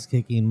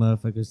ass-kicking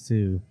motherfuckers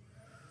to...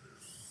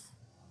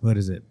 What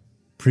is it?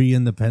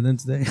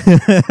 Pre-Independence Day?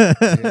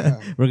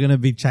 We're going to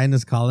be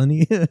China's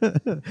colony?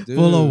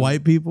 Full of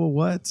white people?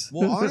 What?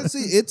 Well,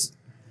 honestly,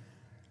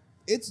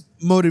 it's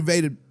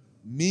motivated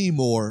me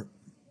more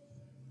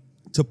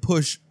to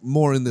push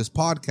more in this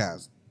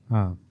podcast.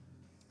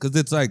 Because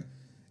it's like,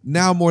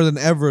 now more than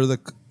ever,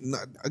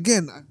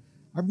 again,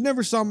 I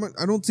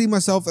don't see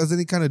myself as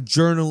any kind of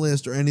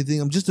journalist or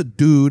anything. I'm just a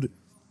dude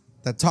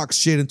that talks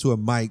shit into a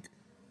mic.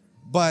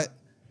 But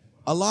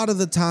a lot of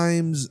the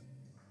times...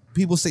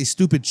 people say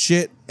stupid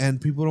shit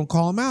and people don't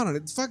call him out on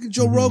it. Fucking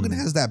Joe Rogan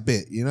has that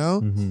bit, you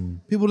know?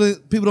 People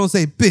don't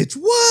say, bitch,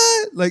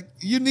 what? Like,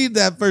 you need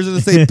that person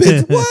to say,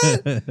 bitch,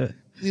 what?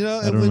 You know?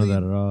 I don't know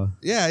that at all.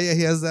 Yeah,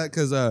 he has that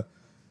because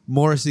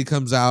Morrissey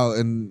comes out,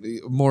 and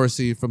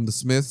Morrissey from the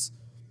Smiths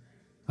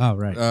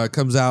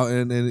comes out,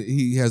 and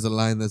he has a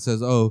line that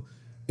says, oh,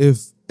 if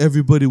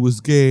everybody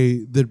was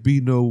gay, there'd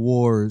be no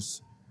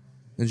wars.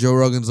 And Joe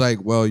Rogan's like,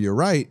 well, you're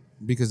right,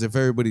 because if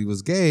everybody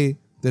was gay,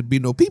 there'd be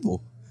no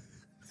people.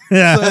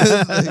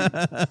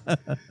 So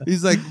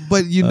he's like,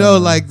 but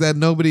like that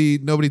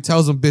nobody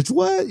tells him, bitch,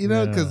 what? You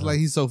know, because like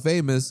he's so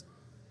famous.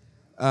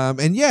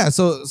 And yeah,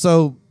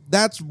 so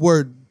that's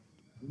what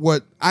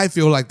I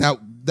feel like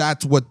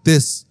that's what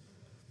this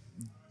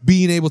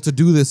being able to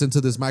do this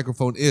into this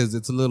microphone is.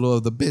 It's a little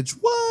of the bitch,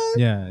 what?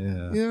 Yeah.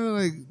 You know,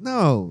 like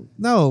no.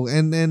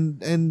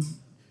 And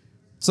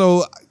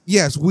so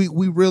yes,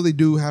 we really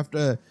do have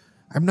to.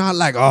 I'm not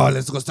like, oh,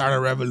 let's go start a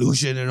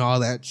revolution and all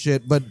that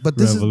shit. But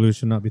this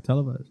revolution not be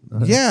televised.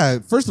 Yeah,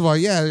 first of all,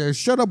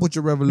 shut up with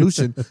your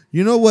revolution.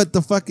 You know what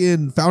the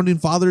fucking founding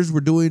fathers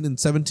were doing in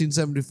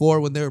 1774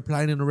 when they were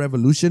planning a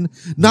revolution?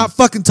 Not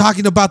fucking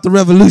talking about the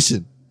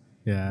revolution.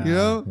 Yeah. You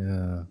know?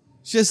 Yeah.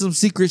 Just some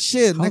secret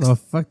shit. How the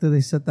fuck did they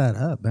set that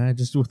up, man?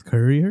 Just with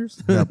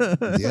couriers? Yeah,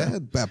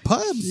 at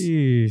pubs.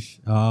 Sheesh.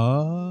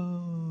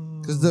 Oh.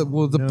 Because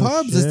the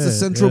pubs is the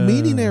central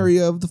meeting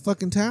area of the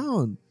fucking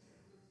town.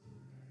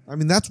 I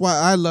mean, that's why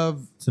I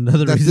love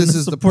that this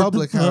is the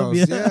public pub,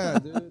 house. Yeah,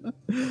 dude.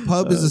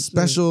 Pub is a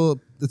special.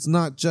 It's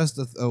not just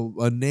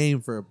a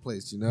name for a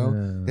place, you know.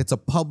 Yeah. It's a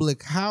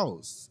public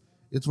house.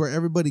 It's where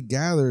everybody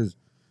gathers.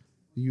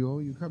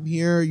 You come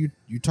here. You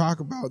talk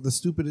about the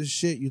stupidest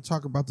shit. You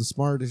talk about the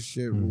smartest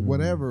shit.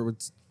 Whatever.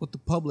 It's what the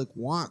public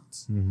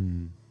wants.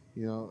 You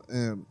know.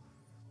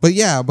 But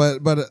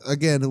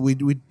again,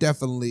 we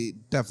definitely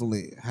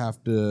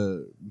have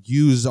to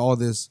use all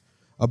this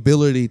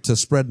ability to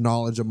spread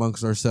knowledge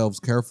amongst ourselves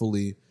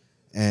carefully,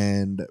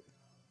 and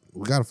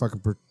we gotta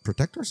fucking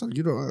protect ourselves.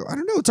 I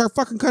don't know. It's our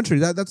fucking country.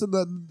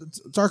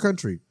 It's our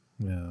country.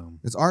 Yeah,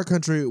 it's our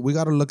country. We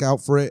gotta look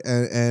out for it,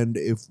 and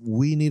if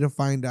we need to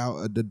find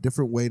out a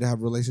different way to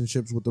have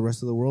relationships with the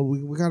rest of the world,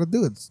 we gotta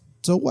do it.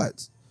 So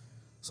what?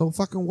 So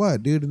fucking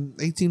what, dude? In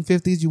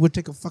 1850s, you would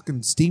take a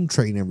fucking steam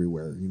train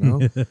everywhere. You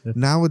know.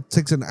 Now it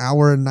takes an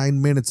hour and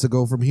 9 minutes to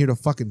go from here to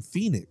fucking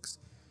Phoenix.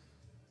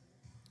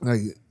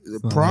 Like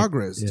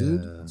progress,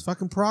 dude. It's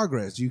fucking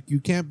progress. You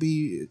can't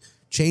be.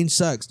 Change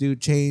sucks,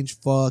 dude. Change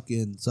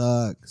fucking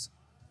sucks.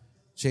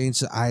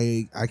 Change.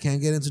 I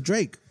can't get into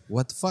Drake.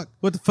 What the fuck?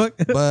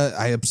 But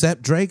I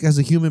accept Drake as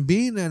a human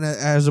being and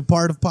as a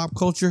part of pop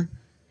culture.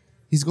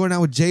 He's going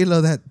out with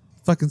J-Lo, that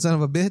fucking son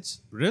of a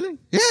bitch. Really?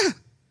 Yeah.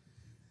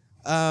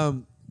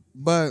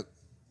 But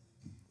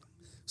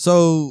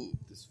so.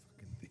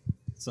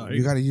 Sorry.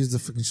 You got to use the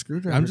fucking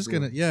screwdriver. I'm just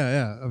gonna.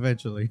 Yeah.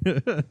 Eventually.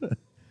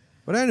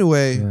 But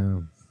anyway,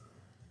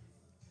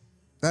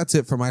 that's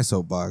it for my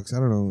soapbox. I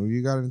don't know.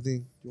 You got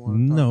anything you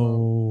want to talk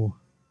about?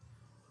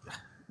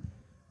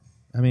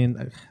 I mean,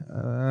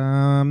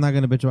 I'm not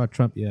gonna bitch about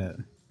Trump yet.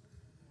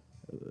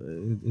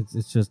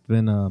 It's just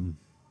been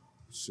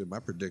shit. My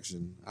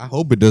prediction. I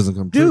hope it doesn't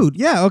come true, dude.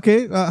 Yeah.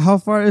 Okay. How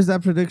far is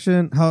that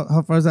prediction?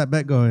 How far is that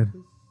bet going?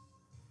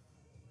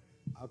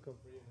 I'll come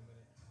for you in a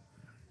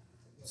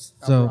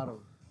minute.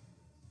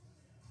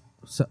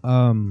 So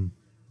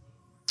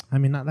I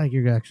mean, not like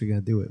you're actually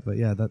gonna do it, but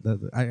yeah,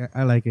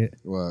 I like it.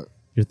 What?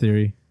 Your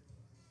theory?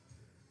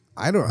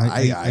 I don't.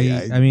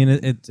 I mean,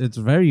 it's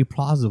very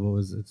plausible.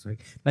 It's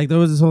like there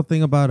was this whole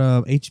thing about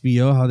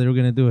HBO, how they were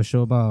gonna do a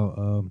show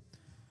about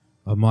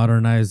a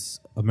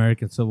modernized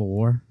American Civil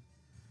War,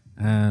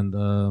 and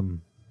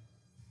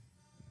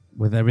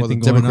with everything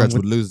the going on, Democrats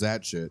would lose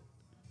that shit.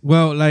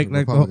 Well, like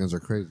Republicans are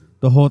crazy.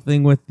 The whole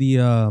thing with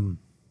the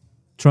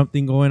Trump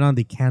thing going on,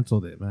 they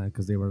canceled it, man,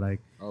 because they were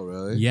like, oh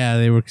really? Yeah,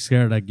 they were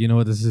scared. Like, you know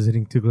what, this is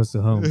hitting too close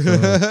to home.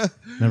 So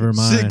never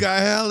mind. Shit got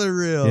hella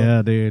real.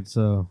 Yeah, dude.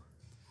 So,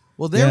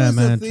 well, there was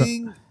a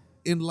thing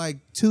in like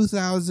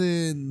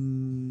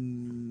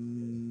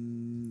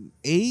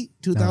 2008,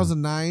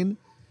 2009.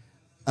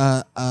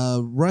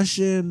 A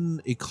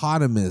Russian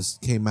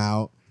economist came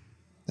out,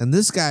 and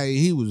this guy,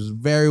 he was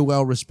very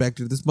well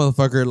respected. This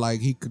motherfucker, like,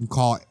 he could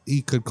call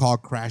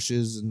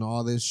crashes and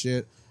all this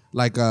shit,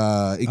 like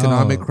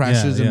economic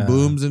crashes and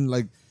booms, and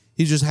like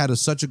he just had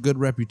such a good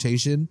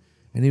reputation.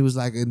 And he was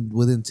like,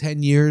 within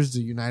 10 years,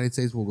 the United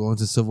States will go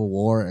into civil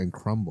war and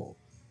crumble.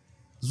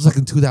 This was like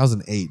in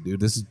 2008,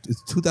 dude. It's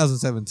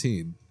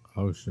 2017.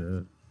 Oh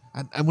shit!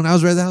 And when I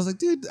was reading that, I was like,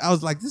 dude,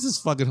 this is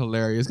fucking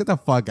hilarious. Get the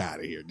fuck out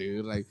of here,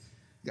 dude. Like,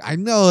 I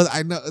know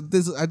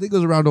this. I think it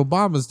was around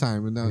Obama's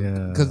time,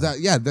 and because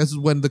this is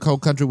when the whole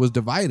country was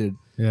divided.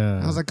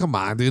 Yeah, I was like, come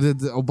on, dude.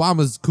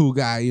 Obama's a cool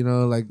guy, you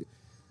know. Like,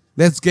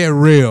 let's get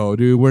real,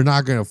 dude. We're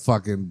not gonna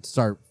fucking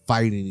start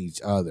fighting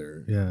each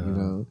other. Yeah, you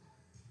know.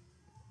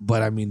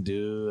 But I mean,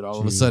 dude, all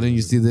of a sudden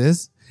you see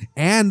this,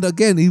 and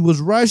again, he was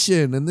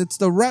Russian, and it's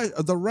the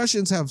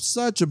Russians have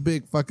such a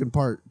big fucking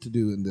part to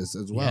do in this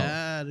as well.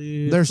 Yeah,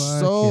 dude. They're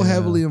so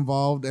heavily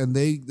involved, and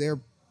they're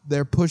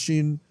they're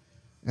pushing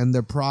and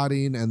they're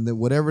prodding and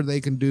whatever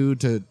they can do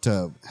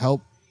to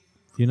help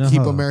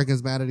keep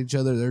Americans mad at each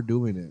other, they're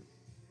doing it.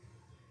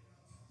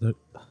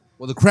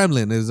 Well, the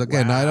Kremlin is,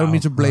 again, I don't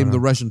mean to blame the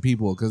Russian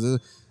people because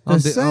the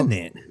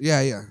Senate.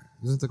 Yeah.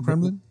 Is it the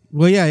Kremlin?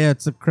 Well, yeah,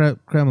 it's the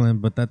Kremlin,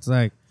 but that's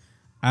like,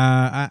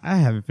 I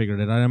haven't figured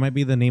it out. It might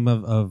be the name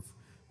of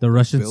the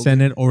Russian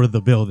Senate or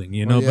the building,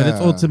 you know, but it's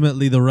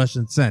ultimately the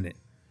Russian Senate.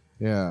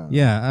 Yeah.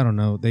 Yeah, I don't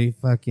know.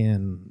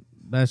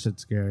 That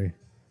shit's scary.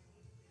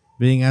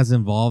 Being as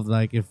involved,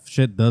 like if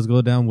shit does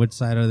go down, which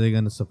side are they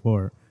going to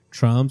support?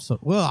 Trump's?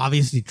 Well,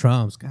 obviously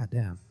Trump's.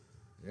 Goddamn.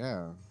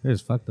 Yeah.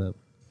 It's fucked up.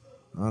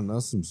 I don't know.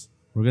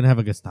 We're going to have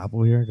a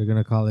Gestapo here. They're going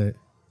to call it.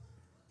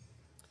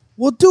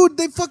 Well, dude,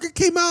 they fucking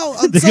came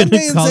out on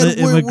Sunday and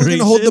said we're going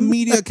to hold the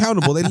media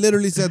accountable. They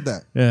literally said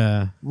that.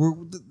 Yeah.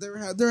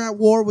 They're at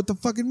war with the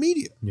fucking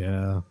media.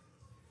 Yeah.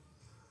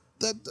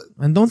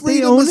 And don't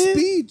they own own it?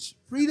 Speech.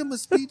 Freedom of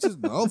speech is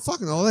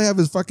all they have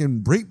is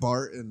fucking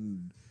Breitbart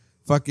and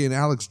fucking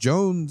Alex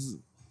Jones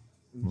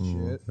and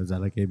shit. Is that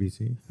like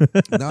ABC?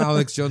 No,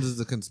 Alex Jones is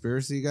the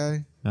conspiracy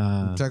guy.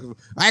 I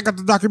got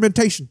the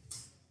documentation.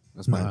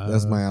 That's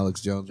my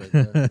Alex Jones right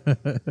there.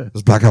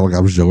 There's black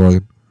helicopters, Joe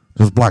Rogan.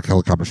 There's black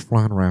helicopters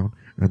flying around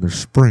and they're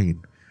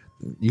spraying.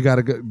 You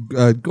gotta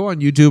go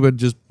on YouTube and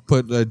just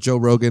put Joe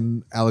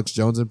Rogan Alex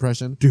Jones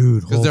impression,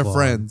 dude, because they're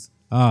friends.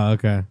 Oh,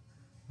 okay.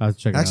 I'll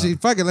check it out. Actually,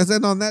 fuck it. Let's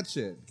end on that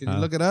shit. Can you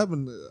look it up?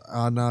 And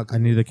no, I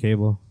need the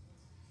cable.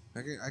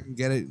 I can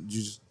get it.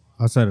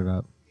 I'll set it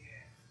up.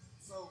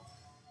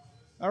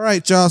 All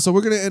right, y'all. So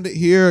we're gonna end it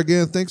here.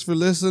 Again, thanks for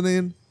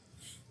listening.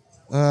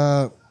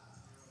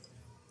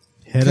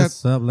 Hit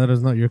us up. Let us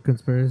know your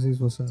conspiracies.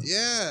 What's up?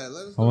 Yeah,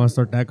 let us I want to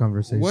start that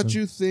conversation. What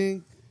you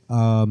think?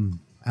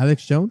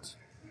 Alex Jones?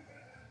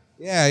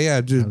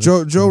 Yeah, dude.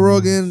 Joe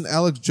Rogan,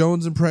 Alex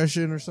Jones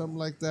impression or something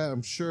like that.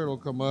 I'm sure it'll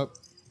come up.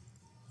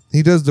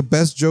 He does the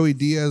best Joey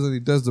Diaz and he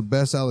does the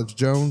best Alex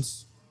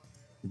Jones.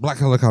 Black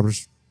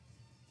helicopters.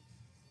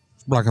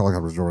 Black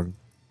helicopters, Jordan.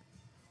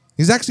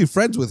 He's actually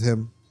friends with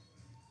him.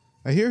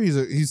 I hear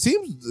he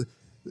seems.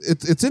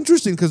 It's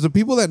interesting because the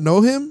people that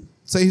know him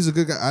say he's a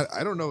good guy.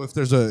 I don't know if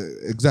there's a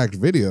exact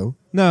video.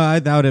 No, I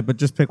doubt it, but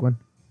just pick one.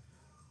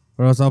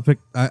 Or else I'll pick.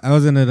 I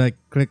was gonna like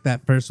click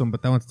that first one,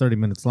 but that one's 30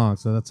 minutes long,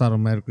 so that's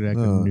automatically like a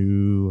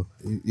new.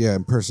 Yeah,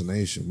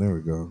 impersonation. There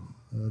we go.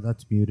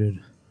 That's muted.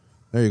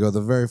 There you go.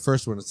 The very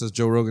first one. It says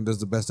Joe Rogan does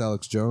the best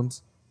Alex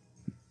Jones.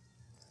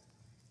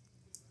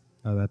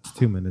 Oh, that's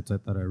 2 minutes. I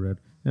thought I read.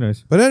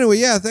 Anyways. But anyway,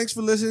 yeah. Thanks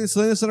for listening.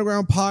 Salinas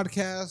Underground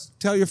Podcast.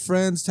 Tell your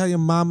friends. Tell your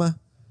mama.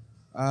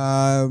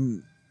 At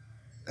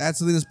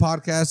Salinas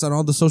Podcast on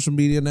all the social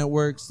media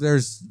networks.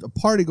 There's a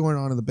party going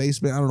on in the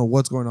basement. I don't know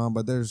what's going on,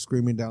 but they're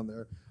screaming down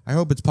there. I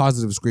hope it's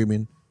positive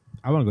screaming.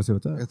 I want to go see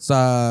what's up. It's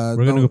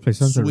we're gonna go play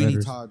Sunset Sweeney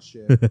Riders. Todd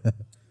shit.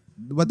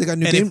 What, they got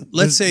new games?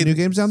 Let's say new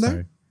games down there.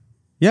 Sorry.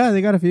 Yeah,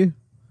 they got a few.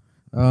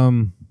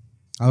 I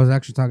was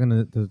actually talking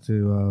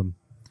to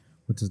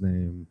what's his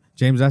name,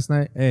 James last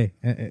night. Hey,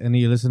 any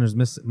of your listeners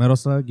miss Metal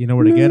Slug? You know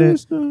where to get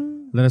it?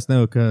 Let us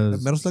know,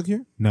 because Metal Slug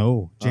here?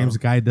 No, James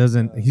guy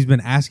doesn't. He's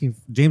been asking.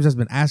 James has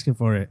been asking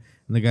for it,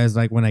 and the guy's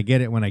like, when I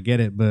get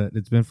it, but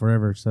it's been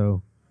forever.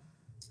 So,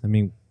 I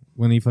mean,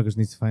 one of you fuckers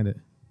needs to find it.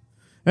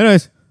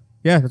 Anyways,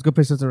 yeah, let's go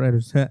play Sunset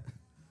Riders.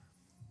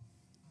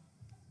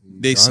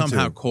 They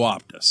somehow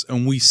co-opt us,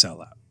 and we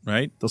sell out,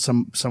 right?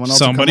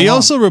 Somebody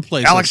else will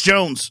replace Alex us.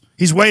 Jones.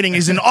 He's waiting.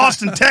 He's in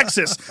Austin,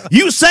 Texas.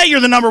 You say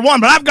you're the number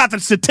one, but I've got the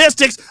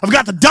statistics. I've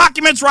got the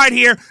documents right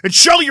here that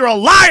show you're a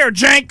liar,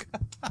 Jank.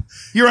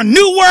 You're a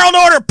New World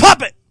Order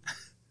puppet.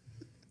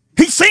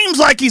 He seems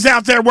like he's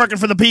out there working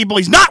for the people.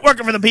 He's not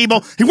working for the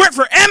people. He worked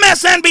for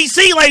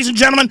MSNBC, ladies and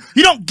gentlemen.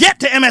 You don't get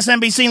to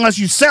MSNBC unless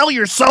you sell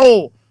your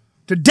soul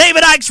to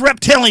David Icke's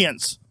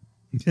reptilians.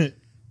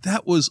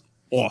 That was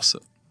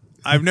awesome.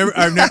 I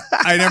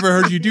never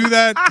heard you do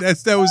that.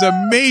 That was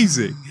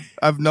amazing.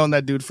 I've known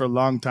that dude for a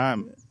long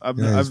time.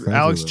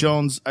 Alex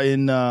Jones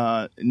in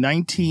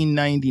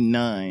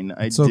 1999.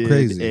 I did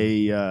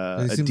crazy.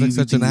 a seems DVD like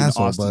such an in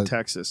asshole, Austin, but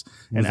Texas, Was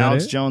and that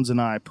Alex it? Jones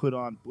and I put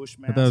on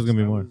Bushmasks. I thought it was gonna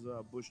be more.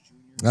 Bush Jr.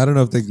 I don't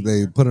know if they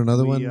put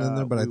another one in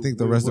there, but I we- think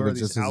the we rest of wore it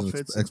these just is an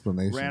outfits and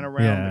explanation. Ran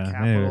around Yeah, the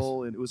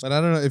Capitol, and it was. But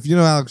I don't know if you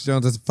know Alex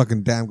Jones. That's a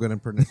fucking damn good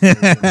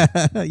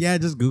impersonation. Yeah,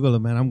 just Google it,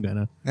 man. I'm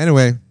gonna.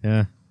 Anyway,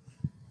 Yeah.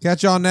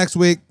 catch y'all next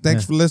week.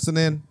 Thanks Yeah. for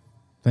listening.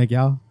 Thank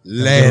y'all.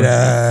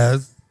 Later.